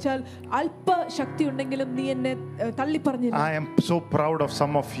എന്നാന്ന് വെച്ചാൽ അല്പ ശക്തി ഉണ്ടെങ്കിലും നീ എന്നെ തള്ളി പറഞ്ഞില്ല. I am so proud of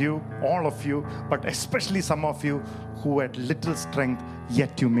some of you, all of you, but especially some of you who had little strength,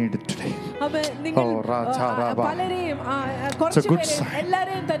 yet you made it today. പലരെയും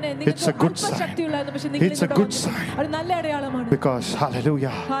എല്ലാരെയും തന്നെ It's a good sign. It's a good sign. അത് നല്ല അടയാളമാണ്. Because,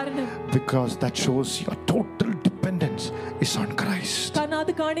 hallelujah, കാരണം because that shows your total dependence is on Christ. കാരണം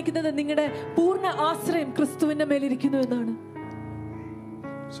അത് കാണിക്കുന്നത് നിങ്ങളുടെ പൂർണ്ണ ആശ്രയം ക്രിസ്തുവിന്റെ മേലിരിക്കുന്നു എന്നാണ്.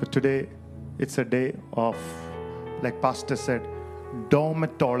 So today it's a day of, like Pastor said,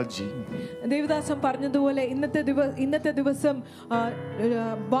 Doormatology. Devadasan പറഞ്ഞതുപോലെ ഇന്നത്തെ ദിവസം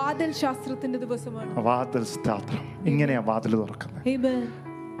വാതിൽ ശാസ്ത്രത്തിന്റെ ദിവസമാണ്. വാതിൽ ശാസ്ത്രം, ഇങ്ങനെയാ വാതിൽ തുറക്കുന്നത്. Amen.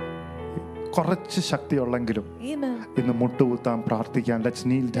 കുറച്ച് ശക്തിയുള്ളെങ്കിലും ഇന്ന് മുട്ടുകുത്താൻ പ്രാർത്ഥിക്കാൻ. Let's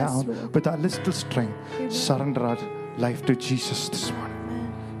kneel down with our little strength. Surrender our life to Jesus this morning.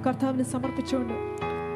 കർത്താവിനെ സമർപ്പിച്ചുകൊണ്ട്